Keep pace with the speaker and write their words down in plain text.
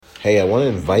Hey, I want to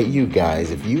invite you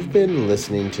guys, if you've been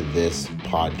listening to this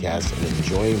podcast and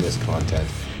enjoying this content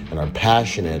and are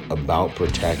passionate about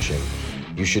protection,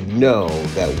 you should know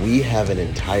that we have an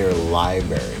entire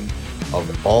library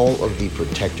of all of the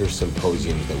Protector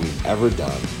Symposiums that we've ever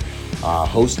done,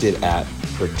 hosted at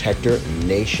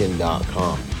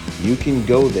protectornation.com. You can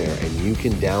go there and you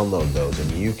can download those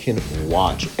and you can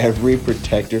watch every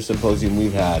Protector Symposium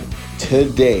we've had to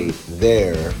date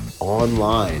there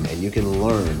online, and you can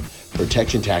learn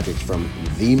protection tactics from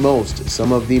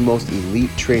some of the most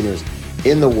elite trainers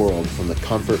in the world from the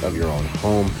comfort of your own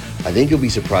home. I think you'll be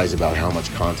surprised about how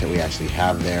much content we actually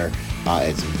have there.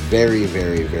 It's very,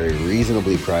 very, very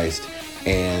reasonably priced,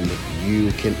 and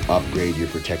you can upgrade your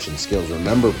protection skills.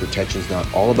 Remember, protection is not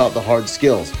all about the hard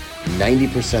skills.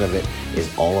 90% of it is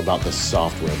all about the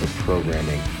software, the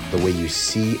programming, the way you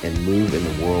see and move in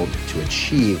the world to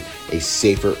achieve a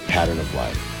safer pattern of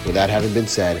life. With that having been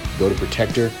said, go to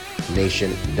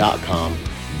protectornation.com,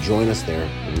 join us there,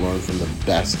 and learn from the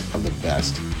best of the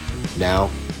best. Now,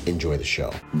 enjoy the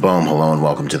show. Boom, hello, and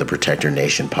welcome to the Protector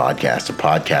Nation podcast, a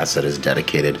podcast that is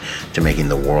dedicated to making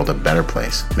the world a better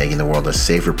place, making the world a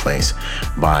safer place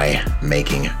by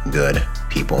making good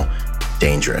people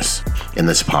dangerous. In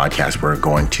this podcast, we're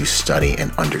going to study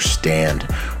and understand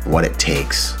what it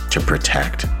takes to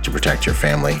protect your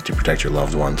family, to protect your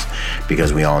loved ones,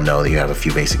 because we all know that you have a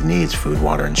few basic needs: food,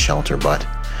 water, and shelter, but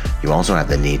you also have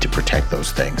the need to protect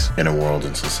those things in a world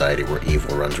and society where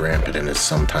evil runs rampant and is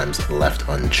sometimes left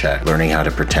unchecked. Learning how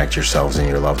to protect yourselves and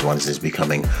your loved ones is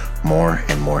becoming more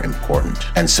and more important.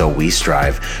 And so we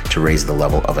strive to raise the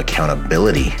level of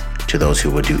accountability to those who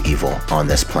would do evil on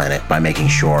this planet by making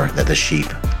sure that the sheep,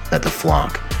 that the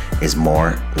flock, is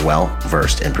more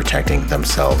well-versed in protecting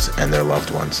themselves and their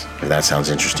loved ones. If that sounds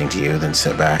interesting to you, then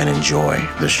sit back and enjoy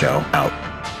the show out.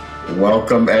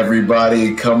 Welcome,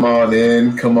 everybody. Come on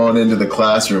into the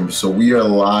classroom. So we are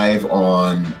live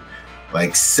on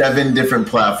like 7 different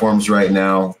platforms right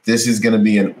now. This is going to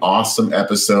be an awesome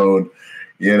episode.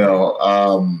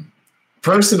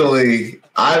 Personally,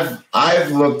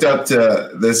 I've looked up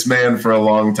to this man for a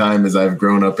long time as I've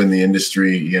grown up in the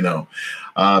industry.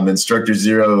 Instructor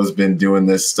Zero has been doing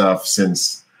this stuff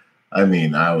since, I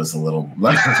was a little,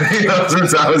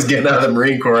 since I was getting out of the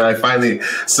Marine Corps. I finally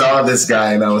saw this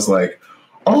guy and I was like,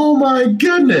 oh my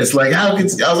goodness, I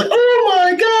was like, oh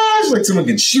my gosh, like someone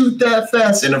can shoot that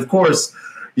fast. And of course,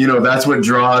 that's what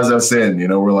draws us in.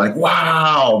 We're like,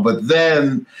 wow. But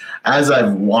then as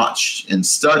I've watched and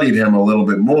studied him a little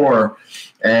bit more,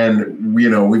 and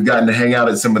we've gotten to hang out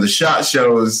at some of the SHOT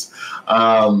shows,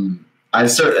 I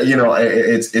start,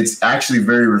 it's actually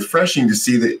very refreshing to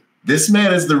see that this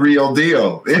man is the real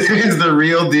deal. It is the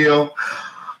real deal.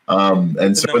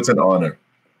 And so it's an honor.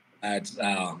 I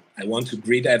want to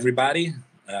greet everybody.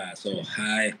 So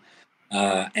hi.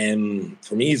 And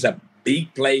for me, it's a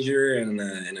big pleasure and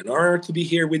an honor to be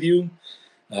here with you.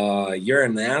 You're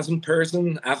an awesome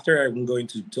person. After, I'm going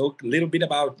to talk a little bit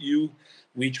about you,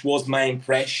 which was my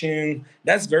impression.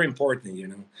 That's very important,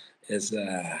 it's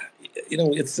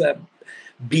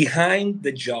behind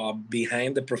the job,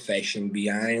 behind the profession,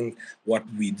 behind what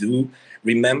we do.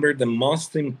 Remember, the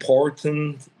most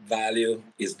important value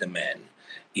is the man,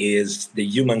 is the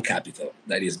human capital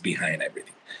that is behind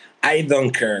everything. I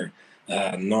don't care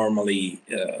normally,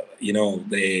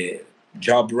 the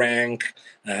job rank,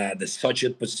 the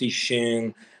social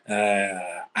position.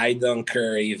 I don't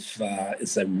care if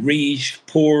it's a rich,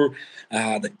 poor,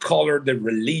 the color, the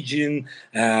religion,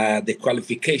 the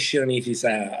qualification, if it's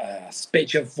a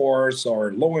special force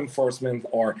or law enforcement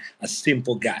or a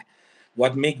simple guy.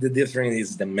 What makes the difference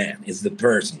is the man, is the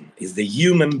person, is the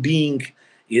human being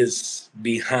is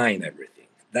behind everything.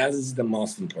 That is the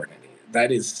most important thing.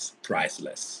 That is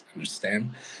priceless,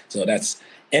 understand?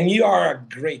 And you are a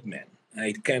great man.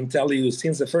 I can tell you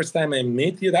since the first time I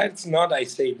met you, that's not I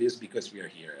say this because we are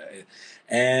here.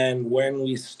 And when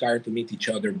we start to meet each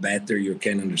other better, you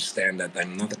can understand that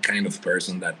I'm not the kind of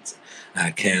person that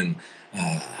can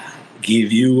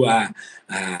give you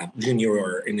in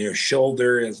your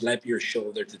shoulder and slap your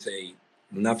shoulder to say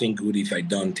nothing good if I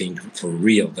don't think for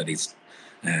real that is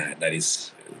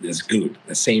good.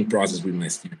 The same process with my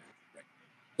students.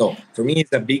 So for me,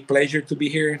 it's a big pleasure to be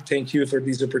here. Thank you for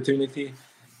this opportunity.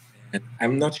 And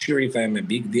I'm not sure if I'm a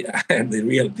big deal, the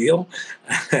real deal.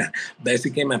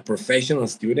 Basically, I'm a professional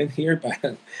student here,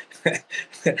 but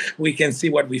we can see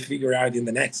what we figure out in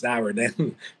the next hour.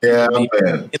 Then, yeah,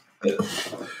 man.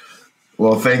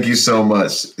 Well, thank you so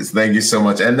much. Thank you so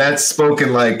much, and that's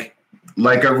spoken like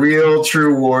a real,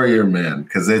 true warrior, man.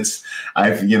 Because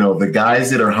the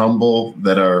guys that are humble,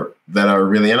 that are that are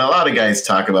really, and a lot of guys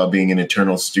talk about being an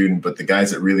eternal student, but the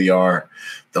guys that really are,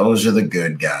 those are the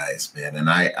good guys, man. And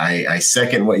I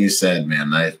second what you said,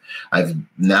 man. I've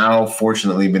now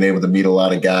fortunately been able to meet a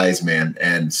lot of guys, man.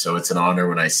 And so it's an honor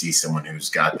when I see someone who's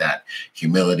got that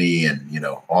humility and, you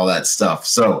know, all that stuff.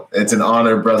 So it's an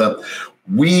honor, brother.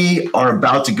 We are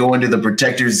about to go into the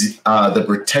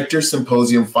Protector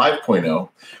Symposium 5.0.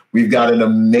 We've got an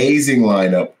amazing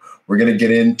lineup. We're going to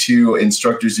get into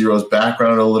Instructor Zero's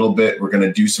background a little bit. We're going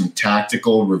to do some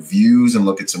tactical reviews and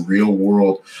look at some real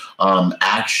world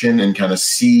action and kind of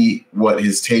see what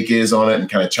his take is on it and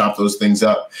kind of chop those things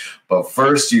up. But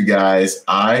first, you guys,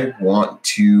 I want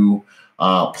to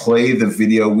play the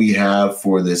video we have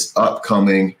for this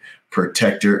upcoming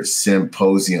Protector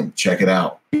Symposium. Check it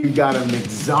out. We got an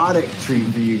exotic treat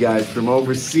for you guys from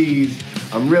overseas.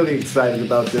 I'm really excited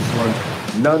about this one.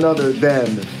 None other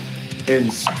than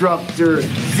Instructor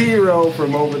Zero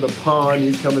from over the pond.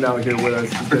 He's coming out here with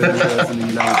us. He's going to be with us in the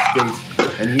United States.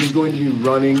 And he's going to be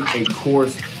running a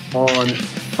course on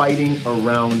fighting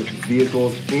around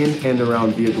vehicles, in and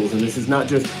around vehicles. And this is not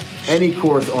just any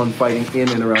course on fighting in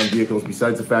and around vehicles,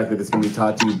 besides the fact that it's going to be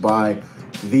taught to you by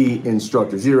the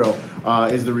Instructor Zero,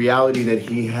 is the reality that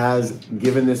he has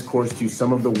given this course to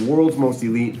some of the world's most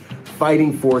elite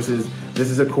fighting forces.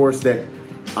 This is a course that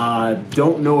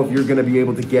don't know if you're going to be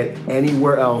able to get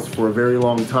anywhere else for a very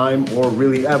long time or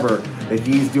really ever, that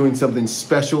he's doing something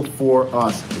special for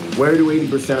us. Where do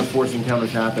 80% of force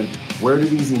encounters happen? Where do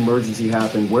these emergencies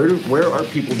happen? Where are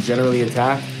people generally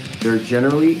attacked? They're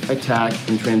generally attacked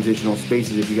in transitional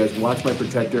spaces. If you guys watch my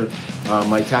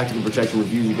my tactical protection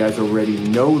reviews, you guys already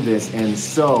know this. And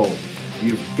so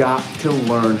you've got to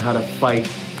learn how to fight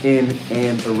in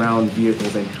and around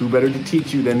vehicles. And who better to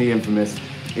teach you than the infamous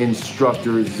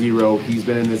Instructor Zero? He's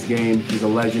been in this game. He's a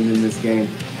legend in this game.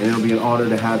 And it'll be an honor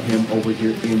to have him over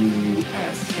here in the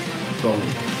U.S. Boom.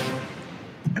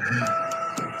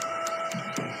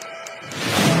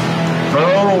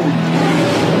 Boom.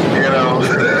 You know.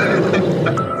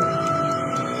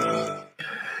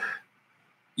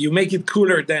 You make it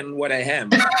cooler than what I am.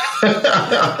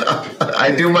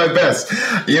 I do my best.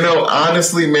 You know,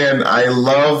 honestly, man, I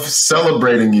love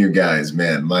celebrating you guys,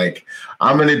 man. Like,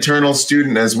 I'm an eternal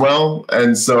student as well.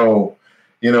 And so,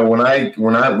 you know,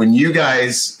 when you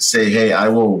guys say, hey, I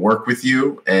will work with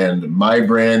you and my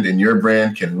brand and your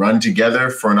brand can run together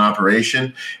for an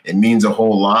operation, it means a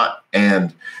whole lot.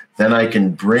 And then I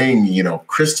can bring, you know,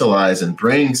 crystallize and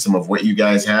bring some of what you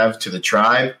guys have to the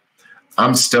tribe.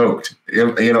 I'm stoked,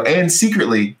 you know, and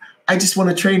secretly, I just want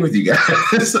to train with you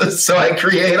guys. So I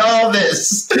create all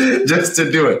this just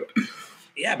to do it.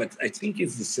 Yeah, but I think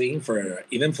it's the same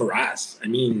even for us. I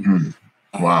mean,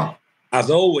 wow.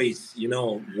 As always, you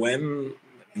know,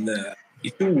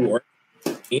 if you work,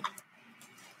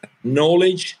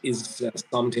 knowledge is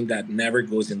something that never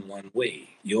goes in one way.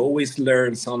 You always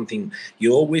learn something.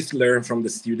 You always learn from the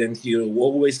students. You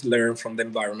always learn from the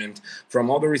environment,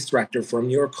 from other instructors, from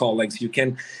your colleagues.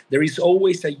 There is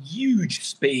always a huge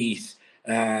space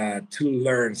to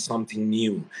learn something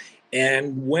new.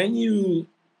 And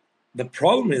the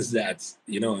problem is that,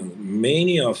 you know,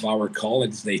 many of our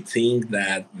colleagues, they think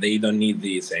that they don't need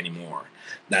this anymore,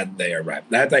 that they arrive.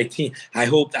 That I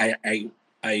hope I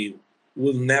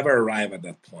will never arrive at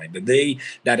that point. The day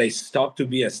that I stop to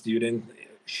be a student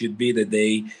should be the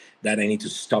day that I need to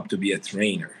stop to be a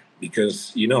trainer.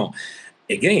 Because, you know,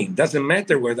 again, doesn't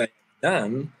matter what I've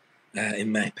done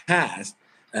in my past.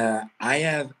 I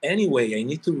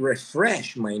need to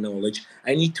refresh my knowledge.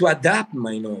 I need to adapt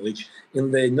my knowledge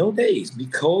in the nowadays,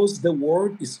 because the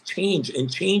world is changed and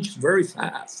changed very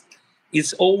fast.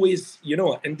 It's always, you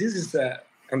know, and this is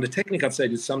on the technical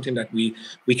side, is something that we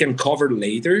can cover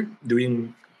later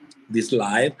during this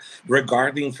live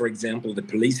regarding, for example, the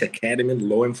police academy,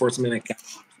 law enforcement academy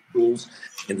schools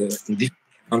in different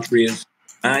countries.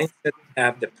 Mindset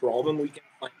have the problem we can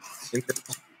find in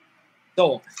terms.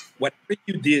 So whatever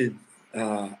you did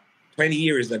 20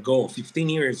 years ago, 15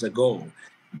 years ago,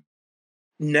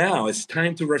 now it's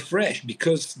time to refresh,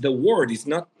 because the world is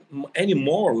not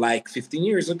anymore like 15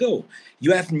 years ago.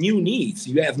 You have new needs,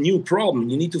 you have new problems,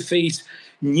 you need to face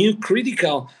new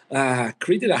critical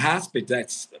aspect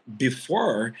that's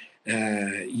before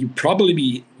you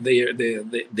probably you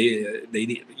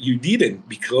didn't,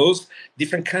 because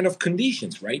different kind of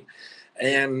conditions, right?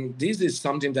 And this is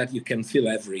something that you can feel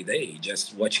every day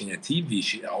just watching a TV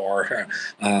show or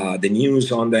the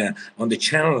news on the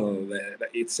channel.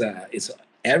 It's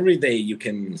every day you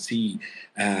can see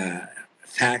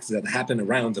facts that happen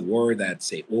around the world that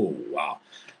say, oh, wow.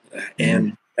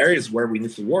 And there is where we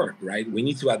need to work, right? We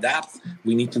need to adapt.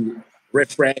 We need to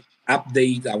refresh,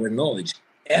 update our knowledge.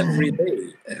 every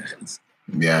day.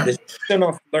 Yeah. The season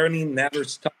of learning never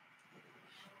stops.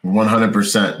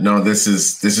 100%. No, this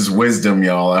is wisdom,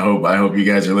 y'all. I hope you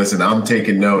guys are listening. I'm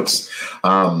taking notes.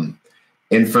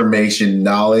 Information,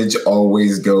 knowledge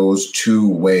always goes two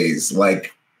ways.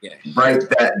 Like, write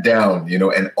that down,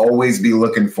 and always be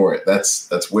looking for it.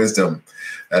 That's wisdom.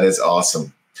 That is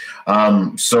awesome.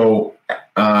 So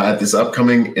at this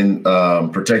upcoming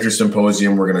Protector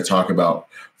Symposium, we're going to talk about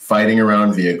fighting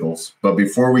around vehicles. But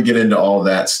before we get into all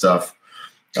that stuff,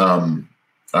 I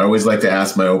always like to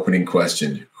ask my opening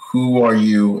question. Who are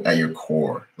you at your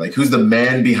core? Like, who's the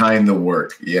man behind the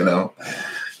work,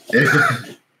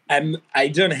 I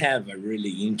don't have a really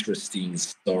interesting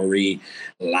story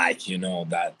like,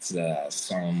 that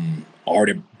some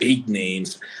other big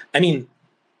names. I mean,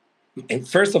 and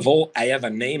first of all, I have a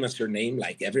name and surname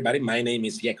like everybody. My name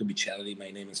is Jacobicelli,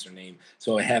 my name and surname.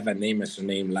 So I have a name and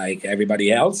surname like everybody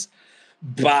else.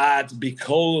 But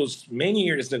because many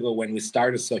years ago when we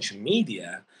started social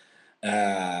media,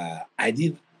 I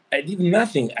did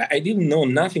nothing. I didn't know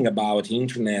nothing about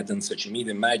internet and social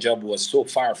media. My job was so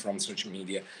far from social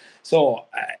media. So,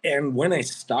 and when I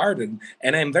started,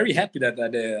 and I'm very happy that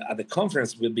at the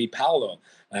conference will be Paolo,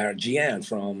 GM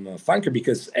from Funker,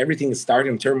 because everything started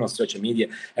in terms of social media.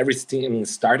 Everything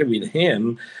started with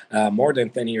him more than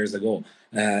 10 years ago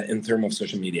in terms of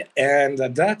social media. And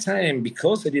at that time,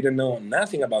 because I didn't know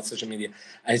nothing about social media,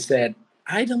 I said,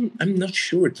 I'm not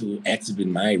sure to exhibit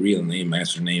my real name, my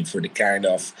surname for the kind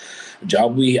of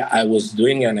job I was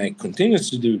doing and I continue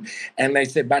to do. And I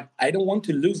said, but I don't want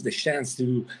to lose the chance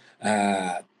to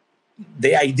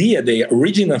the idea, the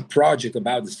original project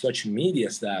about the social media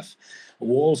stuff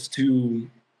was to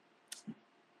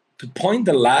point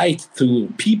the light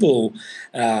to people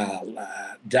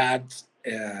that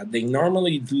they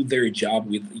normally do their job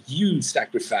with huge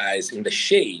sacrifice in the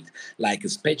shade, like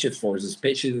special forces,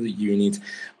 special units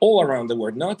all around the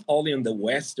world, not only in the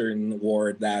Western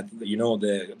world that,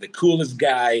 the coolest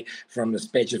guy from the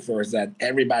special force that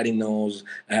everybody knows,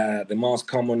 the most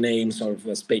common names of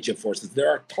special forces. There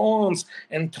are tons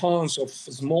and tons of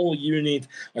small units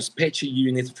or special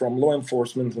units from law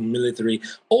enforcement, from military,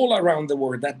 all around the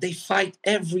world that they fight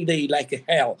every day like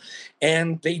hell.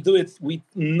 And they do it with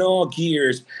no gear,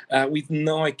 with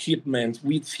no equipment,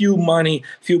 with few money,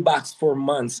 few bucks for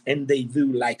months, and they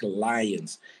do like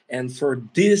lions. And for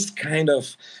this kind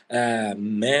of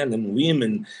men and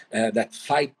women that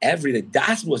fight every day,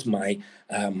 that was my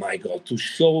goal, to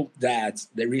show that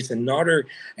there is another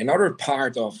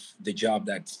part of the job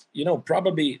that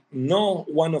probably no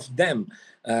one of them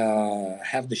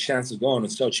have the chance to go on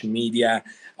social media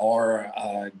or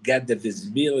get the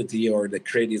visibility or the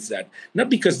credits, that not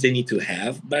because they need to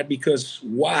have, but because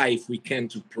why, if we can,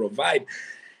 to provide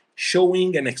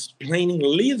showing and explaining a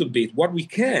little bit what we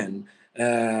can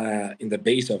in the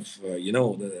base of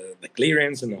the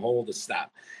clearance and all the stuff.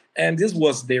 And this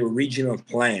was the original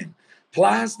plan.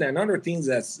 Plus, the another thing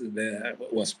that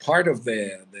was part of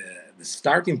the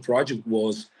starting project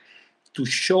was to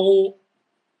show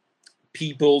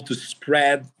people, to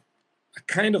spread a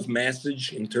kind of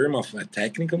message in terms of a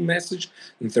technical message,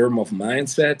 in terms of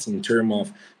mindsets, in terms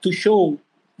of to show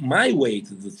my way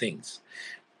to do things.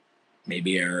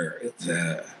 Maybe are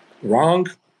wrong,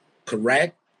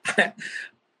 correct.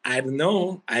 I don't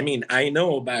know. I mean, I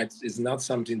know, but it's not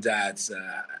something that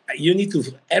you need to.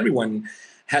 Everyone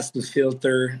has to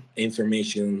filter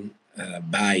information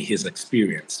by his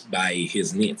experience, by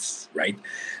his needs, right?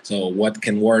 So what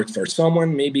can work for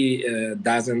someone maybe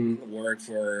doesn't work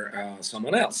for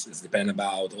someone else. It's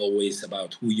always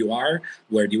about who you are,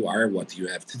 where you are, what you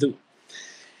have to do.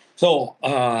 So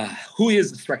who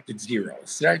is Instructor Zero?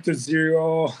 Instructor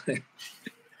Zero,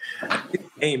 his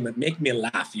name make me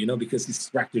laugh, because it's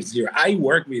Instructor Zero. I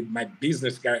work with my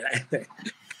business guy.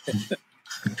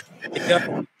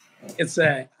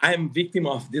 I'm victim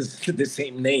of the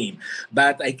same name,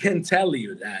 but I can tell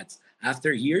you that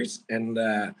after years and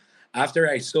after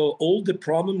I saw all the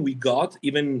problem we got,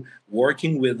 even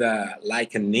working with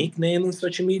like a nickname on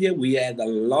social media, we had a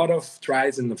lot of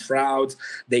tries and frauds.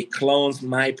 They cloned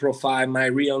my profile, my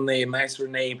real name, my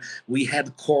surname. We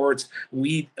had courts.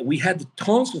 We had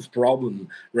tons of problem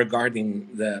regarding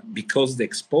because the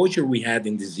exposure we had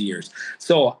in these years.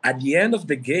 So at the end of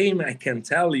the game, I can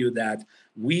tell you that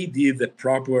we did the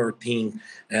proper thing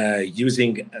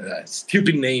using a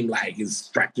stupid name like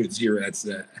Instructor Zero. That's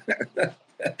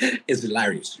it's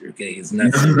hilarious. Okay, it's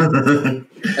not.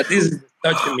 But this is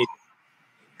such a media.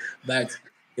 But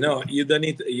you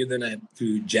don't have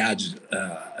to judge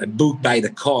a book by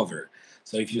the cover.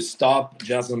 So if you stop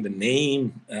just on the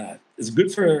name, it's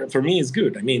good for me. It's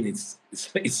good. I mean,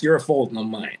 it's your fault, not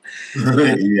mine.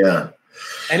 Yeah.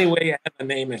 Anyway, I have a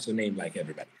name as a name like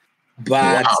everybody.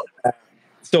 But Wow.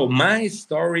 So my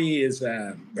story is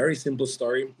a very simple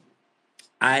story.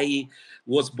 I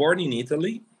was born in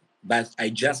Italy, but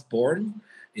I just born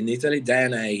in Italy.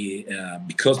 Then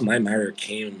because my mother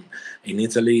came in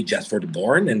Italy just for the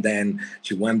born, and then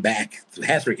she went back to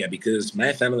Africa because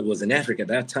my family was in Africa at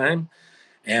that time.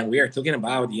 And we are talking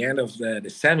about the end of the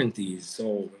 70s,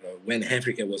 so when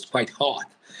Africa was quite hot.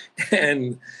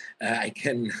 And I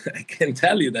can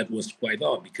tell you that was quite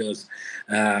hot because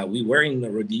we were in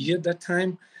Rhodesia at that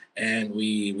time, and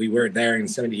we were there in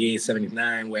 78,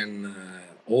 79 when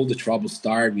all the trouble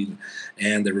started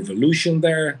and the revolution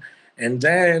there. And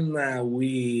then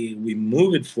we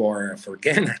moved for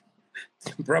Ghana.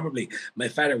 Probably my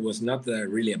father was not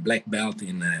really a black belt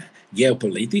in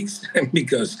geopolitics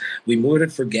because we moved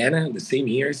it for Ghana the same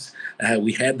years.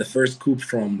 We had the first coup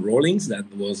from Rawlings,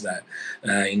 that was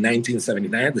in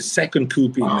 1979, the second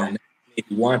coup in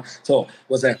 1981. So it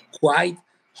was a quite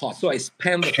hot. So I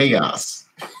spent chaos.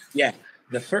 Yeah,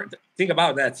 the first think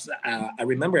about that. I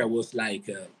remember I was like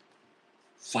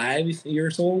 5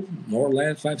 years old, more or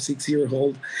less 5, 6 years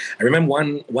old. I remember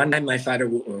one night my father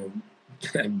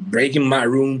breaking my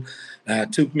room,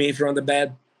 took me from the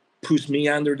bed, pushed me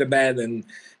under the bed, and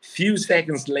few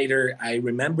seconds later, I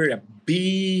remember a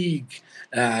big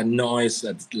noise,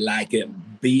 that's like a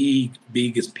big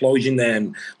explosion,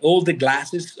 and all the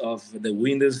glasses of the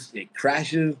windows it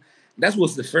crashed. That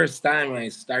was the first time I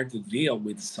started to deal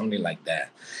with something like that.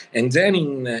 And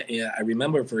then I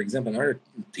remember, for example, another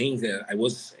thing. I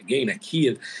was again a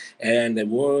kid, and I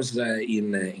was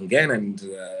in Ghana, and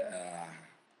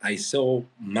I saw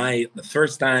the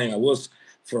first time I was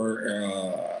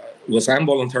was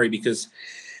involuntary because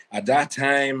at that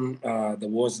time there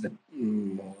was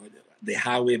the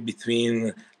highway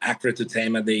between Accra to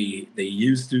Tema. They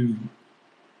used to.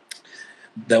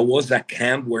 There was a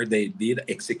camp where they did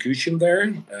execution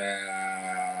there.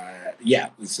 Yeah,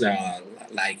 it's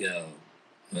like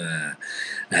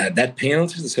that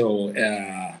penalty. So.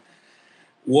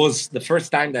 Was the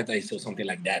first time that I saw something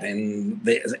like that. And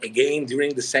again,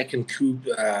 during the second coup,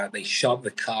 they shot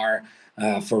the car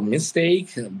for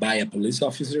mistake by a police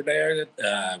officer there.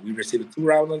 We received 2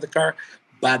 rounds on the car,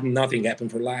 but nothing happened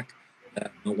for luck.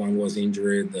 No one was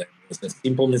injured. It was a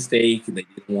simple mistake. They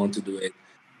didn't want to do it.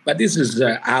 But this is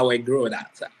how I grew up.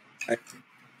 I've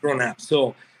grown up.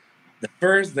 So the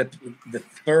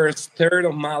first third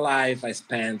of my life I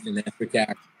spent in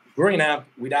Africa, growing up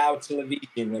without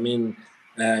television. I mean,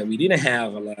 we didn't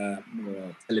have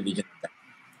television.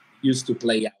 We used to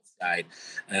play outside.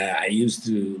 I used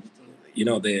to,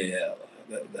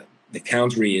 the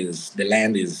country the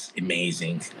land is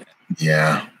amazing.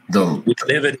 Yeah. We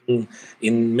lived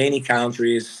in many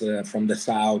countries from the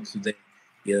south to the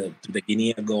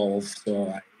Guinea Gulf. So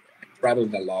I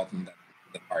traveled a lot in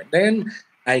that part. Then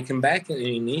I came back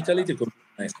in Italy to complete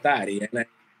my study, and I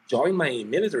joined my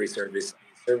military service.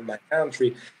 I served my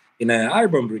country in an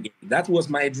airborne brigade. That was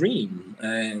my dream,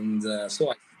 and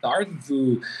so I started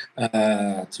to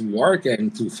work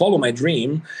and to follow my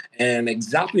dream. And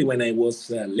exactly when I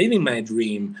was living my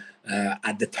dream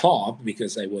at the top,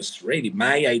 because I was ready,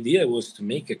 my idea was to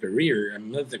make a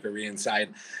military career inside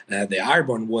the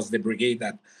airborne. Was the brigade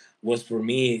that was for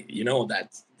me,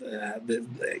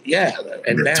 yeah,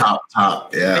 and the then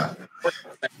top, yeah.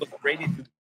 I was ready to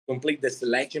complete the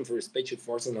selection for special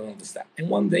forces and all the stuff. And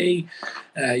one day,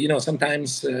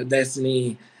 sometimes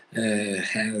destiny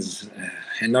has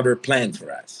another plan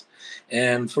for us.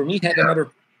 And for me, had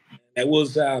another. I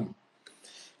was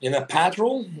in a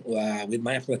patrol with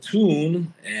my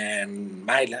platoon, and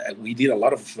we did a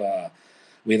lot of.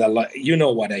 With a lot,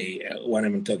 what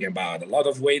I'm talking about. A lot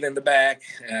of weight in the back,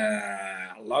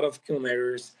 a lot of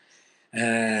kilometers,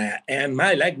 and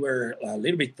my leg were a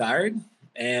little bit tired,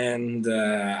 and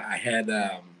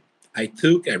I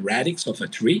took a radix of a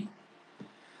tree,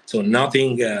 so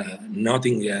nothing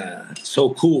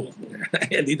so cool.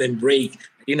 I didn't break.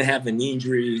 I didn't have an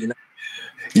injury.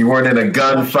 You weren't in a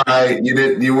gunfight.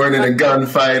 You weren't in a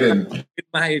gunfight, and with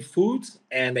my foot,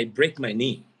 and I break my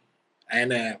knee,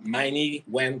 and my knee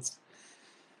went.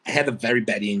 I had a very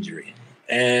bad injury,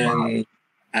 and. Wow.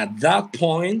 At that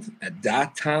point, at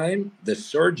that time, the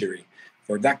surgery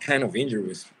for that kind of injury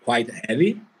was quite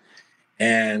heavy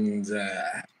and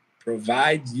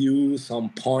provide you some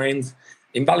points,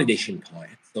 invalidation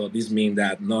points. So this means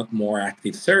that not more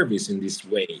active service in this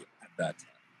way at that time.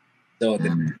 So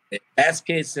the best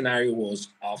case scenario was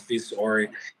office or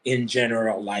in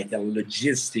general, like a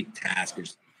logistic task or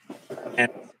something.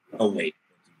 And no way.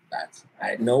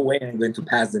 that. No way I'm going to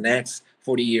pass the next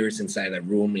 40 years inside a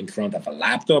room in front of a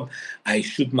laptop. I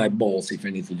shoot my balls if I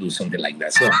need to do something like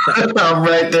that. So I'm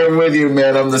right there with you,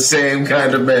 man. I'm the same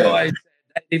kind of man. so I said,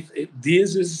 if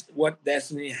this is what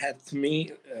destiny had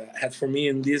for me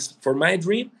in this for my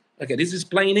dream, okay, this is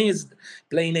plan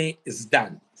A is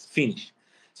done, it's finished.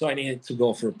 So I needed to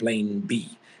go for plan B,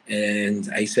 and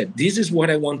I said, this is what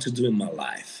I want to do in my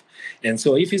life. And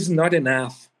so if it's not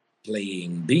enough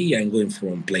playing B, I'm going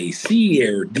from play C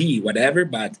or D, whatever,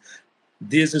 but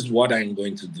this is what I'm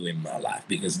going to do in my life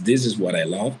because this is what I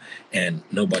love and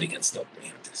nobody can stop me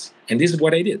on this. And this is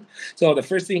what I did. So the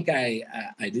first thing I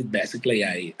did basically,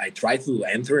 I tried to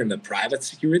enter in the private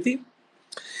security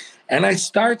and I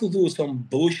started to do some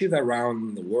bullshit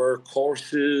around the work,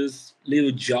 courses,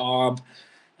 little job.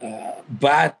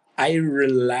 But I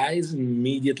realized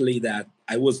immediately that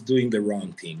I was doing the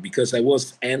wrong thing because I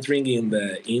was entering in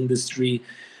the industry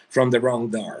from the wrong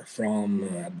door, from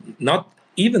not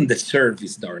even the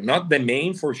service door, not the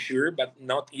main for sure, but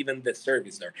not even the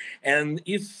service door. And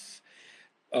if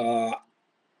uh,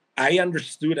 I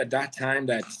understood at that time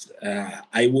that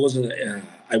I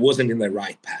wasn't in the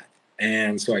right path,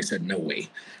 and so I said, no way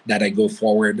that I go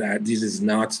forward. This is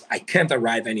not. I can't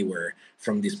arrive anywhere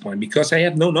from this point because I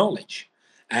have no knowledge.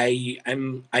 I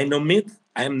know meat.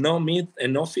 I am no meat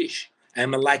and no fish.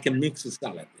 I'm like a mixed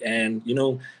salad, and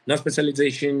no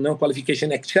specialization, no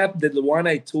qualification, except the one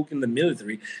I took in the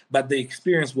military. But the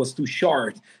experience was too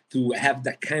short to have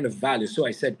that kind of value. So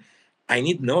I said, I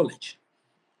need knowledge,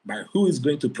 but who is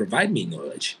going to provide me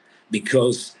knowledge?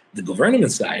 Because the government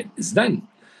side is done.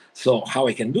 So how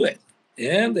I can do it?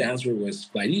 And the answer was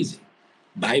quite easy: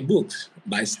 buy books,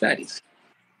 buy studies.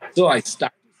 So I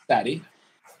started to study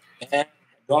and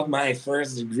got my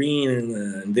first degree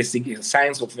in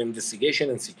science of investigation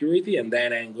and security, and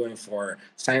then I'm going for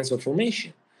science of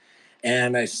formation.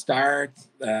 And I start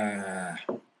to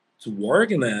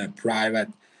work in a private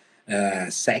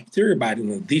sector, but in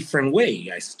a different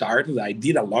way. I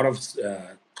did a lot of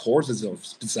courses of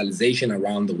specialization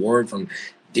around the world from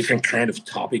different kind of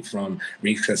topic, from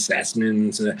risk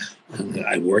assessments.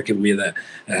 I work with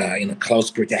close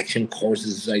protection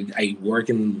courses. I work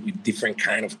with different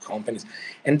kind of companies,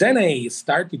 and then I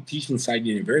start to teach inside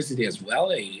the university as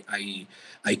well. I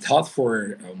taught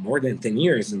for more than 10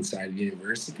 years inside the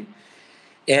university,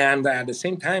 and at the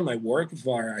same time I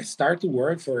start to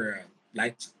work for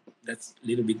like that's a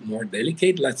little bit more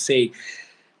delicate. Let's say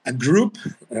a group,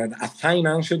 a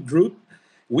financial group.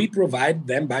 We provide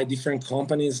them by different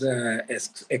companies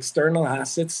as external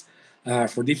assets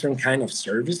for different kind of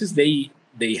services. They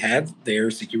have their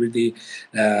security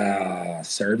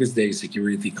service, their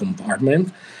security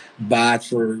compartment, but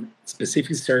for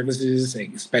specific services,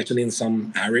 especially in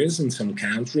some areas, in some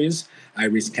countries,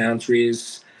 high-risk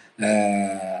countries,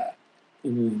 they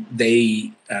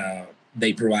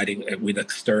providing with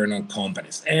external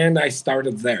companies, and I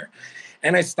started there.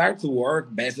 And I started to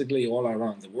work basically all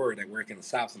around the world. I work in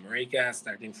South America,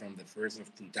 starting from the first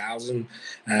of 2000,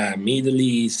 Middle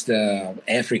East,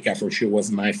 Africa for sure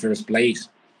was my first place,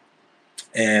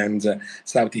 and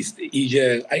Southeast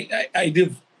Asia. I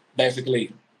did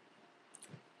basically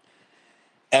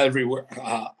everywhere.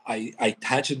 I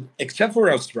touched, except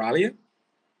for Australia,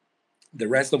 the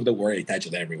rest of the world I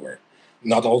touched everywhere.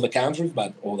 Not all the countries,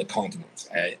 but all the continents.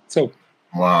 So,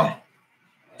 wow.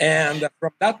 And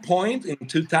from that point in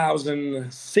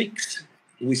 2006,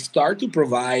 we start to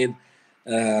provide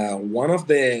one of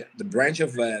the branch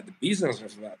of the business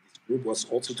of this group was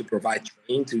also to provide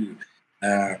training to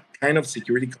kind of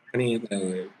security company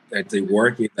that they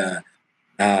work with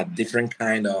different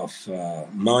kind of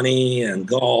money and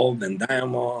gold and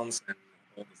diamonds and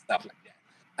all the stuff like that.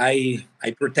 I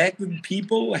protected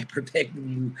people. I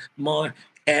protected more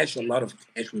cash, a lot of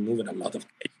cash. We moved a lot of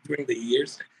cash during the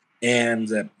years, and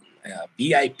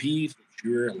VIP for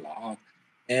sure a lot,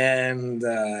 and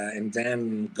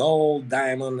then gold,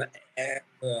 diamond, and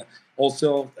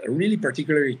also a really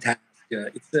particular task.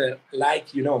 It's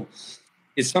like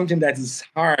it's something that is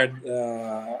hard.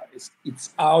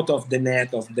 It's out of the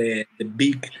net of the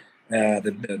big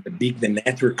the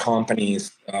network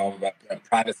companies of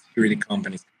private security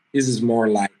companies. This is more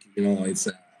like it's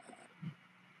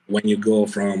when you go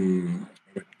from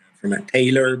a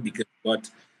tailor because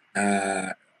uh,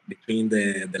 between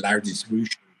the large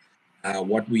distribution,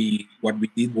 what we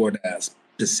did were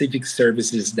specific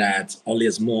services that only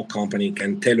a small company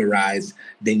can tailorize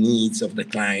the needs of the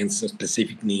clients, so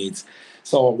specific needs.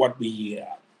 So what we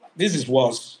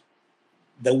was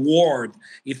the word.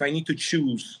 If I need to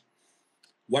choose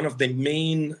one of the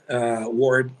main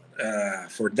word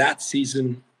for that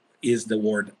season is the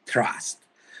word trust.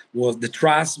 was the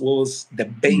trust was the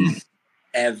base of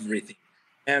everything.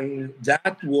 And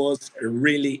that was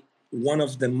really one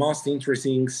of the most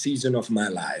interesting season of my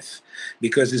life,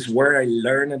 because it's where I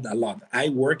learned a lot. I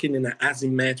work in an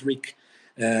asymmetric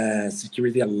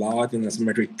security a lot, in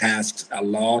asymmetric tasks a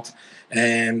lot,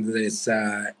 and it's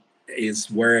is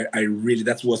where I really,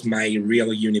 that was my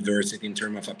real university in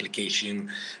terms of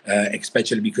application,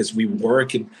 especially because we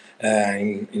work in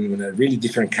a really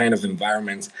different kind of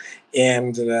environments.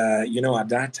 And, at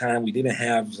that time, we didn't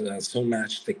have so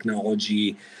much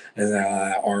technology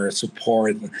or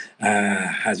support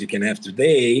as you can have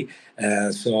today.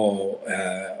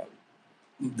 The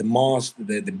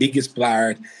biggest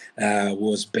part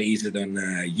was based on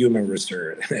human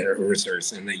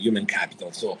resource and human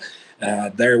capital. So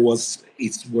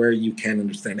it's where you can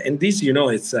understand. And this,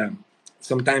 it's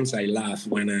sometimes I laugh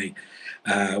when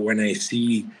I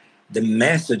see the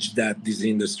message that this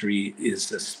industry is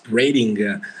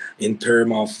spreading in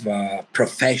terms of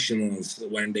professionals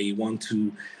when they want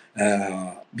to,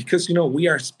 because we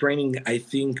are spreading, I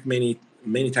think, many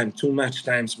times, too much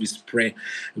times we spread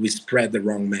the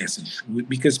wrong message,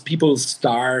 because people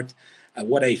start,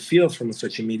 what I feel from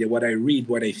social media, what I read,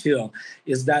 what I feel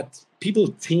is that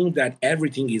people think that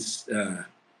everything is,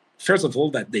 first of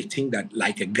all, that they think that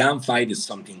like a gunfight is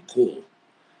something cool.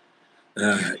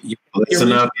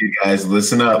 Listen up, you guys.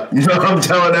 Listen up. I'm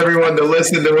telling everyone to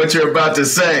listen to what you're about to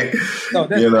say. No,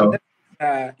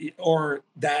 or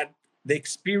that the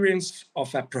experience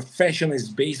of a professional is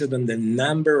based on the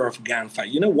number of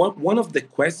gunfights. One of the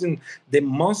questions, the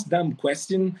most dumb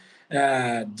question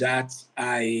that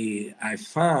I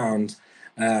found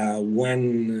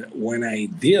when I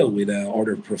deal with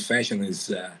other professionals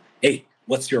is, hey,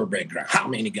 what's your background? How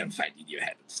many gunfights did you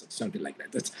have? Something like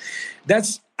that.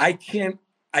 That's I can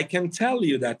tell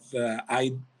you that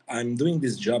I'm doing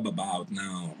this job about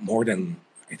now more than,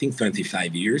 I think,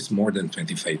 25 years,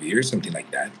 something like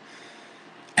that.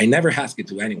 I never ask it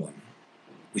to anyone,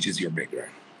 which is your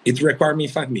background. It required me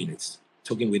 5 minutes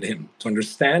talking with him to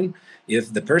understand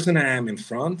if the person I am in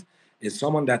front is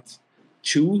someone that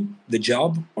choose the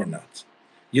job or not.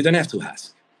 You don't have to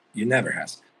ask. You never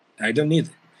ask. I don't need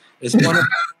it. It's one of the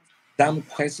dumb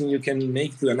questions you can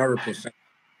make to another professional.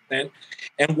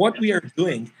 And what we are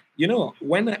doing,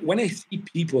 when I see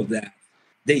people that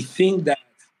they think that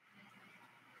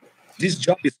this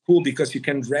job is cool because you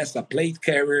can dress a plate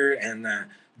carrier and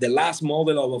the last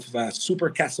model of a super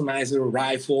customized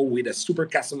rifle with a super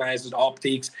customized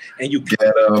optics, and you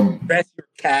can dress your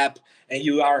cap and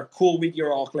you are cool with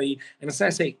your Oakley. And so I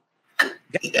say,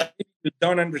 you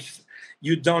don't understand,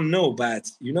 you don't know, but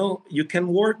you can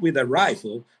work with a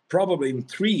rifle probably in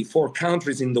 3-4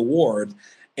 countries in the world,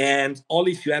 and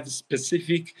only if you have a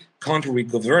specific country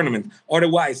with government.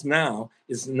 Otherwise, now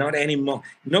it's not anymore.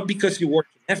 Not because you work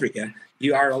in Africa,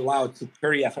 you are allowed to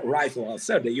carry a rifle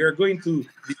outside. You're going to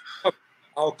discover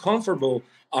how comfortable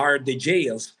are the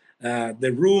jails,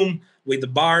 the room with the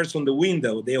bars on the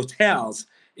window, the hotels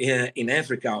in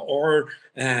Africa or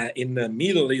in the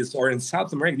Middle East or in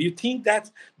South America. Do you think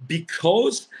that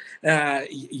because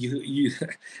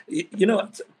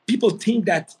people think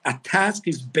that a task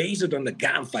is based on the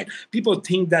gunfight? People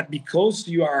think that because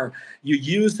you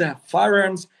use the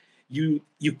firearms, you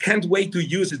can't wait to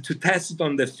use it, to test it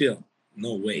on the field.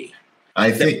 No way.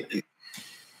 I think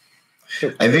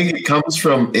it comes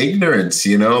from ignorance,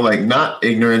 like not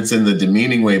ignorance in the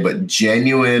demeaning way, but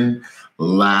genuine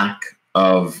lack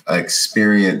of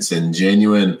experience and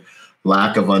genuine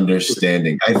lack of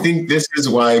understanding. I think this is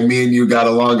why me and you got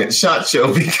along at SHOT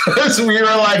Show, because we were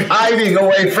like hiding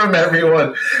away from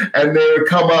everyone, and they would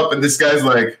come up and this guy's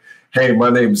like, hey, my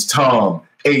name's Tom,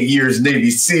 8 years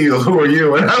Navy SEAL. Who are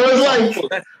you? And I was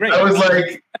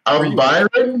like, I'm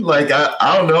Byron. Like,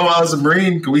 I don't know. I was a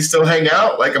Marine. Can we still hang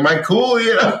out? Like, am I cool?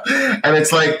 And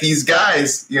it's like these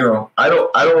guys, I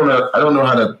don't know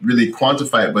how to really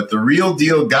quantify it, but the real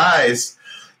deal guys,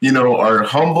 are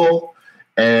humble,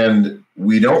 and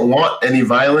we don't want any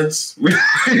violence,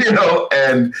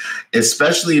 and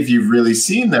especially if you've really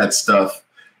seen that stuff,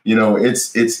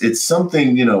 it's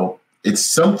something, it's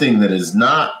something that is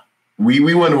not,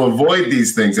 we want to avoid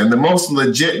these things. And the most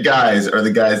legit guys are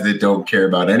the guys that don't care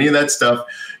about any of that stuff.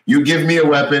 You give me a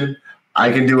weapon,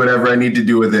 I can do whatever I need to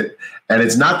do with it. And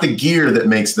it's not the gear that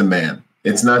makes the man.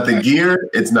 It's not the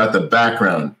gear. It's not the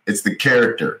background. It's the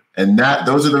character. And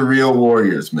those are the real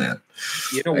warriors, man.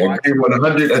 You know what?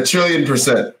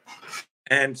 1,000,000,000%.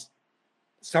 And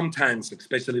sometimes,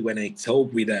 especially when I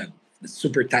talk with a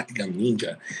super tactical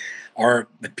ninja, or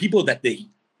the people that they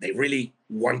they really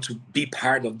want to be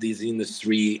part of this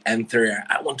industry, enter.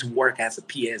 I want to work as a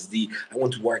PSD. I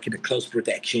want to work in a close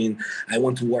protection. I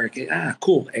want to work.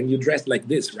 Cool. And you dress like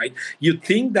this, right? You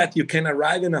think that you can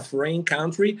arrive in a foreign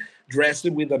country dressed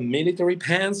with a military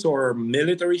pants or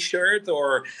military shirt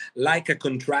or like a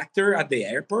contractor at the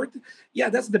airport. Yeah,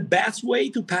 that's the best way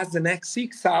to pass the next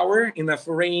 6 hours in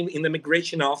the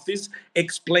immigration office,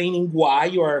 explaining why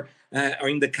you're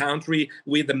in the country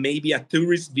with maybe a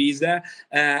tourist visa.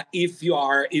 If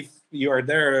you're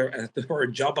there for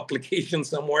a job application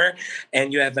somewhere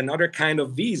and you have another kind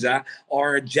of visa,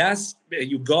 or just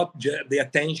you got the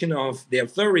attention of the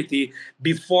authority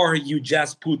before you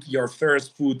just put your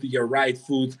first foot, your right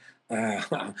foot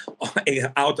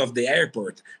out of the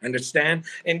airport. Understand?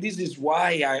 And this is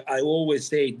why I always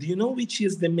say, do you know which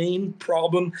is the main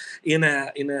problem in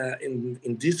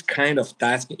this kind of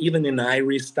task, even in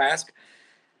Irish task?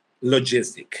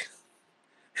 Logistic.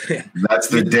 That's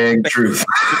the dang truth.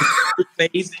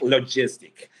 Face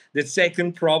logistic. The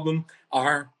second problem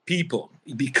are people,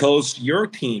 because your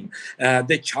team,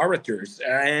 the characters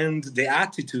and the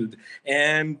attitude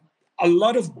and a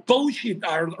lot of bullshit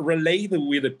are related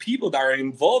with the people that are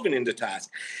involved in the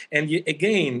task. And you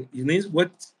need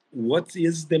what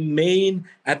is the main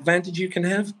advantage you can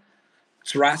have?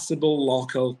 Trustable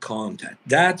local contact.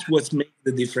 That's what makes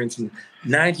the difference in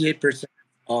 98%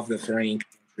 of the foreign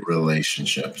countries.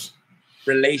 Relationships.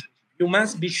 You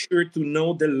must be sure to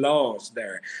know the laws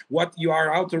there, what you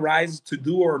are authorized to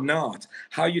do or not,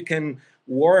 how you can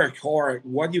work or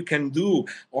what you can do,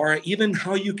 or even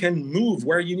how you can move,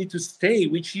 where you need to stay,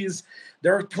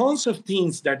 there are tons of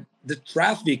things that the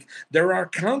traffic, there are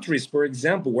countries, for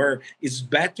example, where it's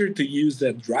better to use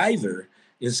a driver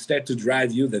instead to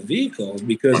drive you the vehicles,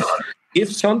 because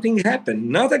if something happened,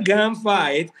 not a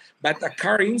gunfight, but a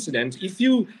car incident,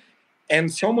 and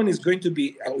someone is going to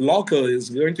be, a local is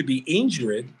going to be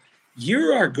injured,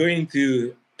 you are going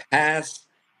to pass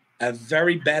a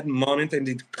very bad moment, and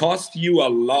it costs you a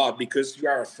lot because you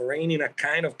are foreign in a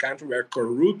kind of country where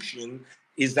corruption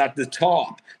is at the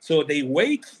top. So they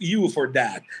wait you for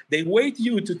that. They wait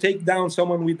you to take down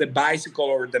someone with the bicycle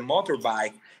or the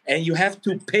motorbike, and you have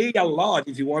to pay a lot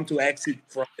if you want to exit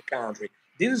from the country.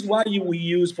 This is why we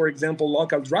use, for example,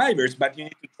 local drivers, but you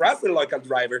need to trust the local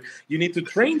driver. You need to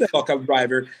train the local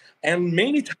driver. And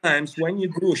many times when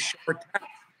you do a short task,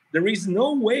 there is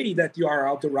no way that you are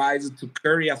authorized to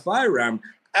carry a firearm.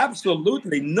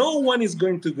 Absolutely. No one is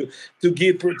going to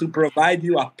provide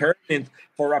you a permit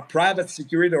for a private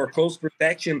security or close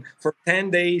protection for 10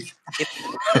 days.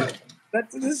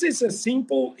 This is a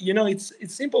simple, it's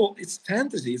simple. It's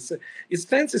fantasy. It's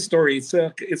fantasy story.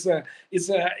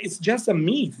 It's just a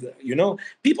myth.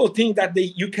 People think that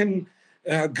you can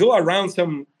go around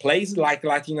some place like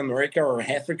Latin America or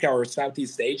Africa or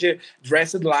Southeast Asia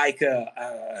dressed like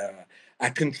a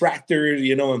contractor,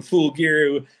 in full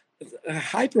gear.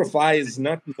 High profile is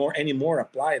not anymore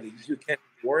applied. You can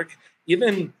work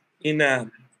even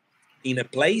in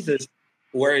places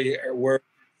where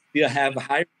you have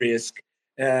high risk.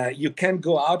 You can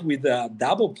go out with a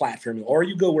double platform, or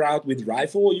you go out with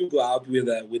rifle, or you go out with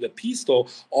a pistol,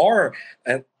 or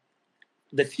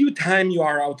the few time you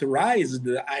are authorized.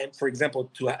 For example,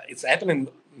 it's happening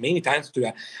many times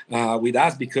with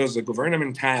us because the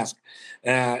government task.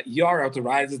 You are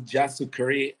authorized just to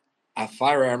carry a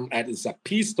firearm that is a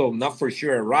pistol, not for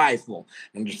sure a rifle.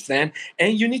 Understand?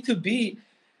 And you need to be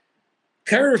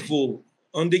careful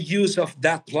on the use of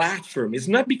that platform. It's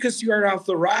not because you are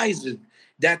authorized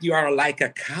that you are like a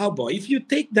cowboy. If you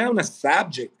take down a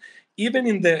subject,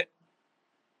 even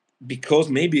because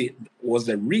maybe was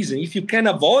the reason, if you can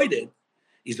avoid it,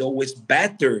 it's always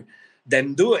better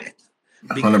than do it.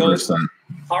 Because 100%.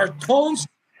 Are tons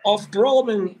of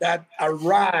problems that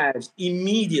arise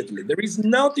immediately. There is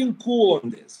nothing cool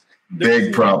on this.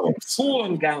 Big problems. Cool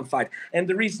on gunfight. And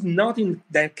there is nothing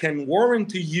that can warrant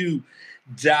to you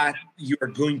that you are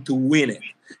going to win it.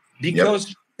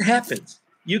 Because it happens.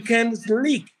 You can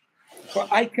leak.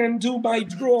 But I can do my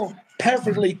draw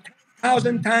perfectly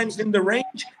 1,000 times in the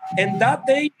range. And that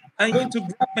day, I'm going to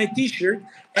grab my T-shirt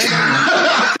and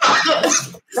I'm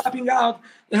dropping out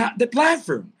the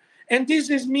platform. And this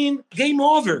is mean game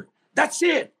over. That's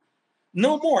it.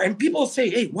 No more. And people say,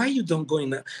 "Hey, why you don't go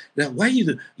in? Why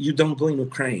you don't go in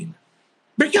Ukraine?"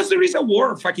 Because there is a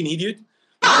war, fucking idiot.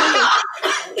 I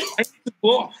need to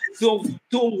go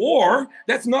to a war.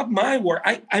 That's not my war.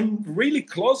 I'm really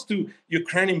close to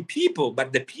Ukrainian people,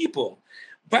 but the people.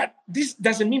 But this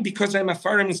doesn't mean because I'm a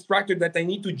firearm instructor that I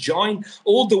need to join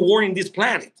all the war in this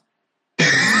planet.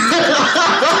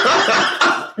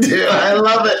 Dude, I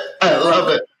love it. I love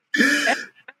it.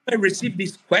 I receive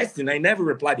this question, I never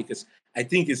reply because I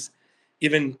think it's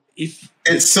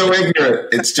so ignorant.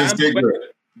 It's just ignorant.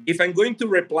 If I'm going to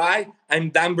reply, I'm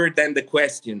dumber than the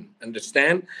question.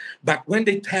 Understand? But when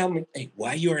they tell me, "Hey,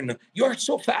 why you are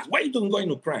so fast? Why you don't go in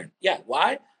Ukraine?" Yeah,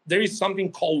 why? There is something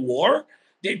called war.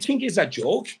 They think it's a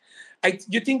joke.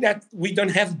 You think that we don't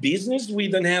have business? We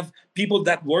don't have people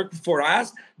that work for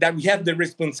us? That we have the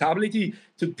responsibility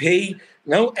to pay?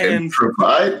 No, and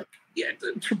provide. Yeah,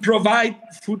 to provide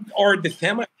food or the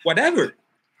family, whatever.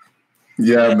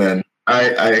 Yeah, man.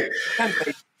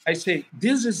 I say,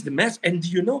 this is the mess. And do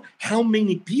you know how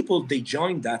many people they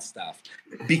joined that stuff?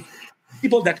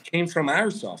 People that came from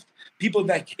Airsoft, people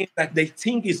that they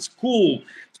think it's cool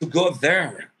to go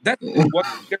there. That's what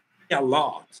scares me a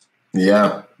lot.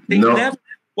 Yeah. They never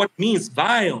what means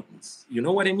violence. You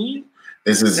know what I mean?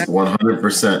 This is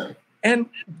 100%. And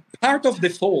part of the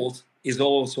fault is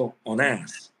also on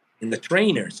us, in the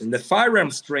trainers, in the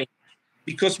firearms trainers,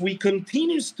 because we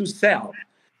continue to sell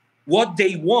what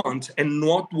they want and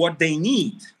not what they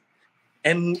need.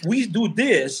 And we do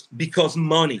this because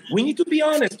money. We need to be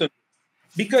honest.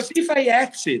 Because if I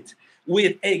exit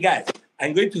with, hey guys,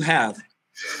 I'm going to have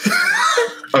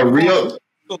a real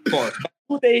course, but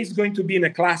 2 days going to be in a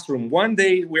classroom. 1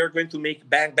 day we're going to make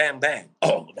bang, bang, bang.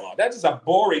 Oh no, that is a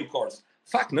boring course.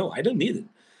 Fuck no, I don't need it.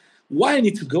 Why I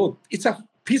need to go? It's a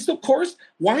pistol course.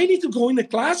 Why I need to go in the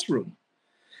classroom?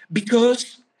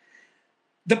 Because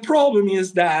the problem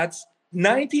is that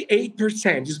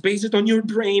 98% is based on your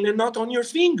brain and not on your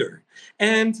finger.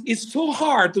 And it's so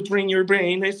hard to train your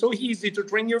brain. It's so easy to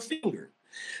train your finger.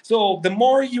 So the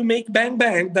more you make bang,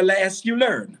 bang, the less you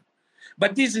learn.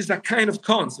 But this is a kind of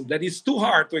concept that is too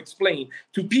hard to explain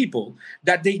to people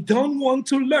that they don't want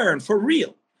to learn for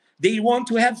real. They want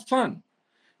to have fun.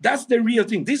 That's the real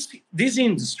thing. This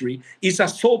industry is a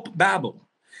soap bubble.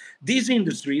 This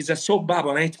industry is a soap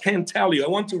bubble. And I can tell you, I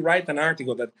want to write an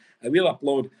article that I will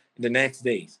upload in the next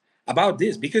days about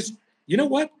this. Because you know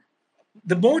what?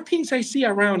 The more things I see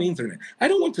around the internet, I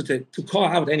don't want to call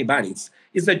out anybody.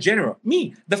 It's a general.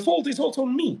 Me. The fault is also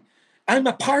me. I'm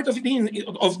a part of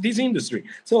this industry.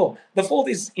 So the fault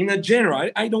is in a general.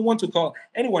 I don't want to call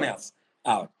anyone else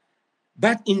out.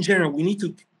 But in general, we need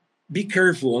to be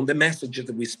careful on the message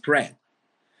that we spread.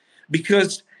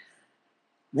 Because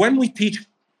when we teach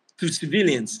to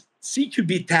civilians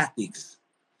CQB tactics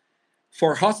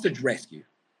for hostage rescue,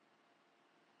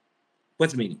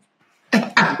 what's the meaning?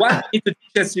 Why need to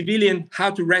teach a civilian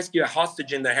how to rescue a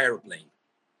hostage in the airplane?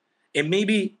 And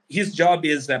maybe his job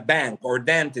is a bank or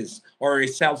dentist or he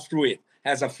sells fruit,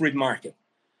 has a fruit market.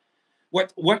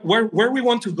 Where we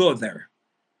want to go there?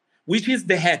 Which is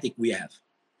the ethic we have?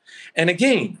 And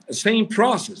again, the same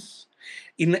process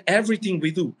in everything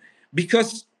we do.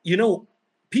 Because,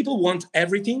 people want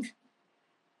everything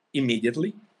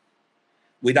immediately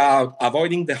without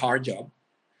avoiding the hard job,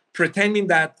 pretending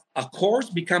that a course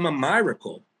become a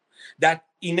miracle, that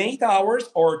in 8 hours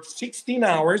or 16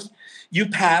 hours, you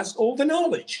pass all the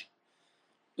knowledge.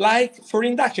 Like for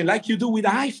induction, like you do with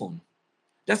the iPhone.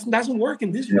 That doesn't work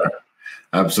in this way.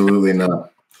 Absolutely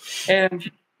not. And,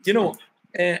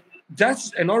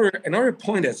 that's another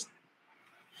point is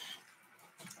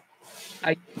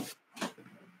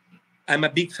I'm a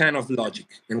big fan of logic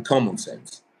and common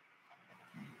sense.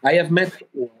 I have met,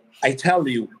 I tell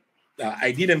you,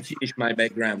 I didn't finish my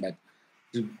background, but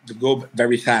to go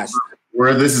very fast.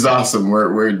 This is awesome.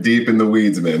 We're deep in the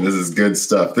weeds, man. This is good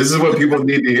stuff. This is what people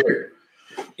need to hear.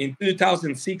 In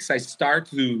 2006,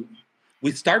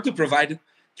 we start to provide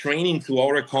training to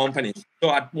other companies. So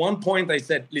at one point I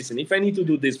said, listen, if I need to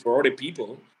do this for other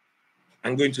people,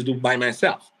 I'm going to do it by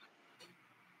myself.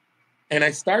 And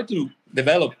I start to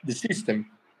develop the system.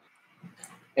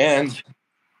 And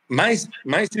my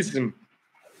system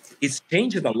is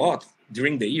changed a lot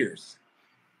during the years.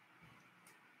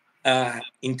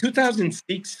 In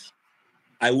 2006,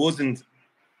 I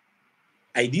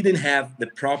didn't have the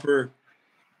proper,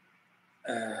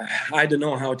 I don't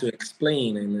know how to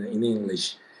explain in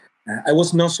English. I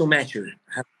was not so mature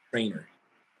as a trainer.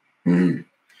 Mm-hmm.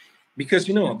 Because,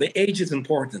 the age is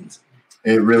important.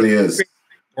 It really is.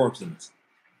 Important.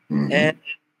 Mm-hmm.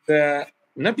 And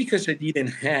not because I didn't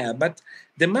have, but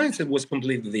the mindset was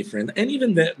completely different. And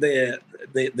even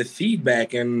the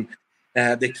feedback and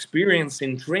the experience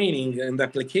in training and the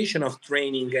application of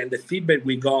training and the feedback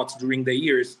we got during the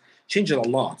years changed a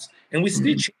lot. And we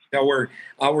still change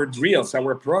our drills,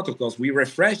 our protocols. We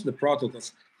refresh the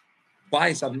protocols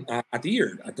twice a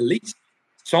year, at least,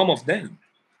 some of them.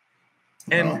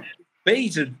 And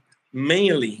based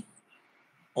mainly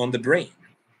on the brain.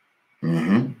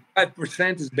 Mm-hmm.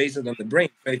 5% is based on the brain,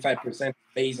 25% is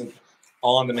based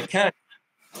on the mechanics.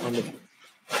 on the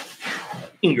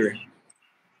finger.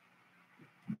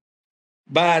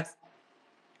 But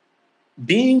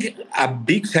being a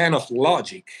big fan of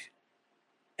logic,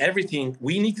 everything,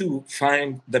 we need to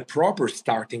find the proper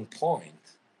starting point.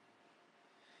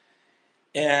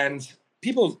 And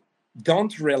people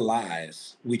don't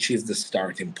realize which is the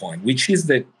starting point, which is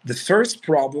the first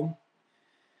problem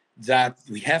that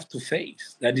we have to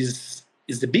face. That is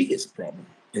the biggest problem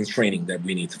in training that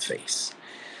we need to face.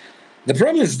 The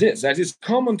problem is this, that is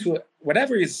common to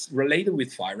whatever is related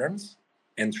with firearms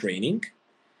and training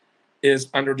is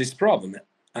under this problem.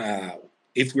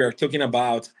 If we are talking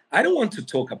about, I want to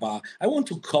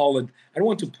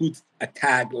put a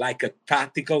tag like a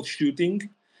tactical shooting,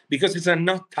 because it's a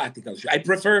not tactical. I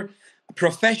prefer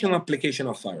professional application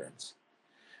of firearms,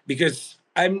 because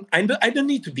I don't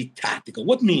need to be tactical.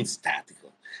 What means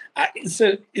tactical?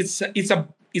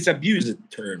 It's abused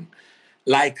term.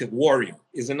 Like warrior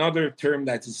is another term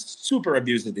that is super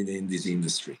abused in this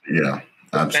industry. Yeah,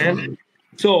 absolutely. And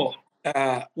so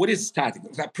what is tactical?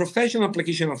 It's a professional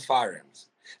application of firearms.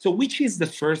 So which is the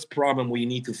first problem we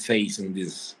need to face in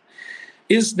this?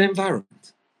 Is the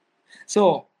environment.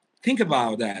 So think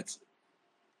about that.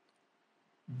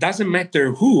 Doesn't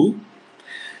matter who,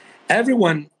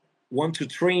 everyone wants to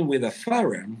train with a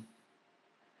firearm.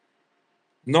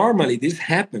 Normally, this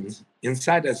happens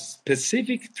inside a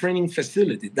specific training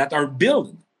facility that are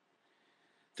built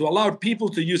to allow people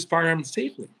to use firearms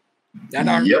safely. That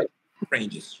are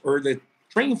ranges or the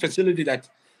training facility that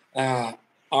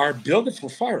are built for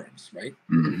firearms, right?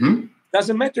 Mm-hmm.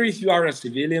 Doesn't matter if you are a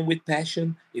civilian with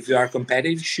passion, if you are a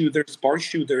competitive shooter, sport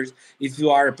shooters, if you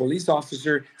are a police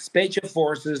officer, special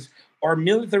forces, or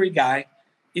military guy.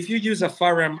 If you use a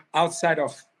firearm outside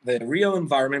of the real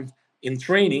environment in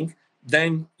training,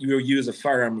 then you will use a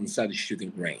firearm inside a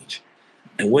shooting range.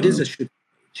 And what is a shooting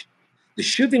range? The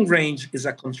shooting range is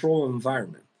a controlled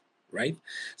environment, right?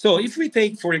 So if we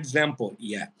take, for example,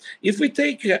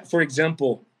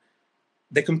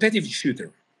 the competitive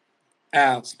shooter,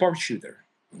 sport shooter,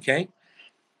 okay?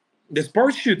 The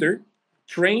sport shooter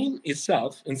train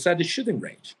itself inside the shooting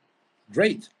range.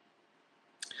 Great.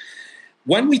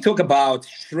 When we talk about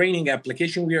training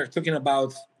application, we are talking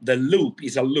about the loop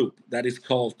is a loop that is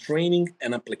called training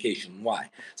and application.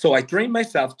 Why? So I train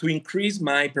myself to increase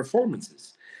my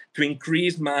performances, to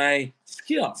increase my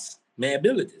skills, my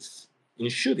abilities in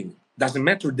shooting. Doesn't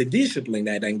matter the discipline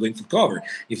that I'm going to cover.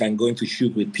 If I'm going to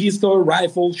shoot with pistol,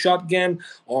 rifle, shotgun,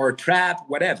 or trap,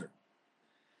 whatever.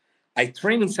 I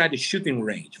train inside the shooting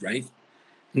range, right?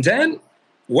 And then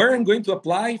where I'm going to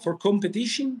apply for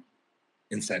competition?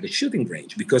 Inside the shooting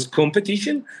range, because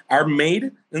competition are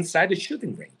made inside the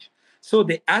shooting range. So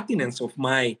the attendance of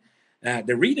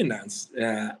the redundance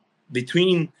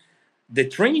between the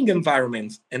training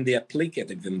environment and the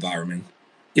applicative environment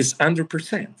is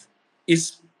 100%.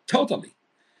 Is totally.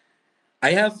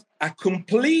 I have a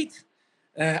complete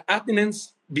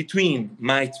attendance between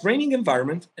my training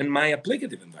environment and my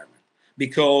applicative environment,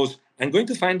 because I'm going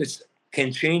to find this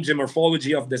can change the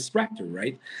morphology of the structure,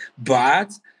 right?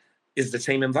 But it's the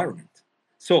same environment.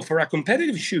 So for a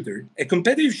competitive shooter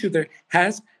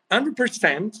has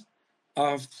 100%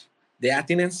 of the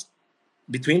attendance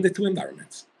between the two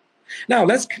environments. Now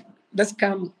let's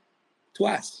come to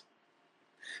us.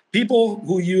 People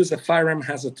who use a firearm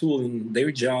as a tool in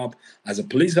their job as a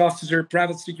police officer,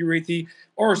 private security,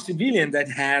 or civilian that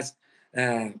has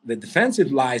the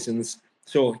defensive license,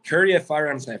 so carry a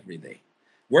firearms every day.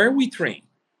 Where we train?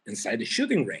 Inside the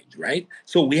shooting range, right?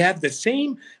 So we have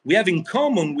in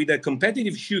common with a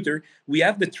competitive shooter, we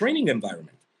have the training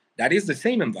environment. That is the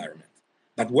same environment.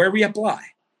 But where we apply?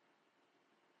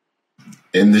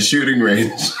 In the shooting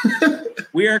range.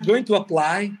 We are going to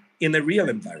apply in the real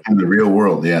environment. In the real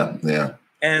world, yeah.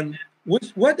 And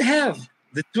what have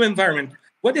the two environments,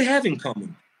 what they have in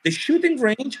common? The shooting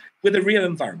range with the real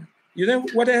environment. You know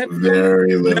what they have?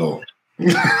 Very little.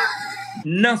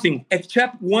 Nothing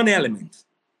except one element.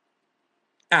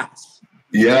 Us.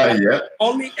 Yeah.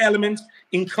 Only elements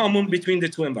in common between the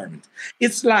two environments.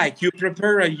 It's like you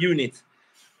prepare a unit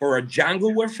for a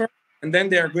jungle warfare, and then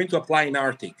they are going to apply in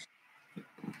Arctic.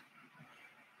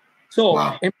 So,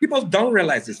 wow. And people don't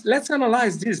realize this. Let's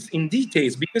analyze this in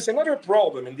details, because another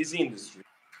problem in this industry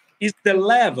is the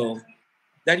level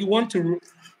that you want to,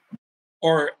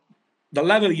 or the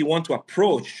level you want to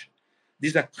approach. This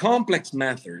is a complex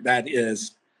matter that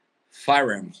is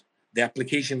firearms.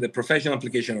 The professional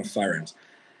application of firearms.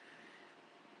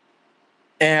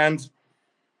 And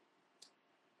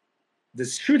the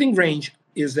shooting range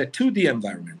is a 2D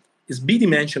environment. It's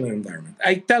bidimensional environment.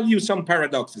 I tell you some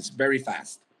paradoxes very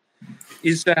fast.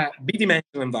 It's a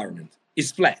bidimensional environment.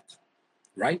 It's flat.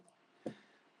 right?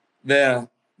 The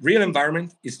real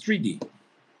environment is 3D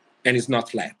and it's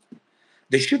not flat.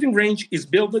 The shooting range is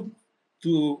built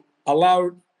to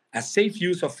allow a safe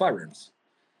use of firearms.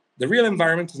 The real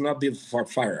environment is not built for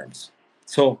firearms.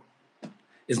 So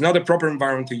it's not a proper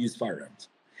environment to use firearms.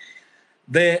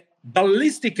 The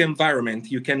ballistic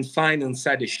environment you can find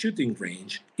inside a shooting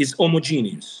range is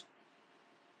homogeneous.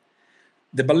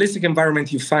 The ballistic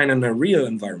environment you find in a real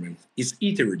environment is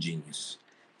heterogeneous.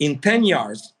 In 10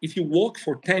 yards, if you walk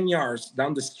for 10 yards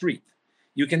down the street,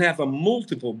 you can have a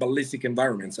multiple ballistic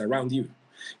environments around you.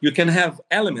 You can have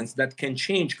elements that can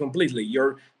change completely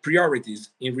your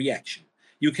priorities in reaction.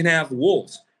 You can have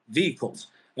walls, vehicles,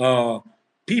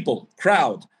 people,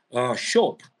 crowd,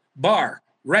 shop, bar,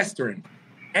 restaurant,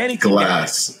 anything.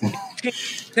 Glass.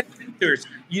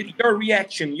 Your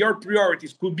reaction, your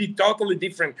priorities could be totally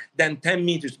different than 10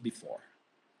 meters before.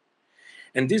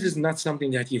 And this is not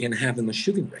something that you can have in the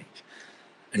shooting range.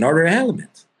 Another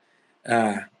element,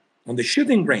 on the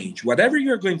shooting range, whatever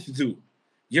you're going to do,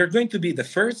 you're going to be the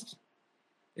first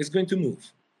is going to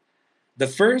move. The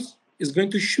first is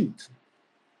going to shoot.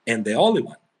 And the only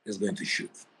one is going to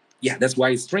shoot. Yeah, that's why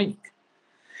it's training.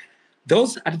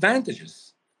 Those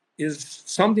advantages is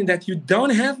something that you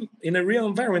don't have in a real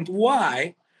environment.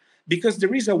 Why? Because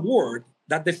there is a word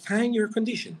that defines your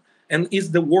condition, and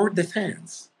is the word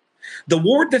defense. The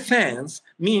word defense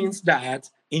means that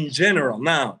in general,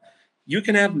 now, you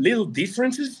can have little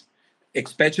differences,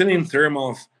 especially in terms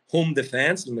of home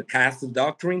defense and the castle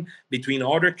doctrine between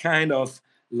other kind of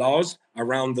laws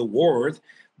around the world.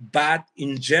 But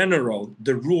in general,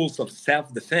 the rules of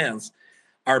self-defense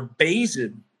are based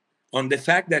on the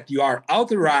fact that you are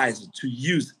authorized to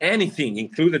use anything,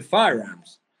 including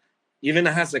firearms, even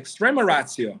as extrema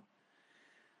ratio,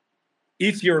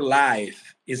 if your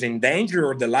life is in danger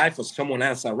or the life of someone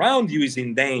else around you is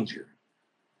in danger.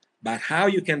 But how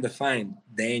you can define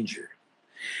danger?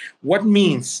 What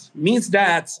means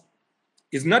that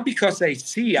it's not because I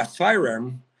see a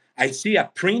firearm, I see a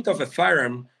print of a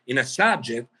firearm in a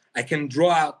subject, I can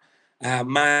draw out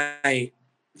my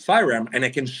firearm and I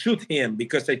can shoot him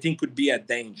because I think could be a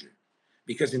danger.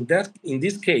 Because in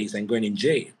this case, I'm going in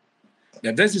jail.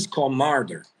 Now, this is called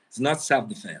murder. It's not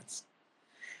self-defense.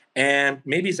 And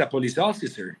maybe it's a police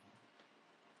officer,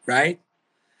 right?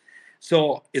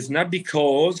 So it's not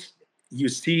because you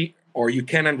see or you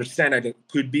can understand that it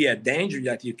could be a danger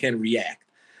that you can react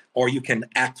or you can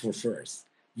act for first.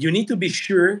 You need to be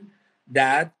sure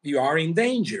that you are in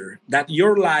danger, that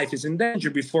your life is in danger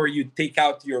before you take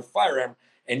out your firearm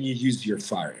and you use your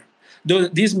firearm.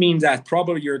 This means that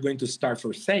probably you're going to start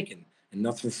for second and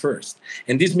not for first.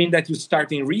 And this means that you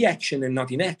start in reaction and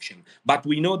not in action. But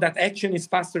we know that action is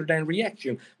faster than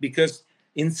reaction because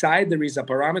inside there is a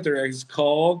parameter that is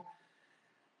called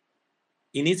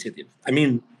initiative. I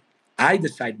mean, I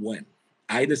decide when,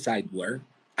 I decide where,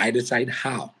 I decide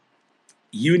how.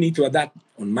 You need to adapt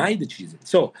on my decision.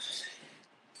 So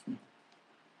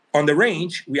on the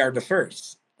range, we are the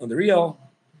first. On the real,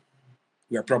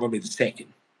 we are probably the second.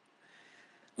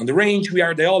 On the range, we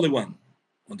are the only one.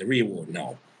 On the real world,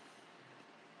 no.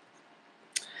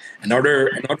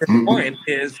 Another point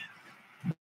is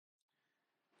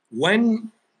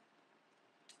when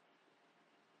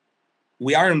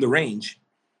we are on the range,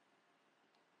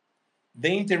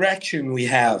 the interaction we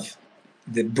have,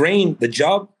 the brain, the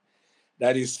job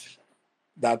that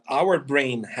our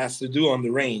brain has to do on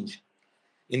the range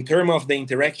in terms of the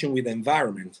interaction with the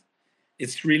environment,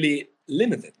 it's really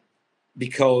limited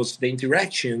because the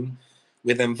interaction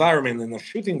with the environment in a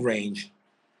shooting range,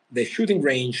 the shooting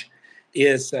range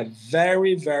is a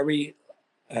very, very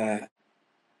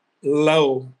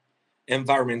low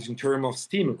environment in terms of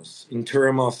stimulus, in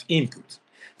terms of input.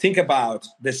 Think about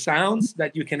the sounds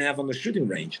that you can have on the shooting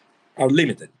range are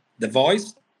limited. The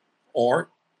voice or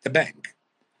the bang.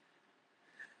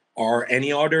 Or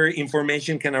any other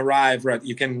information can arrive, right?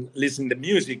 You can listen to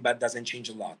music, but doesn't change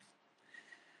a lot.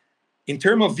 In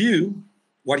terms of view,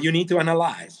 what you need to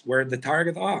analyze, where the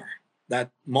targets are, that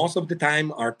most of the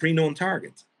time are pre-known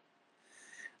targets.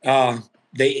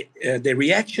 The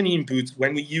reaction input,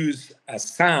 when we use a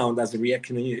sound as a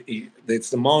reaction, it's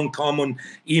the most common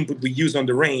input we use on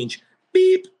the range,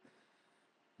 beep.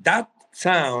 That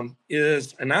sound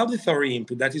is an auditory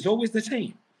input that is always the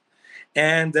same.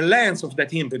 And the length of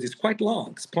that input is quite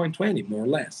long. It's 0.20, more or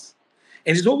less.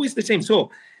 And it's always the same.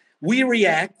 So we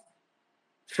react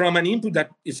from an input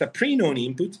that is a pre-known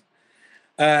input,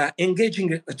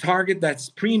 engaging a target that's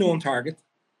pre-known target.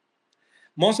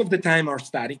 Most of the time are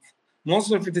static.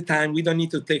 Most of the time, we don't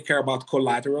need to take care about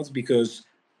collaterals because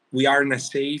we are in a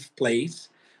safe place.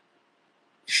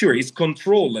 Sure, it's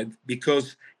controlled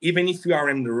because even if we are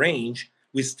in the range,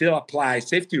 we still apply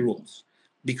safety rules.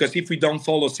 Because if we don't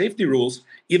follow safety rules,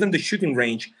 even the shooting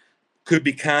range could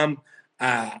become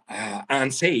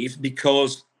unsafe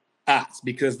because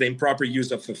the improper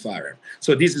use of the firearm.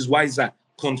 So this is why it's a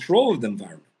controlled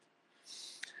environment.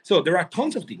 So there are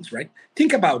tons of things, right?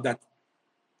 Think about that.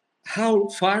 How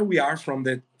far we are from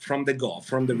the goal,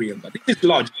 from the real goal. This is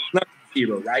logic, not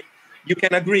zero, right? You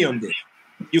can agree on this.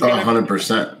 You can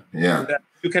 100%. Yeah.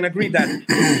 You can agree that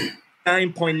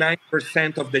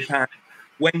 9.9% of the time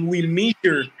when we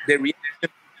measure the reaction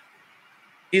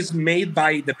is made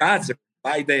by the buzzer,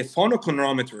 by the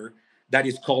phonochronometer that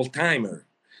is called timer,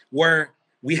 where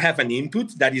we have an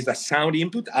input that is a sound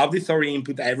input, auditory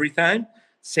input every time,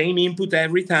 same input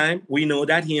every time. We know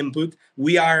that input.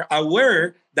 We are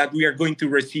aware that we are going to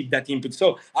receive that input.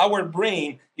 So our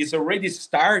brain is already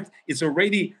it's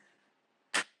already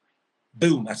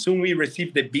boom. As soon as we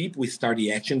receive the beep, we start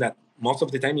the action that most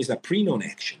of the time is a pre-known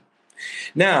action.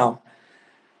 Now,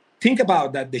 think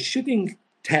about that the shooting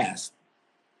test,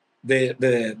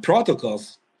 the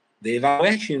protocols, the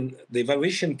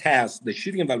evaluation tests, the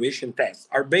shooting evaluation tests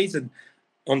are based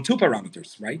on two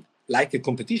parameters, right? Like the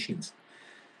competitions.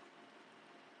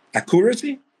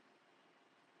 Accuracy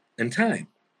and time.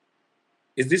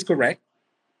 Is this correct?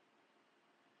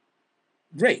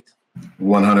 Great.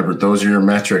 100%. Those are your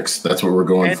metrics. That's what we're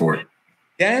going for.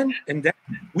 Then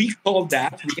we call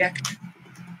that reaction.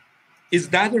 Is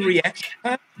that a reaction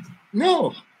time?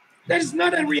 No, that is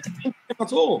not a reaction time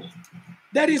at all.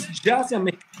 That is just a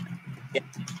mechanical.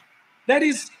 That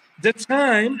is the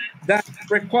time that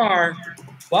requires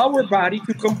our body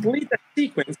to complete a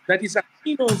sequence that is a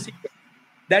Pinot sequence,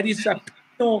 that is a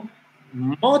Pinot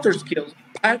motor skills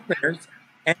patterns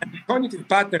and cognitive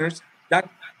patterns that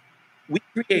we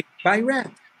create by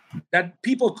reps that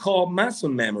people call muscle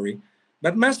memory.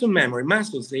 But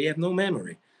muscles, they have no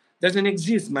memory. Doesn't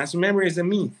exist. Muscle memory is a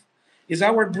myth. It's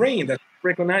our brain that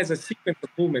recognizes a sequence of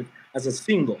movement as a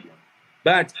single one.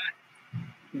 But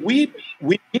we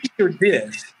measure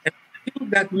this and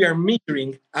think that we are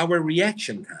measuring our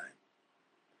reaction time.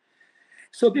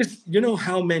 So this, you know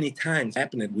how many times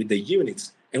happened with the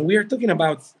units, and we are talking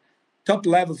about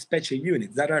top-level special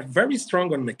units that are very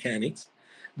strong on mechanics,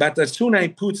 but as soon as I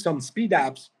put some speed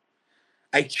ups,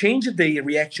 I change the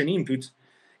reaction input.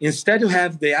 Instead of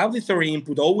have the auditory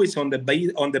input always on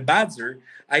the buzzer,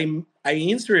 I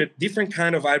insert a different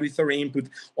kind of auditory input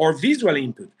or visual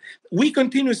input. We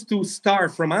continue to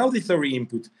start from auditory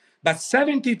input, but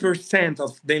 70%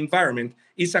 of the environment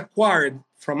is acquired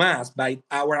from us by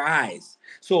our eyes.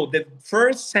 So the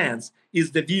first sense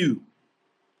is the view.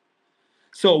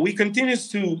 So we continue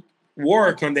to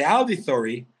work on the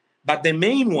auditory, but the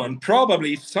main one,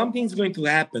 probably if something's going to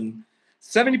happen,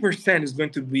 70% is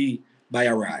going to be by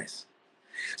our eyes.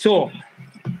 So,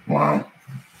 wow.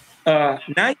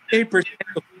 98%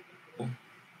 of people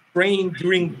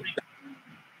train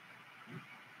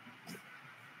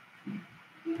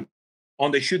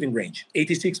on the shooting range.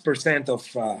 86% of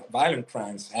violent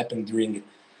crimes happen during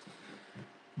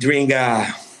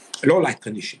low light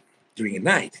condition, during a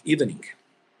night, evening,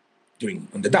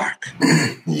 on the dark.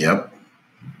 Yep.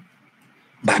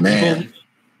 But people,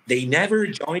 they never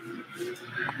join.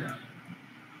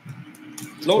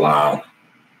 Wow.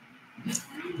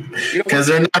 Because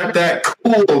they're not that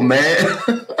cool, man.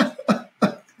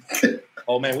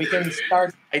 Oh man, we can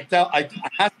start. I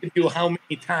asked you how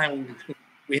many times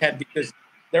we had because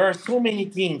there are so many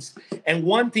things, and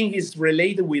one thing is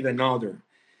related with another,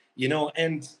 you know.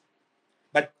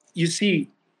 But you see,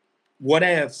 what I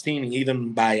have seen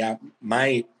even by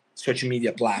my social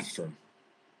media platform.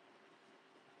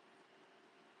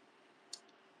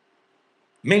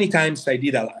 Many times I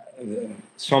did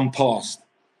some post,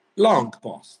 long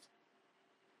post,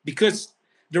 because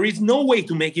there is no way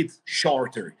to make it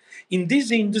shorter. In this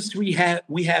industry,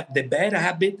 we have the bad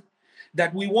habit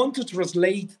that we want to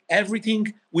translate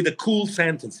everything with the cool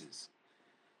sentences.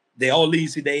 The all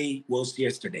easy day was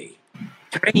yesterday.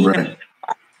 Right.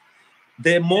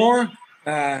 The more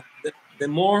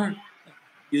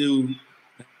you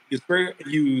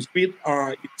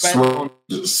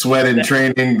sweat in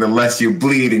training, the less you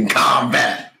bleed in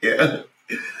combat. Yeah.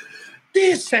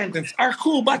 These sentences are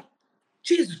cool, but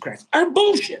Jesus Christ, are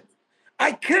bullshit.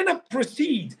 I cannot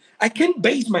proceed. I can't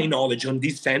base my knowledge on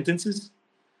these sentences.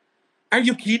 Are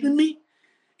you kidding me?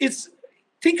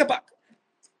 Think about.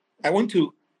 I want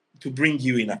to bring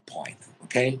you in a point,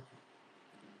 okay?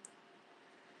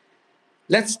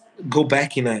 Let's go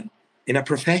back in a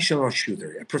professional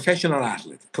shooter, a professional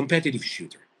athlete, competitive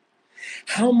shooter.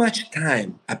 How much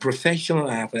time a professional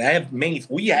athlete?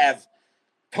 We have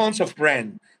tons of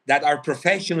brands that are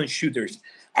professional shooters,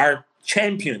 are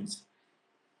champions.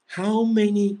 How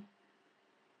many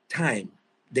time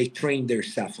they train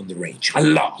themselves on the range? A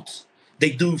lot. They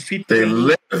do fit They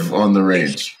training. live on the They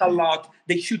range. shoot a lot.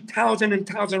 They shoot thousands and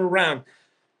thousands of rounds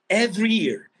every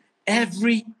year,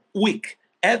 every week,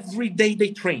 every day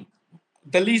they train,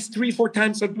 at least 3-4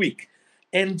 times a week.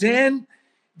 And then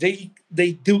they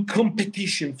do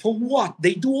competition. For what?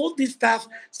 They do all this stuff,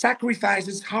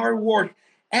 sacrifices, hard work,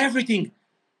 everything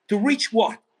to reach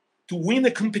what? To win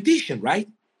a competition, right?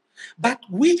 But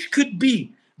which could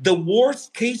be the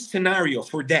worst case scenario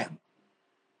for them?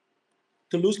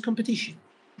 To lose competition.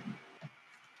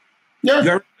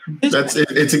 Yeah, that's it.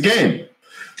 It's a game.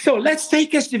 So let's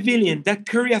take a civilian that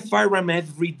carry a firearm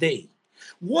every day.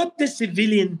 What the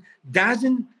civilian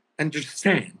doesn't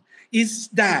understand is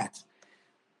that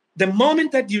the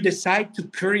moment that you decide to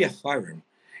carry a firearm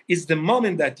is the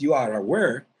moment that you are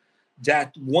aware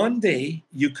that one day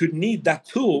you could need that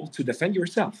tool to defend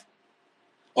yourself.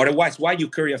 Otherwise, why you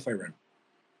carry a firearm?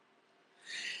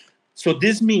 So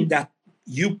this means that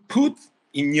you put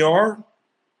in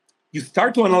you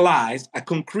start to analyze a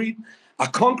concrete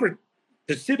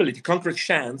possibility, concrete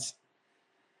chance,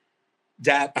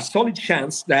 that a solid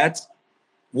chance that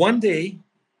one day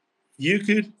you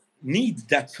could need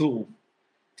that tool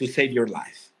to save your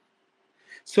life.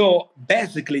 So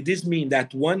basically, this means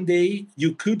that one day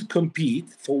you could compete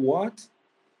for what?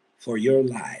 For your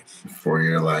life. For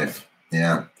your life,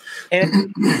 yeah.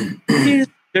 And here's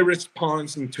the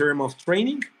response in terms of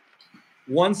training: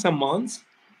 once a month,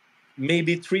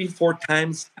 maybe 3-4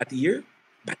 times a year,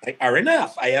 but they are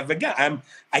enough. I have a gun.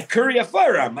 I carry a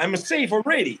firearm. I'm safe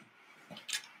already.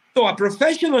 So a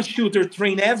professional shooter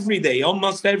train every day,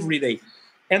 almost every day.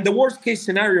 And the worst case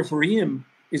scenario for him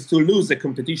is to lose the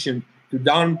competition, to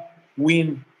don't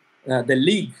win the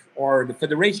league or the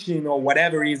federation or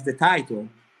whatever is the title.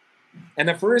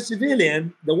 And for a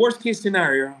civilian, the worst case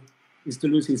scenario is to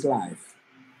lose his life.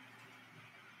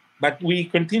 But we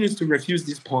continue to refuse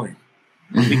this point.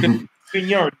 Because in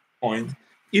your point,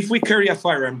 if we carry a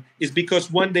firearm, it's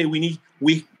because one day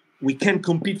we can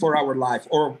compete for our life,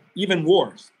 or even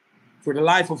worse, for the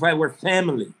life of our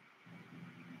family.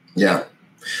 Yeah.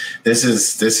 This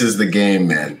is the game,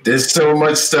 man. There's so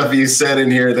much stuff you said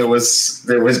in here that was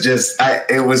just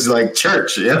it was like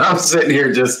church. You know, I'm sitting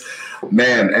here just,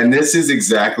 man. And this is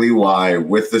exactly why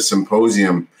with the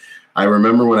symposium, I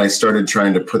remember when I started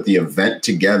trying to put the event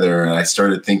together, and I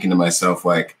started thinking to myself,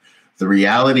 like, the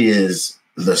reality is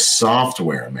the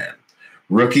software, man.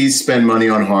 Rookies spend money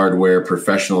on hardware,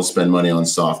 professionals spend money on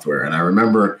software. And I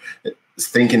remember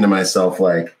thinking to myself,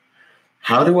 like,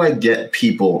 how do I get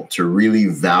people to really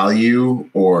value,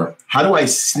 or how do I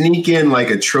sneak in like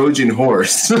a Trojan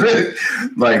horse,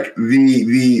 like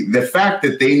the fact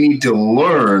that they need to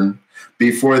learn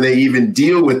before they even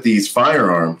deal with these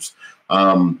firearms,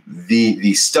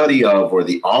 the study of, or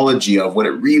the ology of what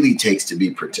it really takes to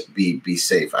be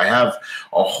safe. I have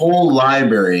a whole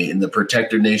library in the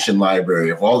Protector Nation library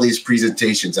of all these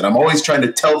presentations, and I'm always trying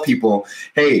to tell people,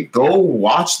 hey, go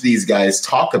watch these guys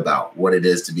talk about what it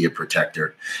is to be a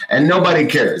protector. And nobody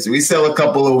cares. We sell a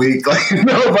couple a week, like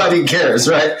nobody cares,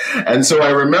 right? And so I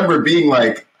remember being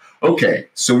like, okay,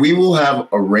 so we'll have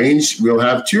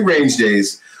 2 range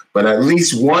days, but at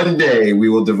least one day we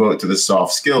will devote to the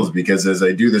soft skills, because as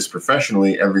I do this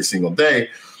professionally every single day,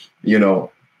 you know,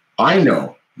 I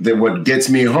know that what gets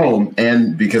me home,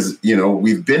 and because, you know,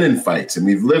 we've been in fights and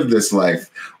we've lived this life,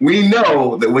 we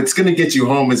know that what's going to get you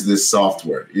home is this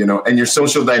software, you know, and your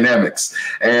social dynamics,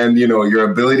 and, you know, your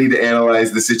ability to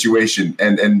analyze the situation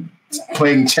and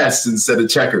playing chess instead of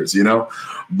checkers, you know,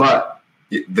 but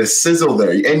the sizzle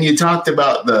there. And you talked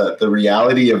about the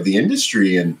reality of the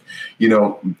industry, and, you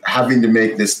know, having to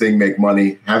make this thing make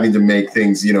money, having to make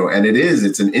things, you know, and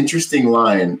it's an interesting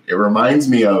line. It reminds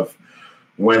me of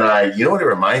when you know what it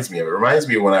reminds me of? It reminds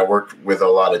me of when I worked with a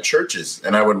lot of churches,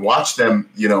 and I would watch them,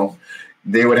 you know,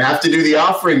 they would have to do the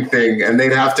offering thing, and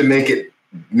they'd have to make it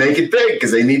big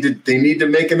because they need to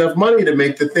make enough money to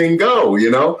make the thing go, you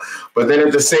know. But then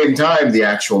at the same time, the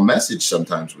actual message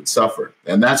sometimes would suffer,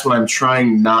 and that's what I'm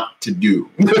trying not to do.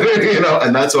 You know,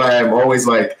 and that's why I'm always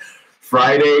like,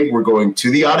 Friday we're going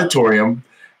to the auditorium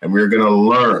and we're going to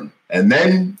learn, and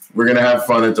then we're going to have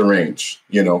fun at the range,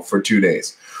 you know, for 2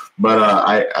 days. But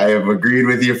I have agreed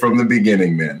with you from the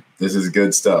beginning, man. This is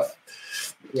good stuff.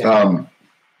 Yeah.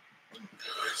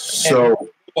 So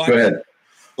go ahead.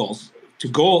 To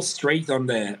go straight on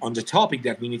the topic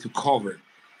that we need to cover,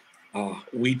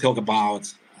 we talk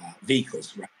about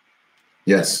vehicles, right?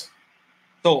 Yes.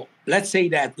 So let's say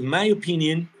that, in my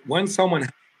opinion, when someone,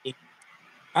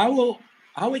 how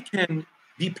it can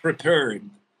be prepared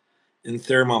in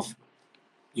terms of,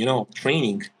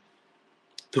 training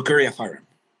to carry a firearm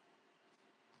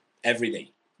every day.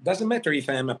 Doesn't matter if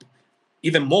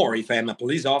even more if I am a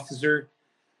police officer,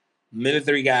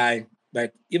 military guy, but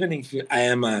even if I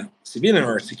am a civilian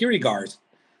or a security guard,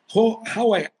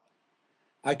 how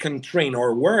I can train, or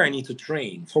where I need to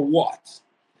train, for what?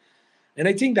 And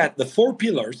I think that the 4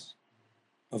 pillars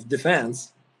of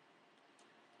defense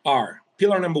are: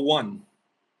 pillar number 1,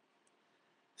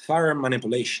 firearm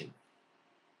manipulation.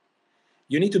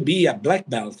 You need to be a black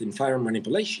belt in firearm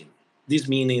manipulation. This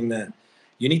meaning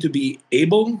you need to be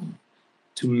able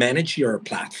to manage your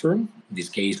platform. In this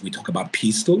case, we talk about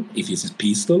pistol, if it's a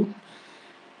pistol,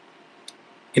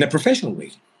 in a professional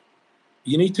way.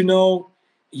 You need to know,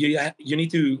 you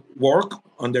need to work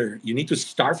you need to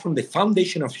start from the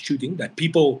foundation of shooting that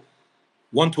people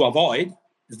want to avoid.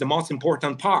 Is the most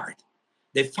important part.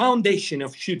 The foundation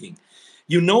of shooting.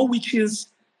 Which is,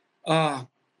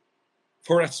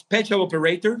 for a special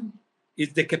operator, is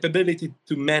the capability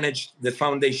to manage the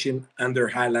foundation under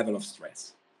high level of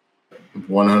stress.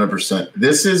 100%.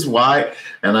 This is why,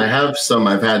 and I've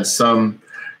had some,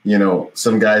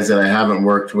 some guys that I haven't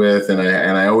worked with, and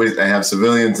I have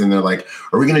civilians, and they're like,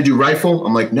 "Are we going to do rifle?"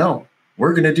 I'm like, "No,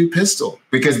 we're going to do pistol,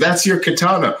 because that's your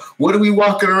katana. What are we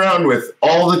walking around with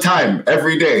all the time,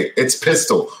 every day? It's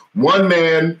pistol. One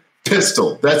man, pistol.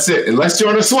 That's it. Unless you're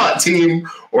on a SWAT team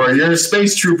or you're a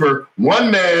space trooper, one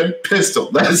man,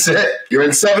 pistol. That's it. You're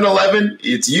in 7-Eleven,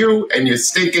 it's you and your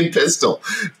stinking pistol.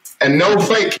 And no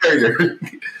plate carrier,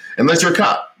 unless you're a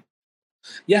cop."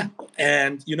 Yeah,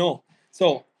 and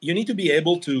so you need to be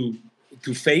able to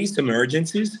face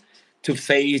emergencies, to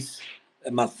face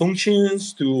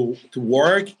malfunctions, to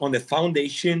work on the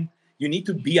foundation. You need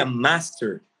to be a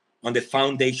master on the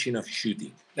foundation of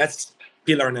shooting. That's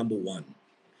pillar number 1.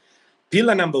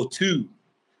 Pillar number 2,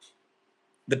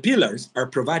 the pillars are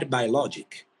provided by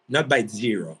logic, not by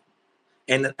zero.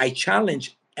 And I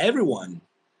challenge everyone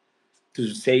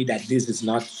to say that this is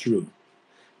not true.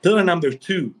 Pillar number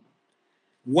 2,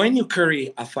 when you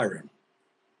carry a firearm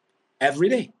every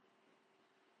day,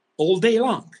 all day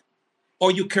long,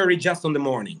 or you carry just on the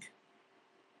morning.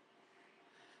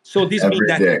 So this means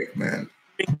that every day, man,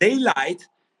 during daylight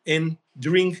and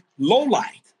during low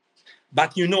light.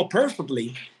 But you know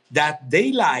perfectly that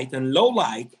daylight and low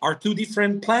light are 2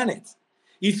 different planets.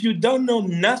 If you don't know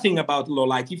nothing about low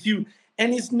light,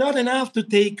 and it's not enough to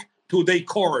take 2-day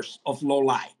course of low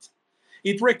light.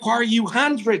 It requires you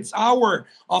hundreds hours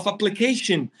of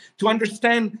application to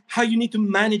understand how you need to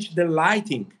manage the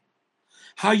lighting,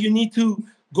 how you need to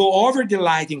go over the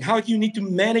lighting, how you need to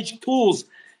manage tools.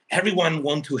 Everyone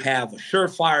wants to have a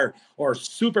Surefire or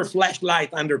super flashlight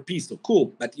under pistol.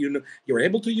 Cool, but you're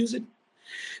able to use it?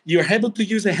 You're able to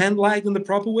use a hand light in the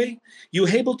proper way?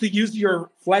 You're able to use your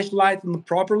flashlight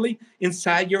properly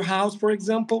inside your house, for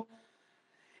example?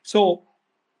 So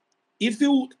if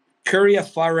you carry a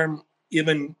firearm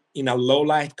even in a low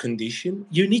light condition,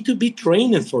 you need to be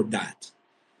trained for that.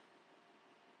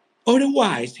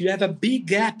 Otherwise, you have a big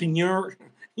gap in your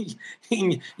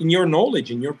in your knowledge,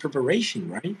 in your preparation,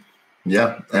 right?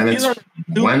 Yeah, and it's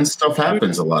when stuff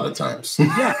happens a lot of times.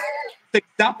 Yeah,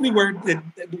 exactly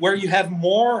where you have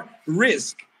more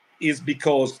risk is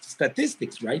because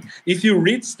statistics, right? If you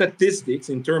read statistics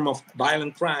in terms of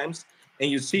violent crimes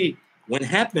and you see when it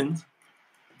happens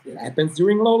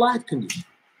during low light conditions.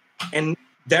 And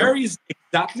there is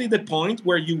exactly the point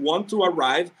where you want to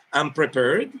arrive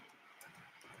unprepared.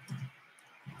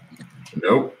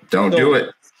 Nope, don't do it.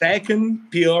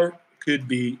 Second pillar could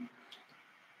be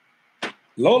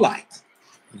low light.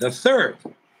 The third,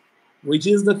 which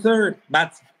is the third,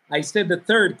 but I said the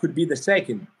third could be the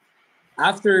second.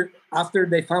 After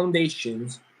the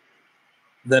foundations,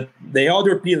 the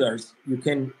other pillars, you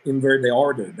can invert the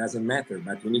order, doesn't matter,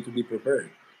 but you need to be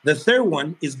prepared. The third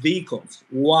one is vehicles.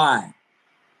 Why?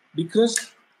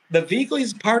 Because the vehicle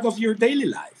is part of your daily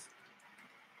life.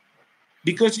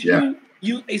 Because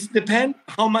it depends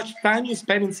how much time you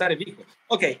spend inside a vehicle.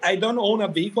 Okay, I don't own a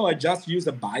vehicle, I just use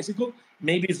a bicycle.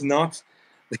 Maybe it's not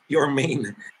your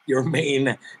main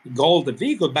goal, the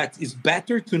vehicle, but it's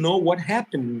better to know what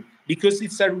happened because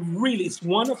it's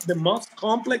one of the most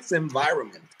complex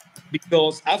environments.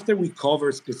 Because after we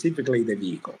cover specifically the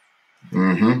vehicle,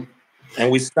 and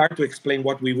we start to explain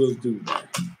what we will do there.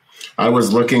 I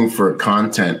was looking for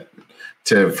content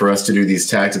for us to do these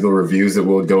tactical reviews that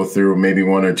we'll go through, maybe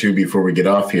 1 or 2 before we get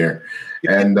off here.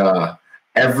 And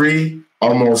every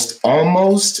Almost,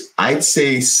 I'd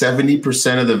say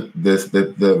 70% of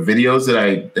the videos that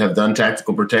I have done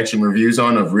tactical protection reviews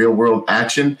on of real world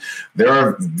action, there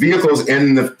are vehicles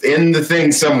in the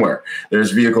thing somewhere.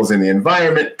 There's vehicles in the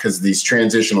environment because these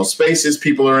transitional spaces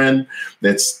people are in.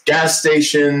 That's gas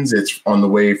stations. It's on the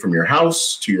way from your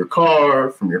house to your car,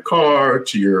 from your car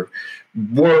to your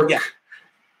work. Yeah,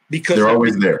 because they're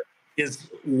always there. Is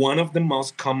one of the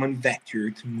most common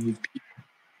vector to move people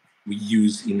we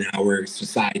use in our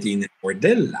society, in our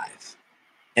daily life.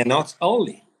 And not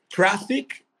only.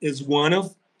 Traffic is one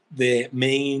of the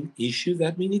main issues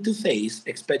that we need to face,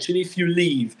 especially if you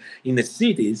live in the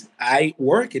cities. I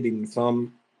work in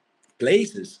some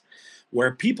places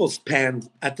where people spend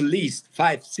at least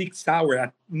 5-6 hours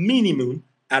at minimum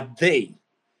a day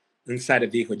inside a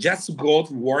vehicle just to go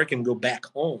to work and go back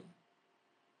home.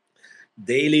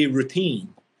 Daily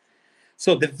routine.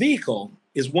 So the vehicle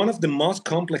is one of the most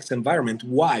complex environments.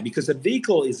 Why? Because a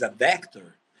vehicle is a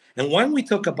vector. And when we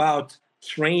talk about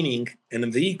training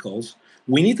and vehicles,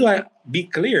 we need to be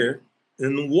clear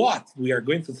in what we are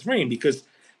going to train, because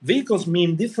vehicles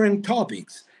mean different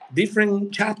topics,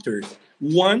 different chapters.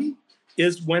 One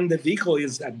is when the vehicle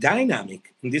is a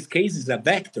dynamic. In this case, is a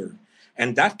vector.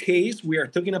 In that case, we are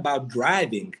talking about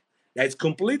driving. That's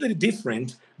completely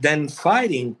different than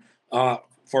fighting.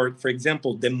 For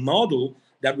example, the model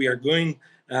that we are going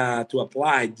to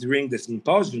apply during the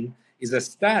symposium is a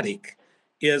static,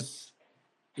 is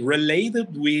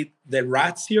related with the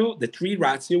ratio, the 3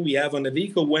 ratio we have on the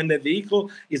vehicle. When the vehicle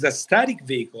is a static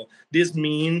vehicle, this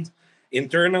means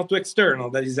internal to external,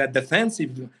 that is a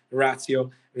defensive ratio,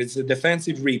 it's a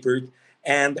defensive report,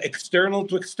 and external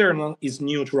to external is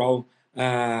neutral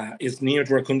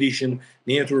condition,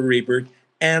 neutral report.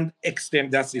 And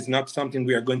extend, that is not something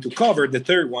we are going to cover. The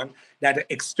third one, that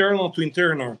external to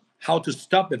internal, how to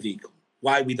stop a vehicle.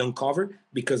 Why we don't cover?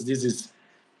 Because this is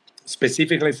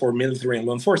specifically for military and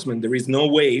law enforcement. There is no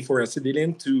way for a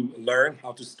civilian to learn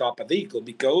how to stop a vehicle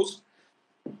because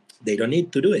they don't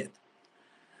need to do it.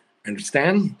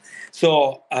 Understand?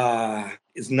 So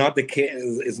it's not the case.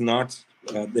 It's not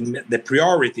the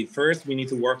priority. First, we need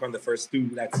to work on the first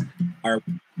two.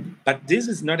 But this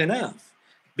is not enough.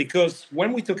 Because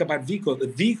when we talk about vehicle, the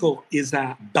vehicle is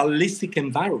a ballistic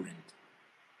environment,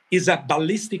 is a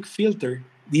ballistic filter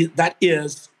that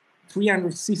is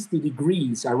 360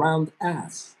 degrees around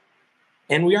us.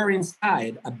 And we are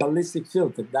inside a ballistic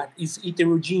filter that is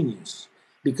heterogeneous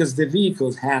because the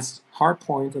vehicle has hard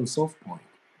point and soft point.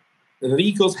 The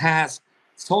vehicle has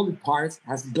solid parts,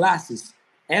 has glasses.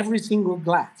 Every single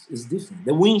glass is different.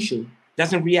 The windshield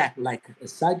doesn't react like a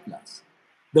side glass.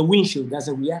 The windshield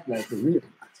doesn't react like a rear glass.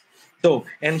 So,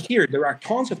 and here there are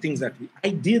tons of things that I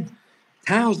did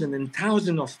thousands and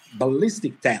thousands of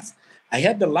ballistic tests. I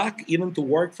had the luck even to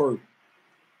work for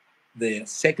the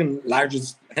second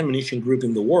largest ammunition group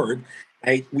in the world.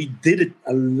 We did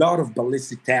a lot of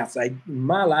ballistic tests. In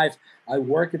my life, I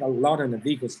worked a lot on the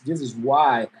vehicles. This is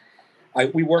why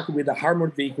we work with a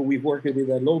armored vehicle, we work with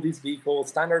a low-vis vehicle,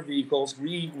 standard vehicles.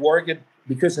 We work it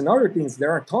because in other things, there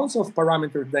are tons of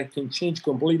parameters that can change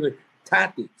completely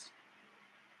tactics.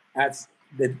 As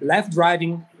the left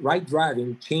driving, right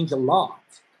driving change a lot.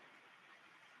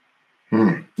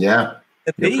 Yeah.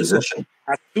 The vehicle,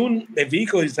 as soon the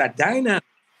vehicle is a dynamic,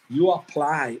 you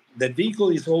apply. The vehicle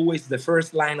is always the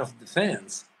first line of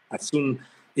defense. As soon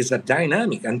as a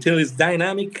dynamic, until it's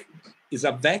dynamic, is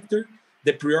a vector.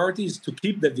 The priority is to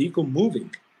keep the vehicle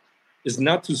moving. It's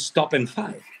not to stop and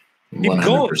fight.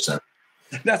 100%.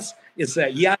 It's a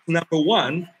yes. Number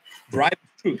one, drive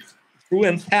through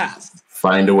and fast.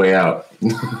 Find a way out.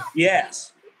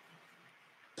 Yes.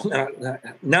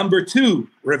 Number two,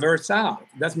 reverse out.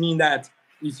 That means that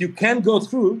if you can't go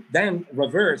through, then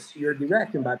reverse your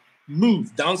direction, but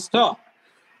move, don't stop.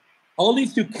 Only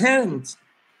if you can't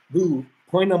do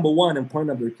point number one and point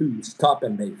number two, stop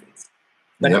and make it.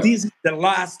 But this is the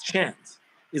last chance.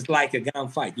 It's like a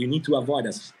gunfight. You need to avoid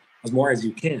as more as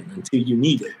you can until you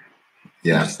need it.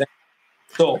 Yeah.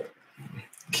 So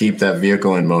keep that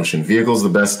vehicle in motion. Vehicle's the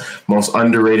best, most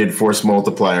underrated force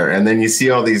multiplier. And then you see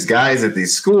all these guys at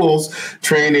these schools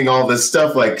training all this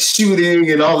stuff like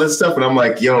shooting and all this stuff. And I'm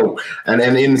like, yo, and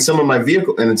in some of my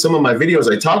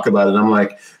videos, I talk about it. I'm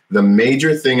like, the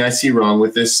major thing I see wrong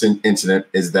with this incident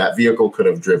is that vehicle could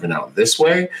have driven out this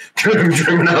way, could have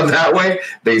driven out that way.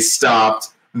 They stopped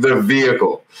the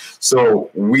vehicle. So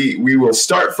we will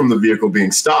start from the vehicle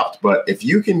being stopped. But if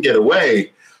you can get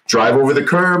away, drive over the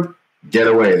curb, get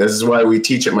away. This is why we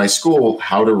teach at my school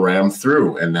how to ram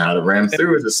through, and how to ram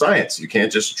through is a science. You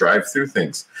can't just drive through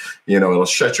things. You know, it'll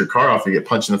shut your car off. You get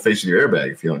punched in the face with your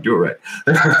airbag if you don't do it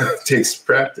right. It takes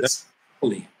practice.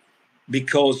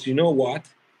 Because you know what?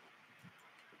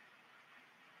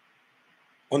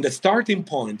 On the starting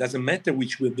point, doesn't matter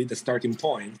which will be the starting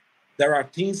point, there are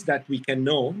things that we can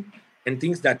know and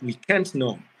things that we can't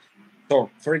know. So,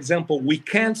 for example, we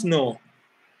can't know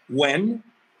when,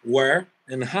 where,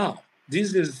 and how.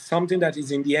 This is something that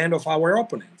is in the hand of our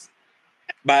opponents.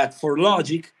 But for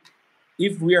logic,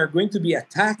 if we are going to be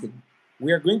attacked,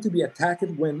 we are going to be attacked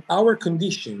when our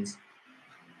conditions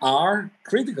are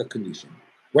critical conditions,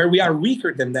 where we are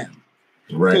weaker than them.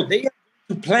 Right. So they have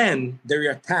to plan their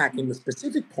attack in a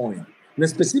specific point, in a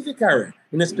specific area,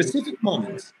 in a specific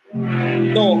moment.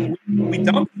 So we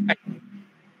don't.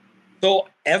 So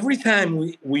every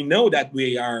time we know that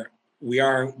we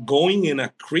are going in a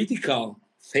critical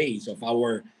phase of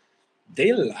our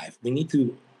daily life, we need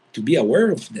to be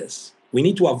aware of this. We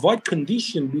need to avoid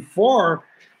condition before,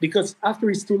 because after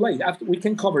it's too late. After we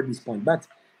can cover this point, but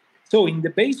so in the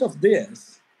base of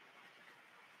this,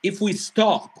 if we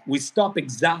stop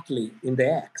exactly in the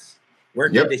X. Where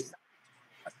Yep. did they stop?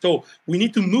 So we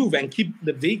need to move and keep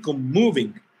the vehicle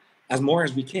moving as more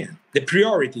as we can. The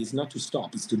priority is not to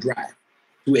stop, it's to drive,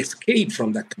 to escape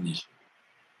from that condition,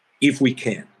 if we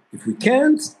can. If we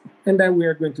can't, and then we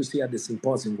are going to see at the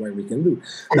symposium what we can do.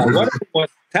 But what I was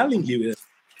telling you is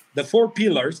the 4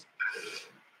 pillars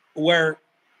were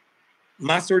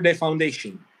master the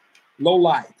foundation, low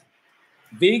light,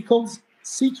 vehicles,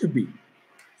 CQB.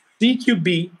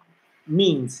 CQB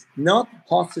means not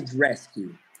hostage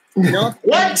rescue, not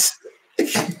What?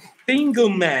 single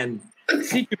man.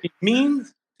 CQB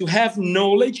means to have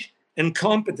knowledge and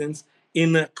competence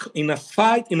in a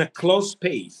fight in a closed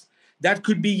space. That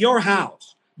could be your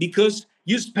house because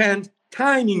you spend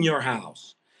time in your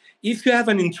house. If you have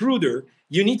an intruder,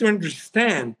 you need to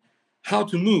understand how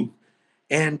to move.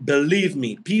 And believe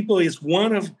me, people is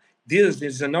one of this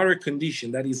is another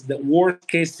condition that is the worst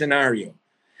case scenario,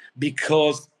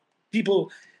 because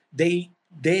people they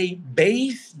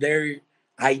base their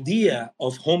idea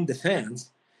of home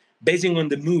defense basing on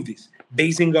the movies,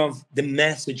 basing on the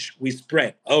message we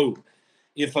spread. Oh,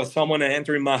 if someone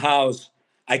entering my house,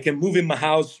 I can move in my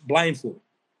house blindfold.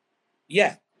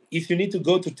 Yeah, if you need to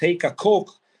go to take a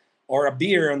Coke or a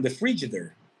beer on the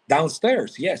frigidaire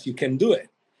downstairs, yes, you can do it.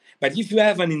 But if you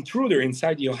have an intruder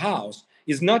inside your house,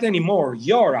 it's not anymore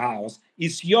your house,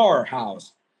 it's your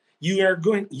house.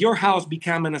 Your house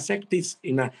become an aseptic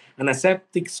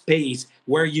space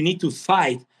where you need to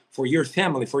fight for your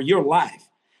family, for your life.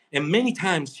 And many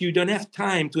times you don't have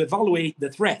time to evaluate the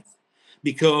threat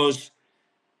because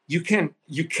you can't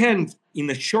in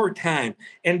a short time.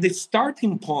 And the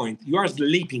starting point, you are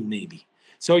sleeping maybe.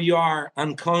 So you are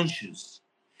unconscious.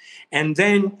 And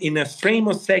then in a frame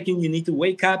of second, you need to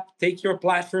wake up, take your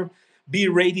platform, be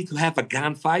ready to have a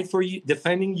gunfight for you,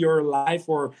 defending your life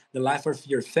or the life of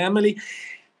your family.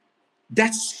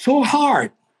 That's so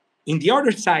hard. In the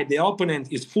other side, the opponent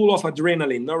is full of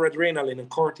adrenaline, noradrenaline, and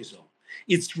cortisol.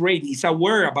 It's ready, it's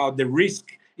aware about the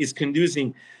risk it's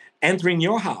conducing entering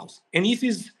your house. And if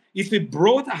he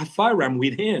brought a firearm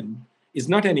with him, it's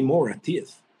not anymore a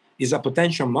thief, it's a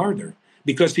potential murder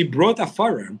because he brought a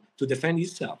firearm to defend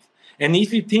himself. And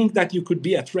if you think that you could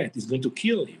be a threat, it's going to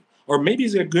kill you. Or maybe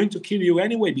it's going to kill you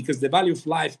anyway because the value of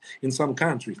life in some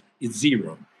countries is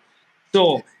 0.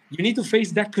 So you need to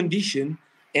face that condition.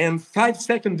 And 5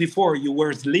 seconds before you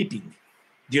were sleeping.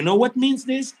 Do you know what means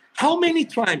this? How many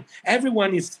times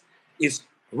everyone is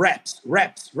reps.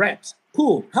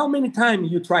 Cool. How many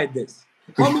times you tried this?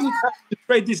 How many times you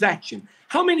tried this action?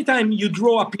 How many times you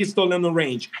draw a pistol in the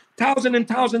range? 1,000 and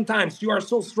 1,000 times. You are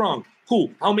so strong.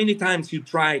 Cool. How many times you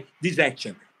try this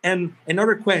action? And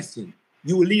another question: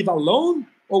 you live alone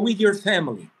or with your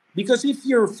family? Because if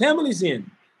your family's in,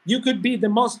 you could be the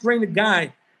most trained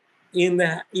guy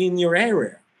in your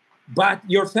area. But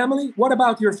your family, what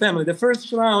about your family? The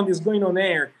first round is going on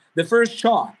air, the first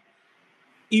shot.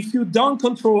 If you don't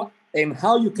control, and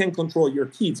how you can control your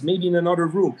kids, maybe in another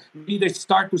room, maybe they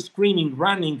start to screaming,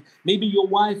 running, maybe your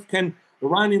wife can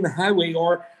run in the highway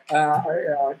or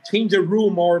change a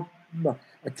room or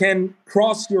can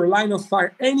cross your line of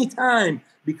fire anytime,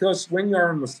 because when you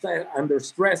are under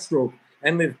stress stroke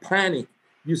and with panic,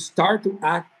 you start to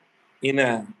act in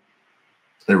a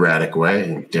erratic way,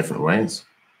 in different ways.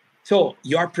 So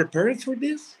you are prepared for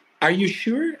this? Are you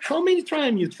sure? How many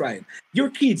times you tried? Your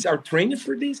kids are trained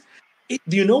for this?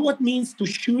 Do you know what it means to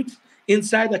shoot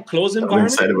inside a closed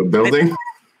environment? Inside of a building?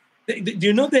 Do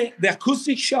you know the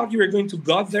acoustic shock you are going to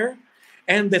get there?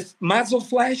 And the muzzle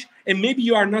flash? And maybe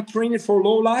you are not trained for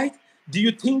low light? Do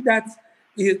you think that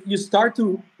you start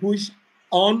to push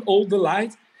on all the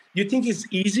lights? You think it's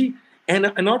easy?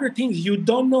 And another thing, you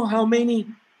don't know how many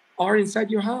are inside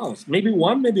your house. Maybe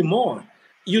one, maybe more.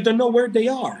 You don't know where they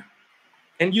are.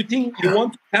 And you think you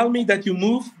want to tell me that you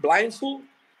move blindfold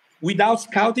without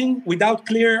scouting, without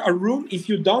clear a room? If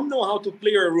you don't know how to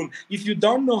clear a room, if you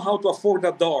don't know how to afford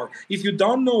a door, if you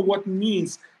don't know what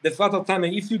means the fatal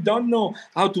timing, if you don't know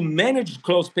how to manage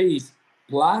close space,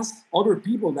 plus other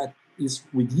people that is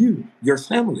with you, your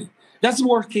family, that's the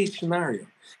worst case scenario.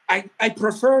 I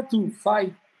prefer to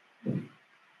fight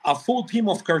a full team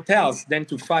of cartels than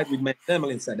to fight with my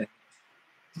family instead.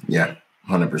 Yeah,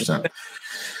 100%.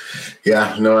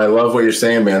 Yeah, no, I love what you're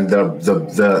saying, man.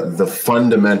 The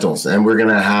fundamentals, and we're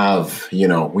gonna have,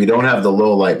 we don't have the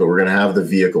low light, but we're gonna have the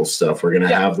vehicle stuff. We're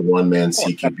gonna have the one man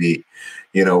CQB.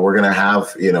 We're gonna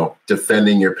have,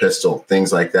 defending your pistol,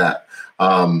 things like that.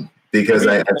 Because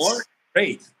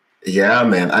great. Yeah,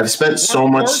 man, I've spent so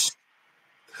much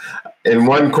in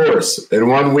one course, in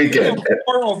one weekend.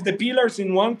 4 of the pillars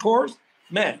in one course,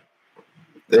 man.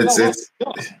 It's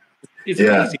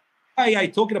amazing. Why I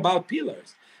talking about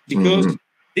pillars? Because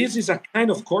this is a kind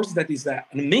of course that is an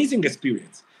amazing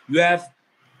experience. You have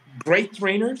great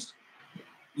trainers.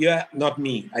 Yeah, not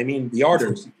me. I mean the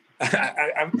others.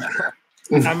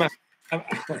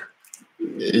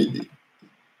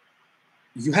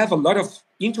 You have a lot of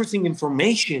interesting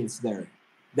informations there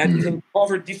that can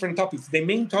cover different topics. The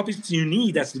main topics you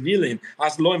need as civilian,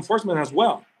 as law enforcement as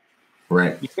well.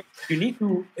 Right. Because you need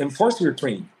to enforce your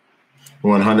training.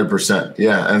 100%.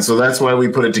 Yeah. And so that's why we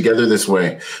put it together this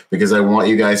way, because I want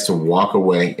you guys to walk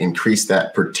away, increase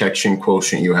that protection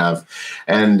quotient you have.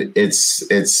 And it's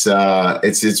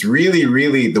really,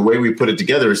 really the way we put it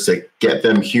together is to get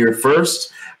them here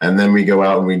first. And then we go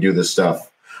out and we do the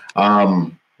stuff.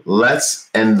 And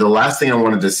the last thing I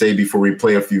wanted to say before we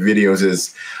play a few videos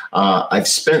is I've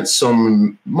spent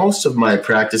most of my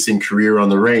practicing career on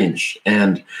the range,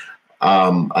 and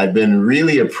I've been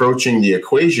really approaching the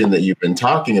equation that you've been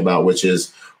talking about, which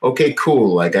is, okay,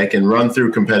 cool. Like I can run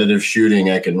through competitive shooting.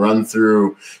 I can run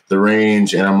through the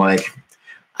range. And I'm like,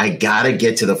 I gotta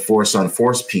get to the force on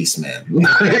force piece, man.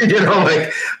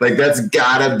 like that's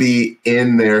gotta be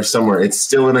in there somewhere. It's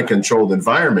still in a controlled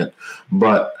environment,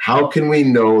 but how can we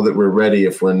know that we're ready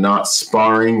if we're not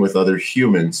sparring with other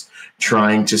humans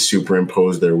trying to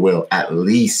superimpose their will, at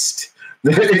least?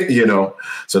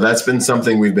 So that's been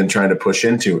something we've been trying to push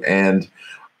into, and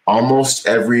almost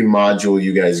every module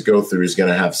you guys go through is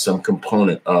going to have some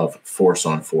component of force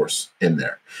on force in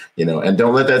there, and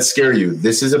don't let that scare you.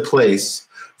 This is a place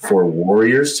for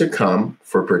warriors to come,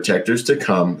 for protectors to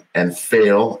come and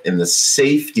fail in the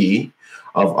safety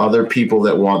of other people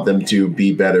that want them to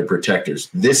be better protectors.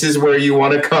 This is where you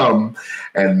want to come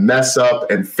and mess up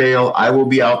and fail. I will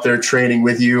be out there training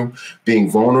with you,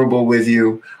 being vulnerable with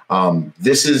you.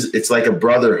 It's like a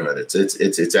brotherhood.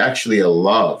 It's actually a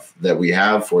love that we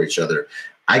have for each other.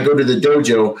 I go to the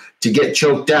dojo to get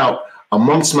choked out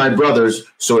amongst my brothers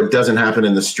so it doesn't happen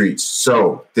in the streets.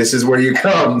 So this is where you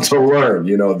come to learn.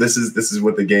 This is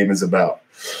what the game is about.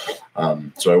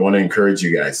 So I want to encourage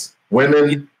you guys,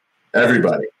 women,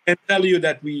 everybody. I can tell you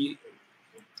that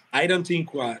I don't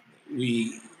think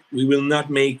we will not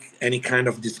make any kind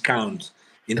of discount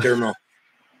in terms of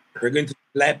we're going to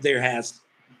slap their ass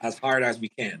as hard as we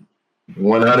can.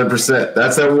 100%.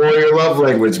 That's that warrior love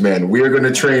language, man. We are going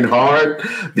to train hard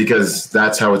because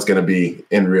that's how it's going to be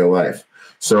in real life.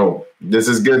 So this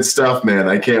is good stuff, man.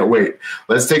 I can't wait.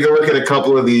 Let's take a look at a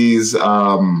couple of these.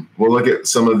 We'll look at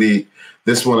some of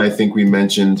this one I think we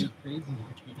mentioned.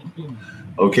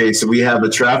 Okay, so we have a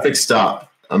traffic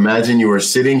stop. Imagine you are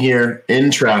sitting here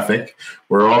in traffic.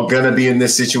 We're all going to be in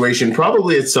this situation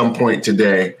probably at some point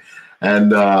today.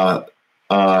 And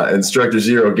Instructor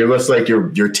Zero, give us like your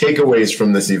takeaways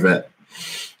from this event.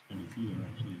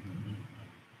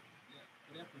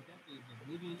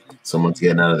 Someone's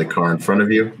getting out of the car in front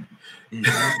of you.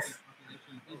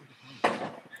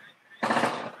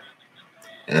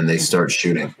 And they start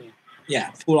shooting.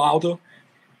 Yeah, full auto.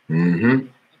 Mm-hmm.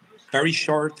 Very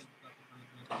short.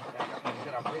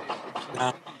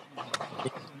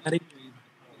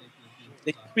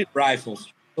 They shoot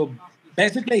rifles. So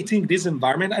basically, I think this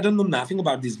environment, I don't know nothing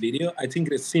about this video. I think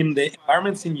it's in the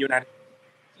environments in United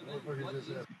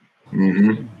States.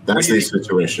 Mm-hmm. That's the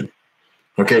situation.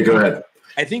 Okay, go ahead.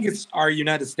 I think it's our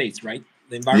United States, right?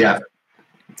 The environment.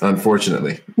 Yeah,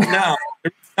 unfortunately. Now,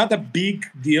 it's not a big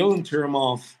deal in terms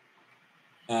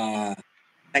of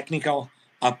technical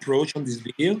approach on this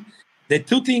video. The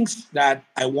two things that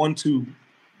I want to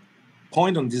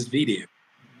point on this video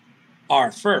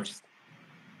are, first,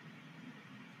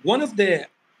 one of the,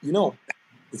 you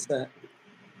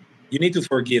need to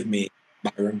forgive me,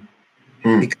 Byron.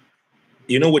 Because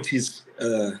you know what is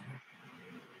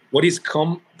What is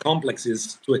complex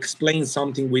is to explain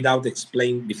something without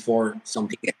explaining before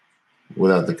something else.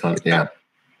 Without the context,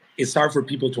 it's hard for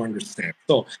people to understand.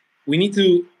 So we need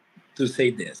to say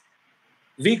this.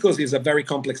 Vehicles is a very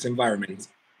complex environment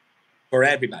for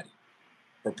everybody,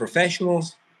 for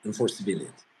professionals and for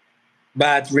civilians.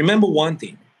 But remember one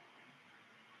thing.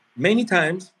 Many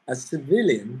times a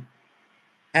civilian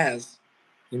has,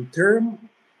 in terms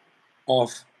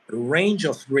of range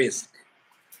of risk,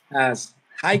 has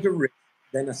higher risk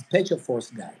than a special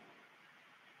force guy.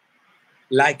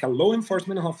 Like a law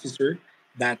enforcement officer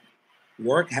that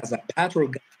work as a patrol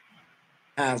guy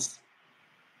has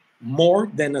more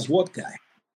than a SWAT guy.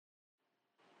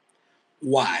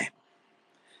 Why?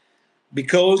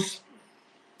 Because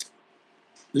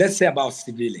let's say about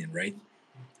civilian, right?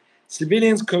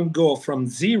 Civilians can go from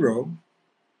 0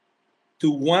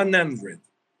 to 100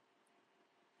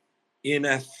 in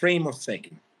a frame of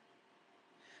second.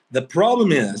 The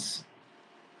problem is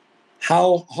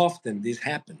how often this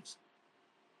happens.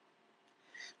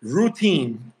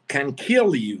 Routine can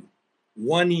kill you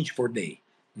 1 inch per day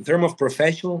in terms of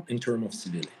professional, in terms of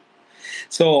civilian.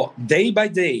 So day by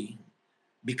day,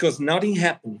 because nothing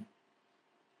happened,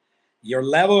 your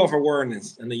level of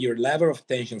awareness and your level of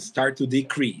tension start to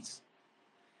decrease.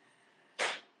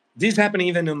 This happens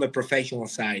even on the professional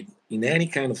side, in any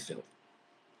kind of field.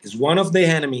 It's one of the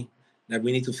enemy that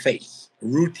we need to face,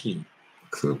 routine.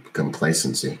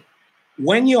 Complacency.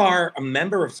 When you are a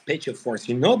member of special force,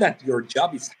 you know that your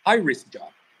job is high-risk job,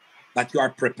 but you are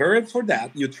prepared for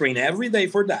that. You train every day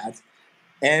for that,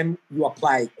 and you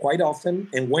apply quite often.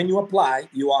 And when you apply,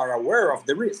 you are aware of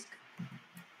the risk.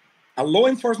 A law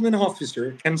enforcement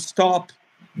officer can stop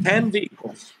 10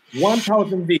 vehicles,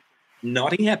 1,000 vehicles,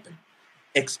 nothing happened.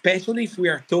 Especially if we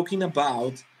are talking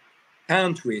about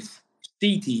countries,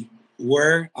 cities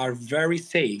where are very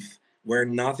safe, where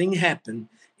nothing happened,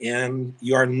 and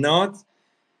you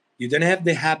don't have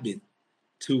the habit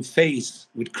to face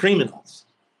with criminals.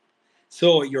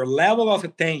 So your level of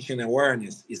attention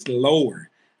awareness is lower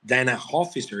than an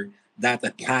officer that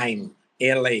applying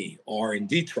LA or in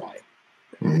Detroit.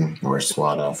 Or a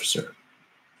SWAT officer.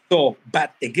 So,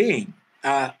 but again,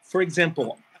 for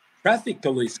example, traffic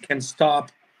police can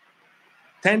stop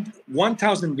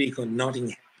 1,000 vehicles,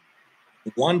 nothing.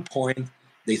 At one point,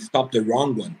 they stop the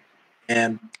wrong one,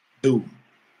 and boom.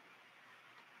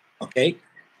 Okay?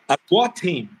 A SWAT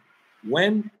team,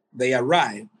 when they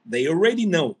arrive, they already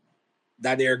know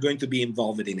that they are going to be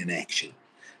involved in an action.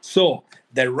 So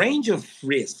the range of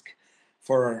risk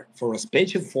for a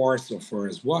special force or for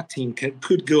a SWAT team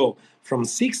could go from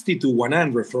 60 to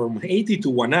 100, from 80 to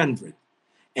 100,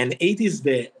 and 80 is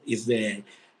the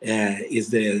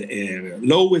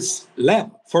lowest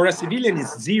level. For a civilian,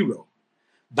 it's 0,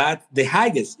 but the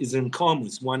highest is in common,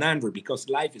 it's 100, because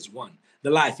life is 1.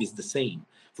 The life is the same.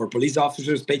 For police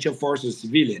officers, special forces,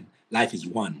 civilian, life is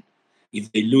 1. If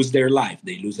they lose their life,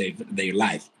 they lose their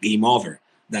life. Game over.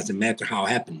 Doesn't matter how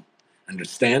it happened.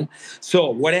 Understand? So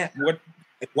why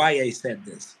I said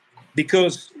this?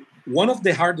 Because one of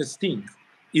the hardest things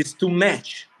is to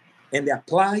match and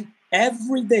apply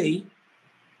every day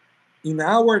in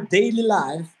our daily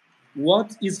life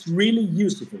what is really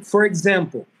useful. For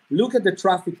example, look at the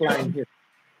traffic line here.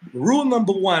 Rule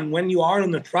number 1, when you are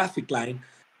on a traffic line,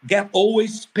 get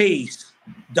always space.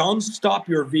 Don't stop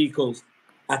your vehicles,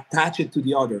 attach it to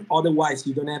the other. Otherwise,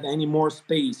 you don't have any more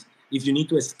space if you need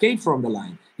to escape from the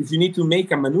line, if you need to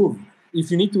make a maneuver, if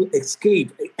you need to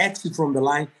exit from the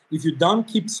line. If you don't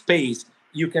keep space,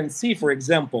 you can see, for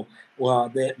example,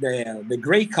 the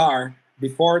gray car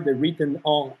before the written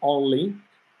only,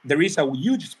 there is a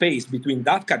huge space between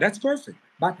that car. That's perfect.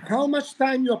 But how much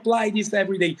time you apply this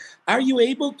every day? Are you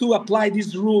able to apply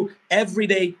this rule every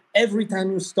day, every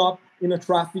time you stop in a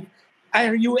traffic?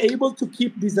 Are you able to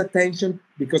keep this attention?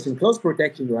 Because in close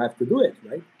protection, you have to do it,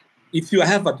 right? If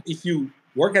you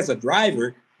work as a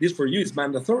driver, this for you is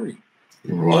mandatory.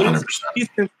 100%.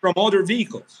 Distance from other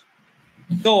vehicles.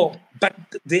 So, but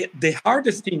the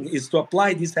hardest thing is to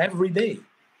apply this every day.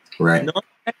 Right.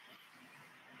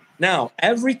 Now,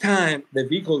 every time the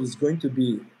vehicle is going to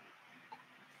be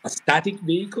a static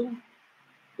vehicle,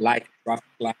 like traffic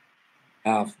light,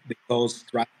 because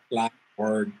traffic light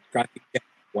or traffic jam,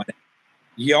 whatever,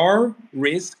 your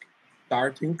risk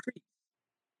start to increase.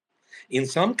 In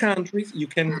some countries, you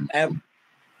can have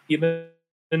even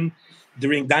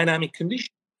during dynamic conditions.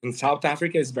 In South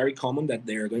Africa, it's very common that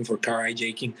they are going for car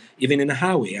hijacking, even in a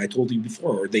highway. I told you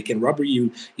before, or they can robber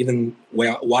you even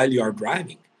while you are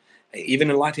driving. Even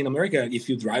in Latin America, if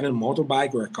you drive a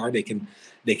motorbike or a car, they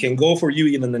can go for you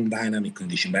even in dynamic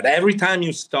condition. But every time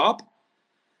you stop,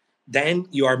 then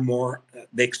you are more,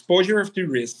 the exposure of the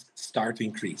risk start to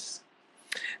increase.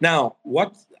 Now,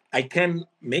 what I can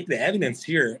make the evidence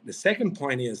here, the second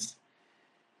point is,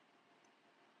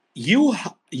 you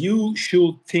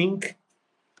should think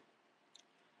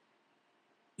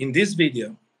in this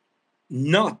video,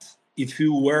 not if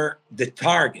you were the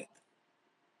target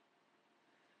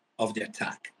of the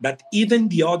attack, but even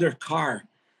the other car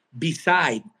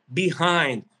beside,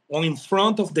 behind, or in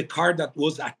front of the car that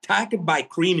was attacked by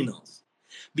criminals.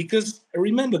 Because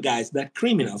remember, guys, that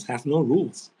criminals have no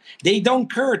rules. They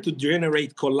don't care to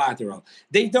generate collateral.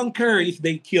 They don't care if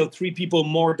they kill 3 people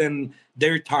more than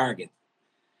their target.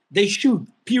 They shoot,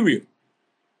 period.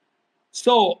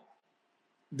 So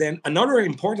then another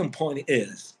important point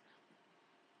is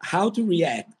how to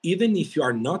react even if you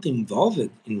are not involved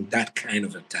in that kind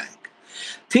of attack.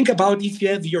 Think about if you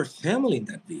have your family in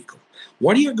that vehicle.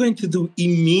 What are you going to do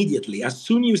immediately? As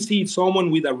soon as you see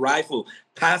someone with a rifle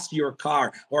pass your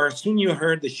car, or as soon as you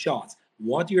heard the shots,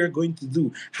 what you are going to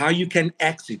do, how you can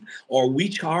exit, or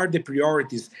which are the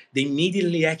priorities, the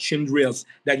immediately action drills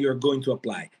that you're going to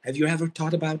apply. Have you ever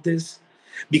thought about this?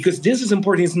 Because this is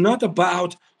important. It's not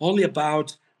only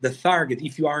about the target.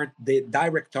 If you are the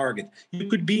direct target, you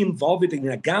could be involved in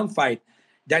a gunfight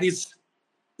that is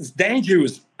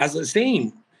dangerous as the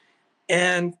same,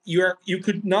 and you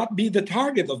could not be the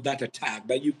target of that attack,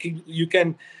 but you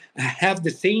can have the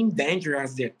same danger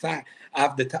as the attack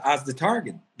as the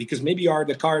target, because maybe you are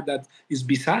the car that is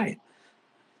beside,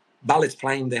 bullets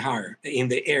flying in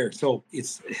the air. So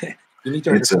it's you need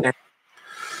to understand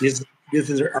this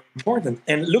is important.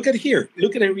 And look at here,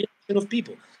 look at the reaction of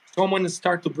people. Someone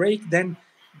start to brake, then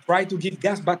try to give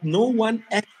gas, but no one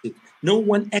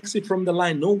exit from the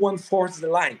line, no one force the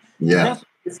line. Yeah,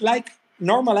 it's like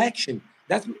normal action.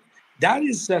 That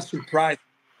is a surprise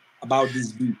about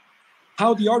this view.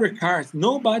 How the other cars,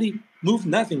 nobody moved,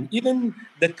 nothing. Even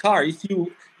the car, if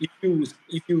you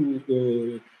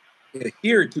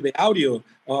hear to the audio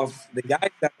of the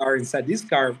guys that are inside this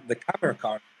car, the camera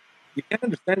car, you can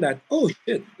understand that. Oh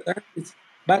shit!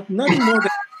 But nothing more than.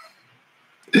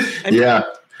 Yeah.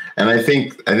 And I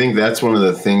think that's one of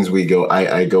the things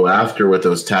I go after with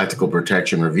those tactical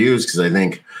protection reviews, because I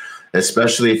think,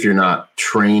 especially if you're not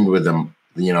trained with them,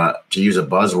 to use a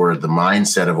buzzword, the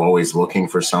mindset of always looking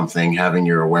for something, having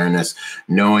your awareness,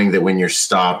 knowing that when you're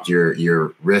stopped,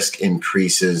 your risk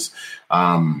increases.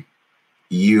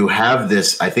 You have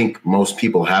this, I think most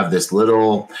people have this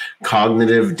little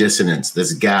cognitive dissonance,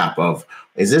 this gap of,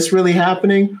 is this really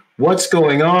happening? What's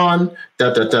going on?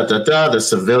 The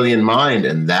civilian mind.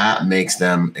 And that makes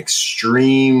them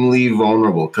extremely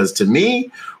vulnerable. Because to me,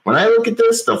 when I look at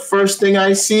this, the first thing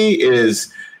I see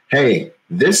is, hey,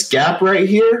 this gap right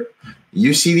here,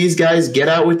 you see these guys get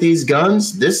out with these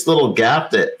guns, this little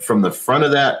gap that from the front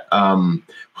of that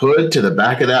hood to the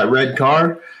back of that red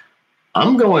car,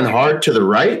 I'm going hard to the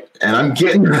right, and I'm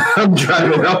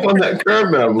driving up on that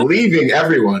curb, and I'm leaving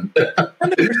everyone.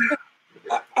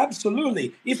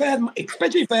 Absolutely.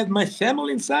 Especially if I had my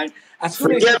family inside, as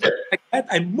soon as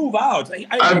I move out.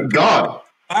 I'm gone.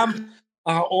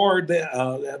 Or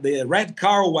the red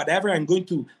car or whatever, I'm going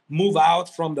to move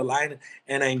out from the line,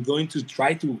 and I'm going to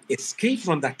try to escape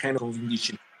from that kind of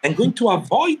condition. I'm going to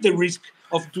avoid the risk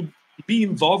of to be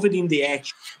involved in the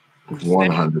action.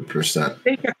 100%.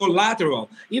 Take a collateral,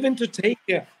 even to take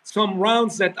some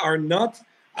rounds that are not.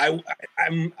 I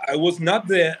was not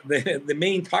the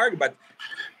main target, but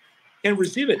can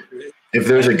receive it. If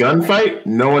there's a gunfight,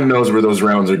 no one knows where those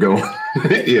rounds are going.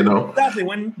 Exactly.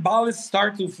 When bullets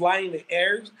start to fly in the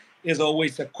air, is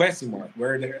always a question mark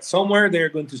where somewhere they're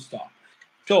going to stop.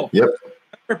 So,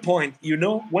 another point,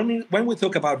 when we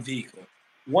talk about vehicle,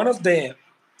 one of the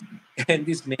and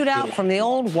this may out from the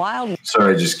old wild.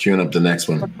 Sorry, just queuing up the next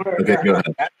one. Okay, go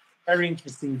ahead. That's a very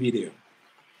interesting video.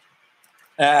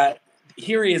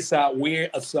 Here is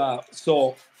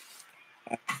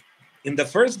in the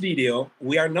first video,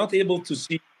 we are not able to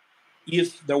see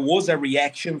if there was a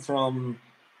reaction from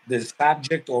the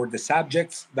subject or the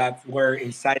subjects that were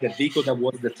inside the vehicle that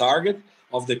was the target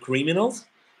of the criminals.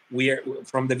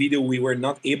 From the video, we were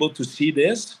not able to see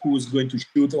this, who's going to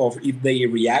shoot, or if they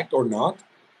react or not.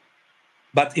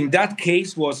 But in that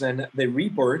case, the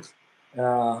report,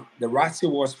 the ratio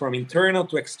was from internal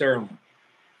to external.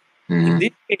 Mm-hmm. In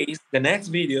this case, the next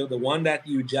video, the one that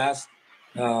you just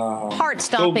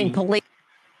heart-stopping police.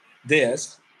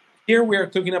 Here we are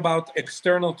talking about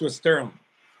external to external.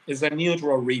 Is a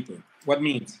neutral report. What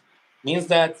means? Means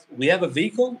that we have a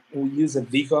vehicle. We use a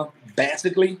vehicle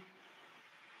basically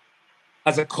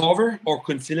as a cover or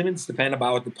concealment, depending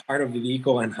about the part of the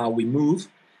vehicle and how we move.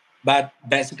 but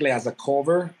basically as a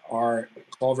cover, or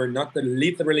cover, not the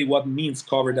literally what means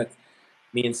cover, that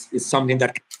means it's something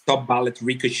that can stop bullet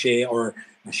ricochet or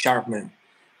a sharpness.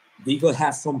 Vehicle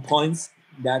has some points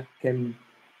that can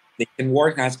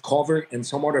work as cover, and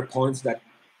some other points that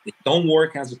they don't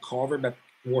work as a cover but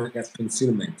work as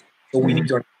concealment. So we need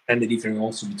to understand the difference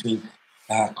also between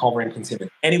cover and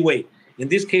concealment. Anyway, in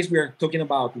this case, we are talking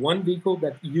about one vehicle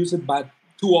that used by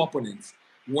two opponents.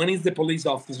 One is the police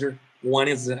officer. One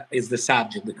is the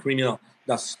subject, the criminal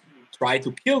that's try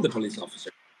to kill the police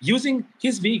officer, using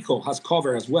his vehicle as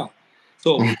cover as well.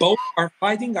 So both are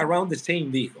fighting around the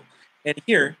same vehicle. And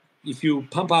here, if you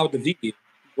pump out the video,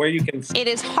 where you can see, it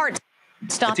is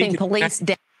heart-stopping police.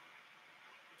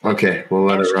 Okay, we'll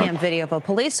let it run. Cam video of a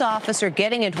police officer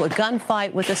getting into a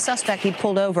gunfight with a suspect he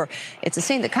pulled over. It's a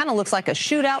scene that kind of looks like a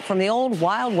shootout from the old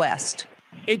Wild West.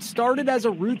 It started as a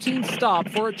routine stop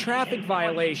for a traffic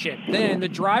violation. Then the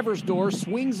driver's door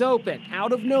swings open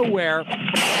out of nowhere.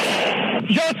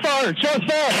 Just fired!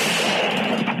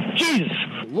 Jesus!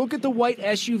 Look at the white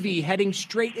SUV heading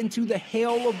straight into the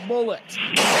hail of bullets.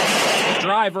 The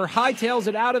driver hightails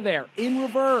it out of there in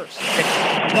reverse.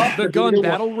 The gun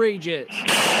battle rages.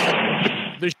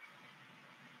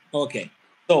 Okay,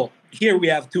 so here we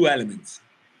have two elements.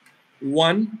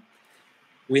 One,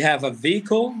 we have a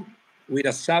vehicle with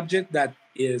a subject that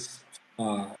is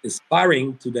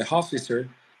firing to the officer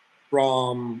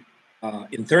from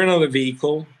internal of the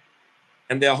vehicle,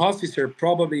 and the officer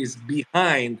probably is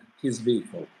behind his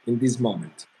vehicle in this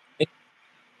moment.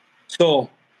 So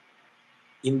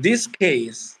in this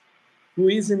case, who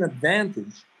is in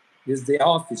advantage is the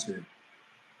officer,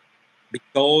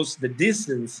 because the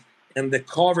distance and the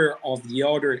cover of the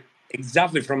other,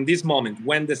 exactly from this moment,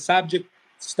 when the subject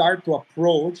start to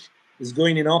approach, is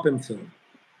going in open field.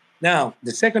 Now,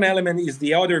 the second element is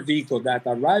the other vehicle that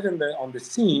arrived on the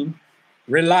scene,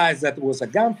 realized that it was a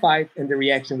gunfight, and the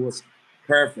reaction was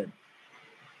perfect.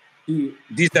 He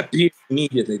disappeared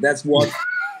immediately. That's what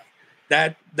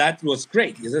that was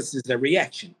great. This is a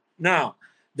reaction. Now,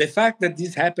 the fact that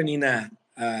this happened in a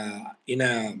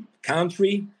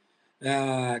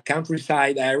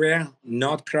countryside area,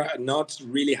 not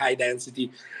really high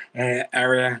density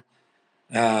area,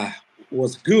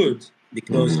 was good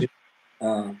because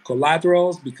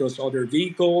collaterals, because other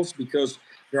vehicles, because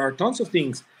there are tons of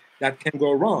things that can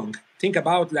go wrong. Think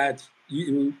about that.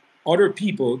 Other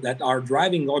people that are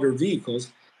driving other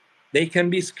vehicles, they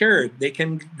can be scared. They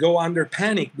can go under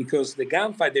panic because the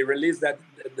gunfight. They realize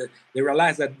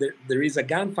that there is a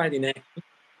gunfight in action,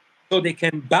 so they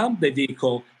can bump the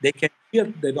vehicle. They can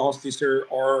hit the officer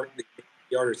or the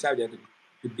other side. That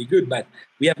could be good, but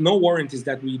we have no warranties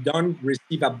that we don't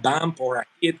receive a bump or a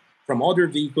hit from other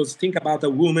vehicles. Think about a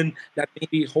woman that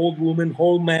maybe old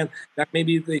man, that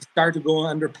maybe they start to go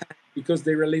under panic because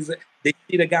they realize that they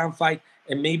see the gunfight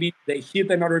and maybe they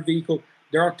hit another vehicle.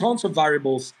 There are tons of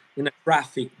variables in the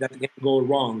traffic that can go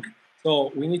wrong.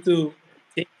 So we need to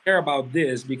take care about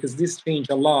this, because this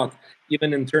changed a lot,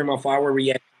 even in terms of our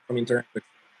reaction from interaction.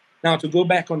 Now, to go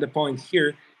back on the point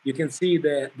here, you can see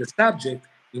the subject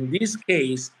in this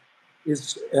case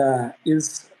is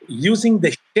using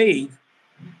the shade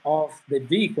of the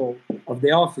vehicle of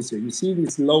the officer. You see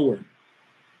this lower,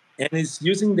 and it's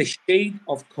using the shade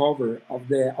of cover of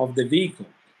the vehicle.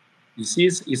 You see,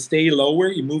 you stay lower,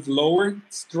 you move lower,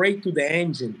 straight to the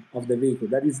engine of the vehicle.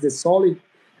 That is the solid,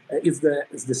 is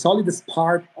the solidest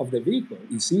part of the vehicle.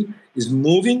 You see, is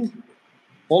moving,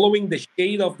 following the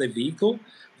shade of the vehicle,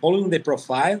 following the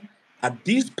profile. At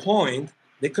this point,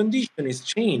 the condition is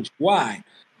changed. Why?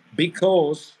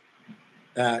 Because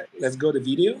let's go to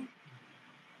video.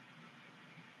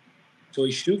 So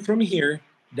he shoot from here,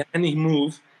 then he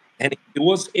moved, and he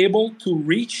was able to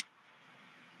reach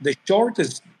the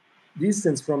shortest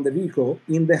distance from the vehicle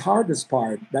in the hardest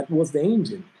part. That was the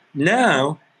engine.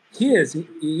 Now he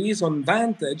is on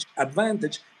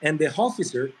advantage, and the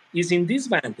officer is in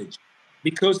disadvantage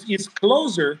because he's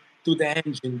closer to the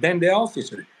engine than the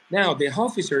officer. Now the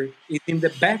officer is in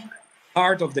the back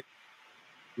part of the,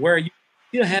 where you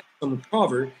still have some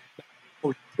cover, but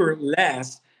for sure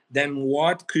less than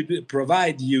what could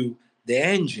provide you the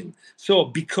engine. So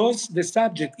because the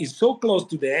subject is so close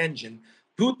to the engine,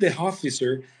 put the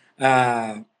officer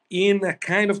in a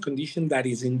kind of condition that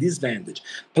is in disadvantage.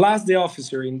 Plus the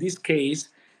officer, in this case,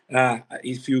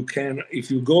 if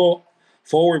you go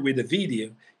forward with the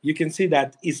video, you can see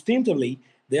that instinctively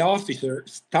the officer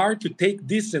start to take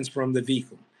distance from the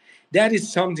vehicle. That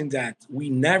is something that we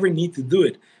never need to do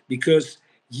it, because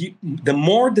the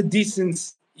more the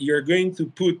distance you're going to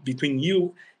put between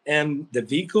you and the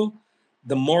vehicle,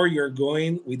 the more you're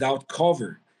going without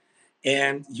cover.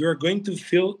 and you're going to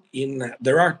feel in.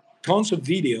 There are tons of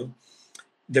video.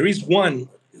 There is one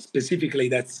specifically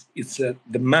it's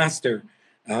the master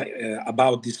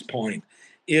about this point.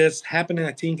 Is happening,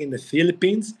 I think, in the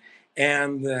Philippines,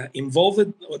 and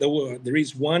involved. There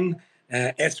is one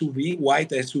SUV, white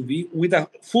SUV, with a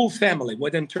full family,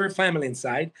 with an entire family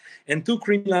inside, and two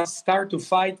criminals start to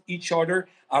fight each other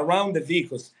around the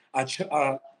vehicles.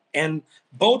 And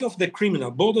both of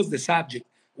the subject,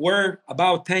 were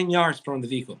about 10 yards from the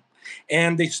vehicle.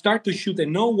 And they start to shoot,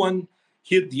 and no one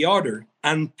hit the other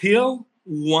until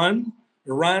one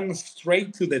ran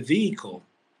straight to the vehicle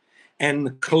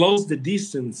and closed the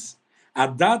distance.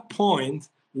 At that point,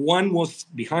 one was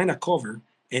behind a cover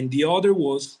and the other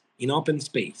was in open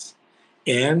space.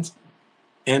 And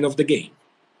end of the game.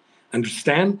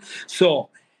 Understand? So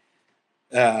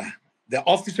the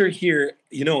officer here,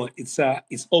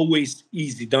 it's always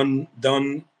easy.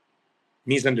 Don't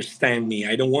misunderstand me.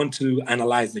 I don't want to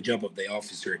analyze the job of the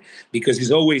officer, because it's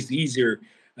always easier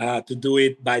to do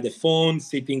it by the phone,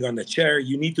 sitting on the chair.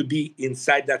 You need to be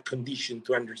inside that condition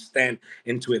to understand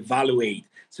and to evaluate.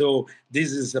 So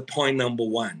this is a point number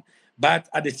one. But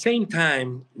at the same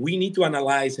time, we need to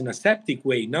analyze in a skeptic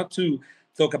way, not to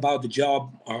talk about the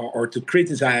job or to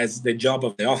criticize the job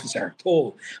of the officer at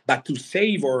all, but to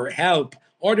save or help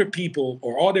other people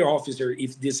or other officer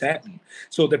if this happened.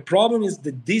 So the problem is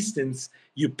the distance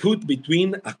you put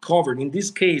between a cover. In this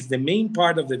case, the main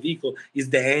part of the vehicle is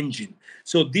the engine.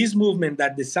 So this movement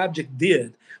that the subject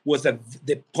did was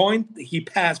the point he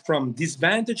passed from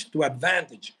disadvantage to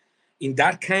advantage in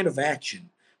that kind of action.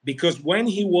 Because when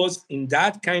he was in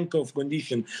that kind of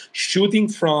condition, shooting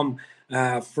from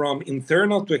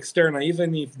internal to external,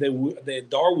 even if the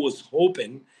door was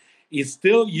open, he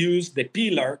still used the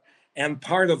pillar and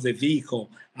part of the vehicle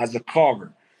as a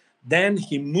cover. Then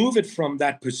he moved it from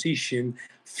that position,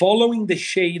 following the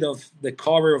shade of the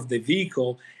cover of the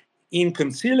vehicle in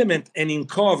concealment and in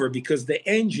cover, because the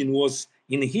engine was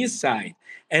in his side.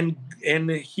 And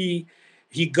he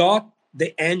got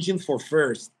the engine for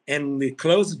first and the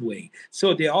closed way.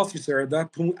 So the officer at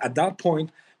that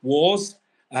point was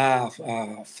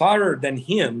farther than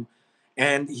him,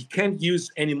 and he can't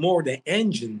use anymore the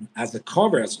engine as a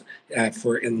cover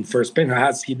for in first pen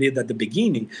as he did at the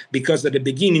beginning, because at the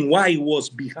beginning, why he was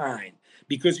behind?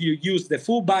 Because you use the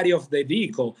full body of the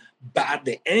vehicle, but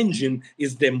the engine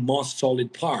is the most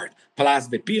solid part, plus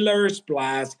the pillars,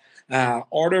 plus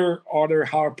other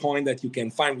hard point that you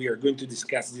can find. We are going to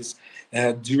discuss this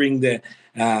during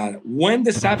when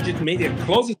the subject made a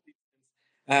closed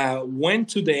went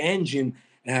to the engine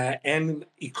and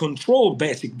it controlled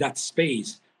basic that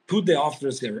space, put the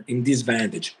officer in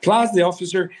disadvantage. Plus, the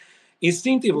officer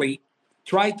instinctively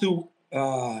tried to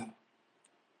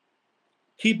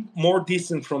keep more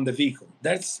distance from the vehicle.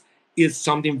 That is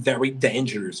something very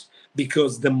dangerous,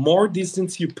 because the more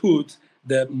distance you put,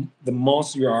 the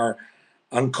most you are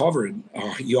uncovered,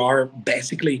 or you are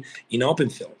basically in open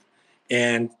field,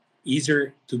 and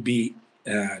easier to be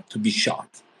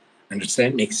shot.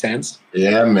 Understand? Makes sense?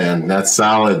 Yeah, man, that's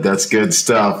solid. That's good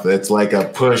stuff. It's like a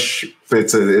push.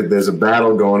 There's a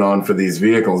battle going on for these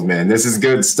vehicles, man. This is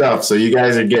good stuff. So you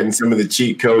guys are getting some of the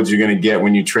cheat codes you're going to get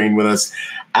when you train with us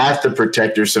at the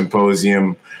Protector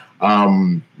Symposium.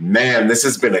 Man, this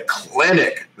has been a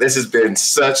clinic. This has been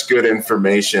such good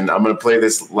information. I'm going to play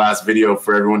this last video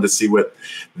for everyone to see what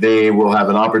they will have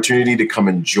an opportunity to come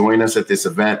and join us at this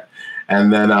event.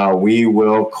 And then we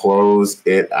will close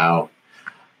it out.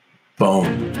 Boom.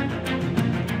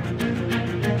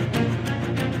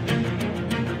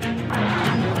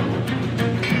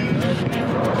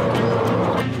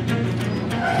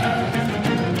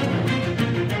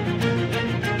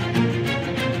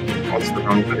 What's the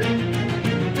wrong video?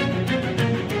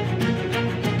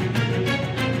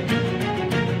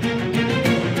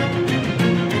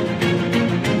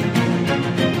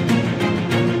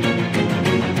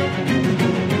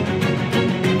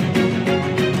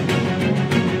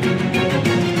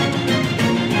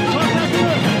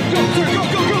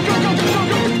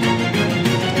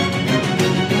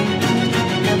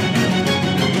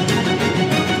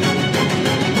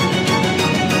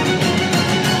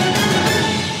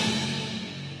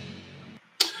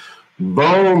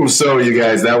 Boom. So you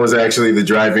guys, that was actually the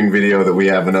driving video that we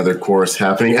have another course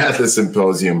happening at the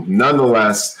symposium.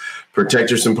 Nonetheless,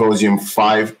 Protector Symposium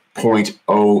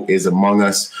 5.0 is among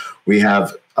us. We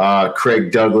have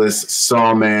Craig Douglas,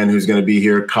 Sawman, who's going to be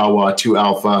here, Kawa 2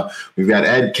 Alpha. We've got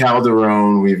Ed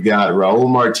Calderon. We've got Raul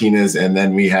Martinez. And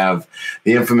then we have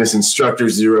the infamous Instructor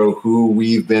Zero, who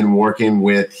we've been working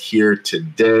with here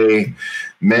today.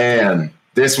 Man,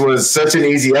 This was such an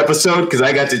easy episode because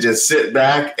I got to just sit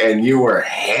back and you were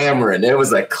hammering. It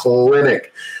was a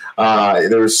clinic.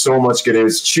 There was so much good. It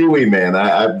was chewy, man.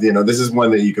 This is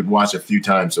one that you could watch a few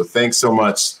times. So thanks so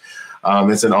much.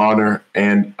 It's an honor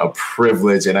and a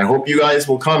privilege. And I hope you guys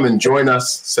will come and join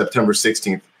us September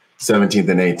 16th, 17th,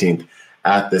 and 18th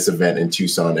at this event in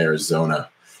Tucson, Arizona.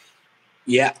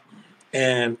 Yeah,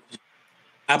 and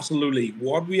absolutely.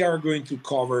 What we are going to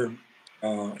cover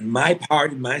in my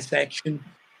part, in my section,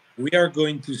 we're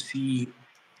going to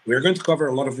cover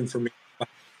a lot of information about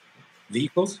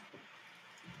vehicles,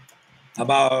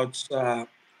 about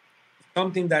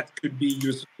something that could be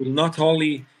useful not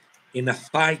only in a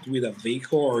fight with a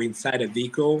vehicle or inside a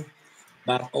vehicle,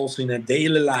 but also in a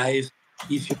daily life.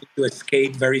 If you need to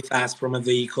escape very fast from a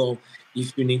vehicle,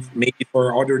 if you need maybe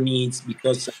for other needs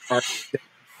because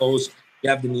you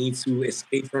have the need to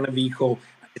escape from a vehicle.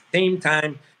 At the same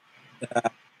time,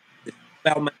 the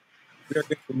development we are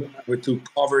going to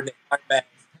cover the airbags,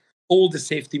 all the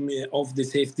safety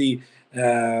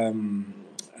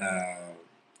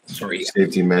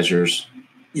safety measures.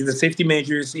 The safety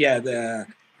measures, that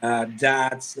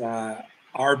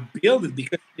are built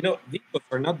because vehicles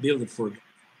are not built for.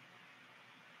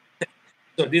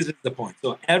 So this is the point.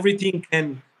 So everything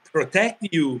can protect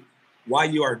you while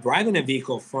you are driving a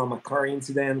vehicle from a car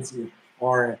incident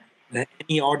or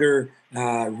any other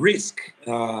risk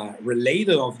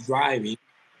related of driving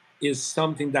is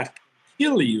something that can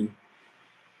kill you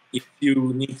if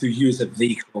you need to use a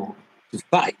vehicle to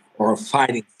fight or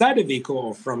fight inside a vehicle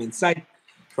or from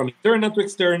internal to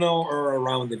external or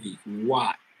around the vehicle.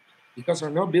 Why? Because we're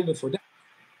not built for that.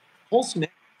 Also,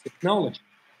 technology.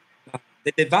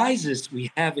 The devices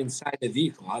we have inside the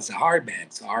vehicle, as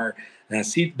airbags, our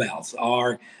seat belts,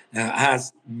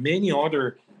 has many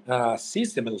other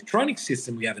electronic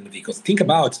system we have in the vehicles. Think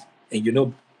about, and you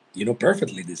know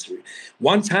perfectly this.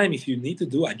 One time, if you need to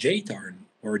do a J-turn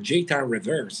or J-turn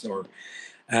reverse, or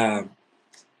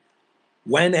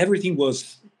when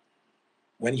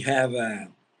you have a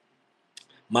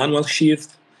manual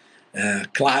shift,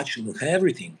 clutch, and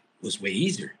everything was way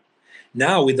easier.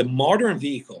 Now with the modern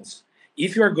vehicles,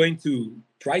 if you are going to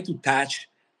try to touch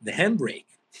the handbrake,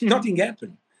 nothing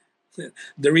happens.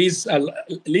 There is a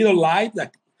little light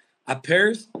that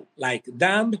appears like,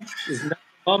 damn, it's not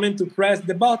the moment to press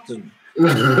the button.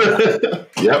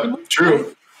 Yep,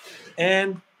 true.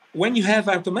 And when you have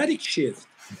automatic shift,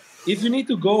 if you need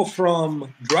to go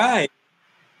from drive,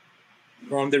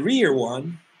 from the rear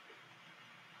one,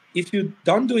 if you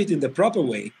don't do it in the proper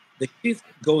way, the shift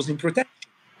goes in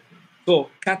protection. So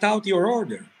cut out your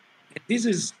order. And this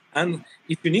is, and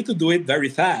if you need to do it very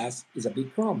fast, is a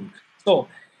big problem. So,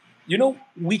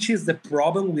 which is the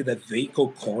problem with the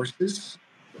vehicle courses?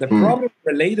 The problem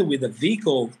related with the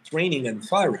vehicle training and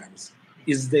firearms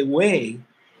is the way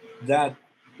that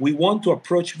we want to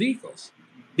approach vehicles.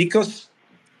 Because,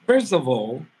 first of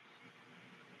all,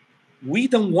 we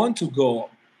don't want to go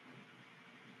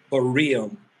for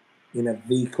real in a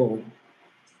vehicle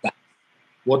stuff.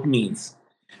 What means?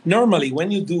 Normally,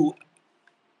 when you do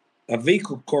a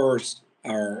vehicle course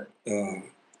or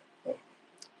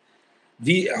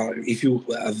if you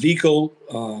a vehicle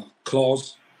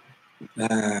clause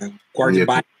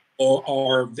quarterback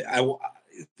or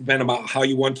depending about how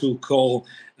you want to call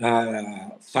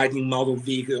fighting model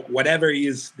vehicle, whatever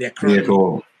is the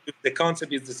acronym, the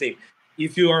concept is the same.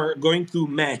 If you are going to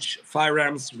match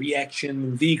firearms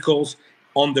reaction vehicles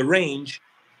on the range,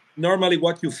 normally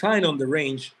what you find on the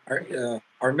range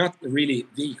are not really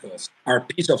vehicles, are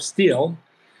pieces of steel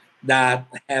that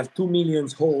have 2 million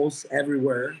holes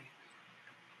everywhere,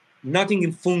 nothing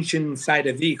in function inside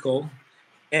a vehicle,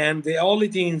 and the only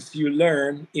things you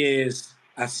learn is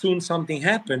as soon something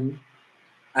happens,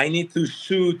 I need to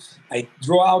shoot, I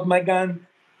draw out my gun,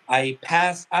 I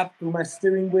pass up to my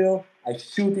steering wheel, I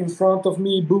shoot in front of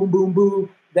me, boom, boom, boom,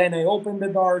 then I open the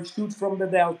door, shoot from the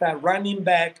delta, running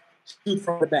back, shoot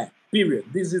from the back, period.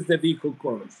 This is the vehicle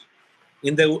course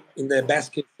in the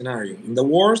best case scenario. In the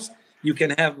worst, you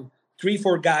can have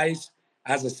 3-4 guys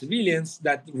as a civilians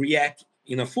that react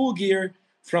in a full gear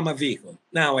from a vehicle.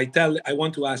 Now, I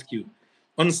want to ask you,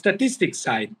 on the statistics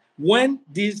side, when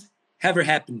this ever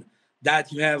happened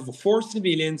that you have 4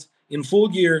 civilians in full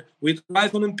gear with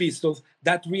rifle and pistols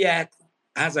that react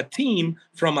as a team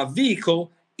from a vehicle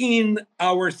in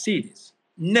our cities?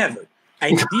 Never.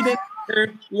 I didn't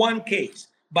hear one case,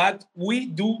 but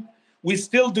we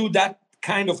still do that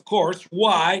kind of course.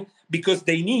 Why? Because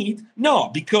they need? No,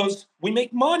 because we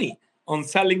make money on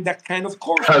selling that kind of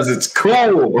course. Because it's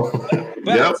cool.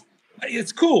 But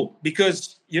it's cool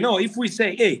because, if we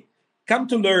say, hey, come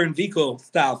to learn vehicle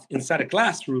stuff inside a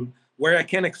classroom, where I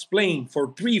can explain for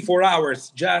 3-4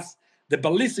 hours just the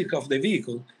ballistic of the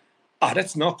vehicle,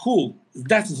 that's not cool.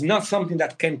 That is not something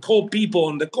that can call people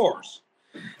on the course.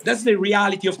 That's the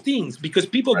reality of things, because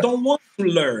people don't want to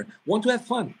learn, want to have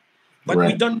fun. But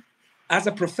we don't, as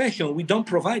a profession, we don't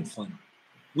provide fun.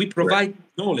 We provide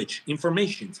knowledge,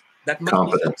 information that must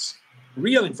competence,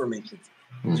 real information.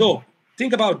 So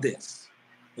think about this,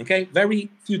 okay? Very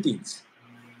few things.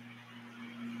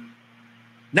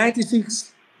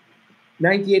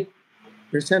 98%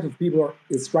 of people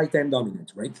is right-hand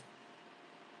dominant, right?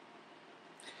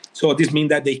 So this means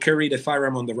that they carry the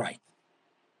firearm on the right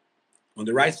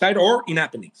side or in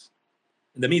happenings,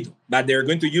 in the middle. But they're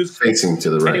going to use facing to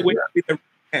the right, anyway, with the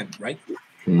hand, right?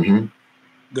 Mm-hmm.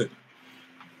 Good.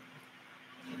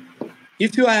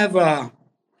 If you have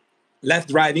left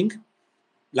driving,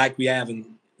 like we have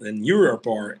in Europe,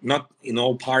 or not in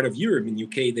all part of Europe, in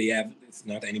UK they have, it's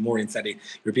not anymore inside the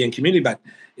European community, but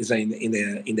it's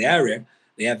in the area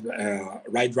they have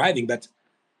right driving, but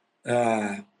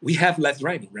we have left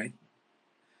driving, right?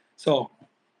 So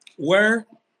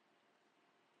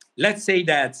let's say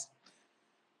that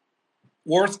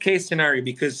worst case scenario,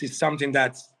 because it's something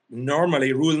that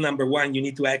normally rule number 1, you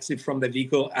need to exit from the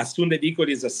vehicle as soon the vehicle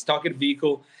is a stocked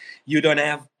vehicle. You don't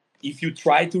have, if you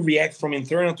try to react from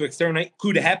internal to external, it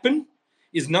could happen.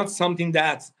 It's not something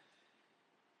that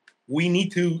we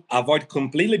need to avoid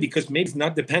completely, because maybe it's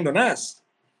not depend on us.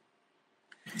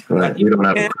 Right. We don't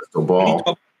have a crystal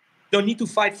ball. Don't need to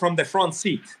fight from the front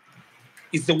seat.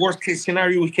 It's the worst case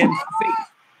scenario we can face.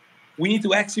 We need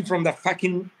to exit from the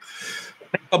fucking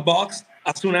box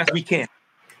as soon as we can.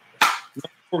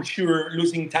 Not for sure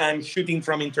losing time shooting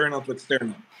from internal to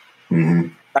external. Mm-hmm.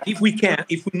 But if we can,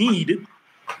 if we need,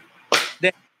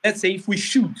 then let's say if we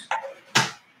shoot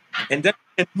and then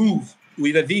we can move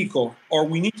with a vehicle, or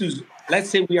we need to, let's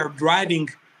say we are driving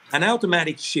an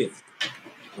automatic shift,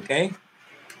 okay?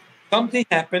 Something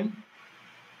happened,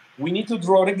 we need to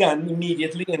draw the gun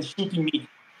immediately and shoot immediately.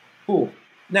 Cool.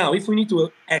 Now, if we need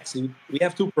to exit, we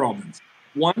have 2 problems.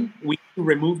 1, we need to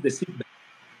remove the seatbelt.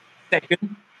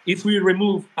 Second, if we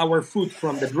remove our foot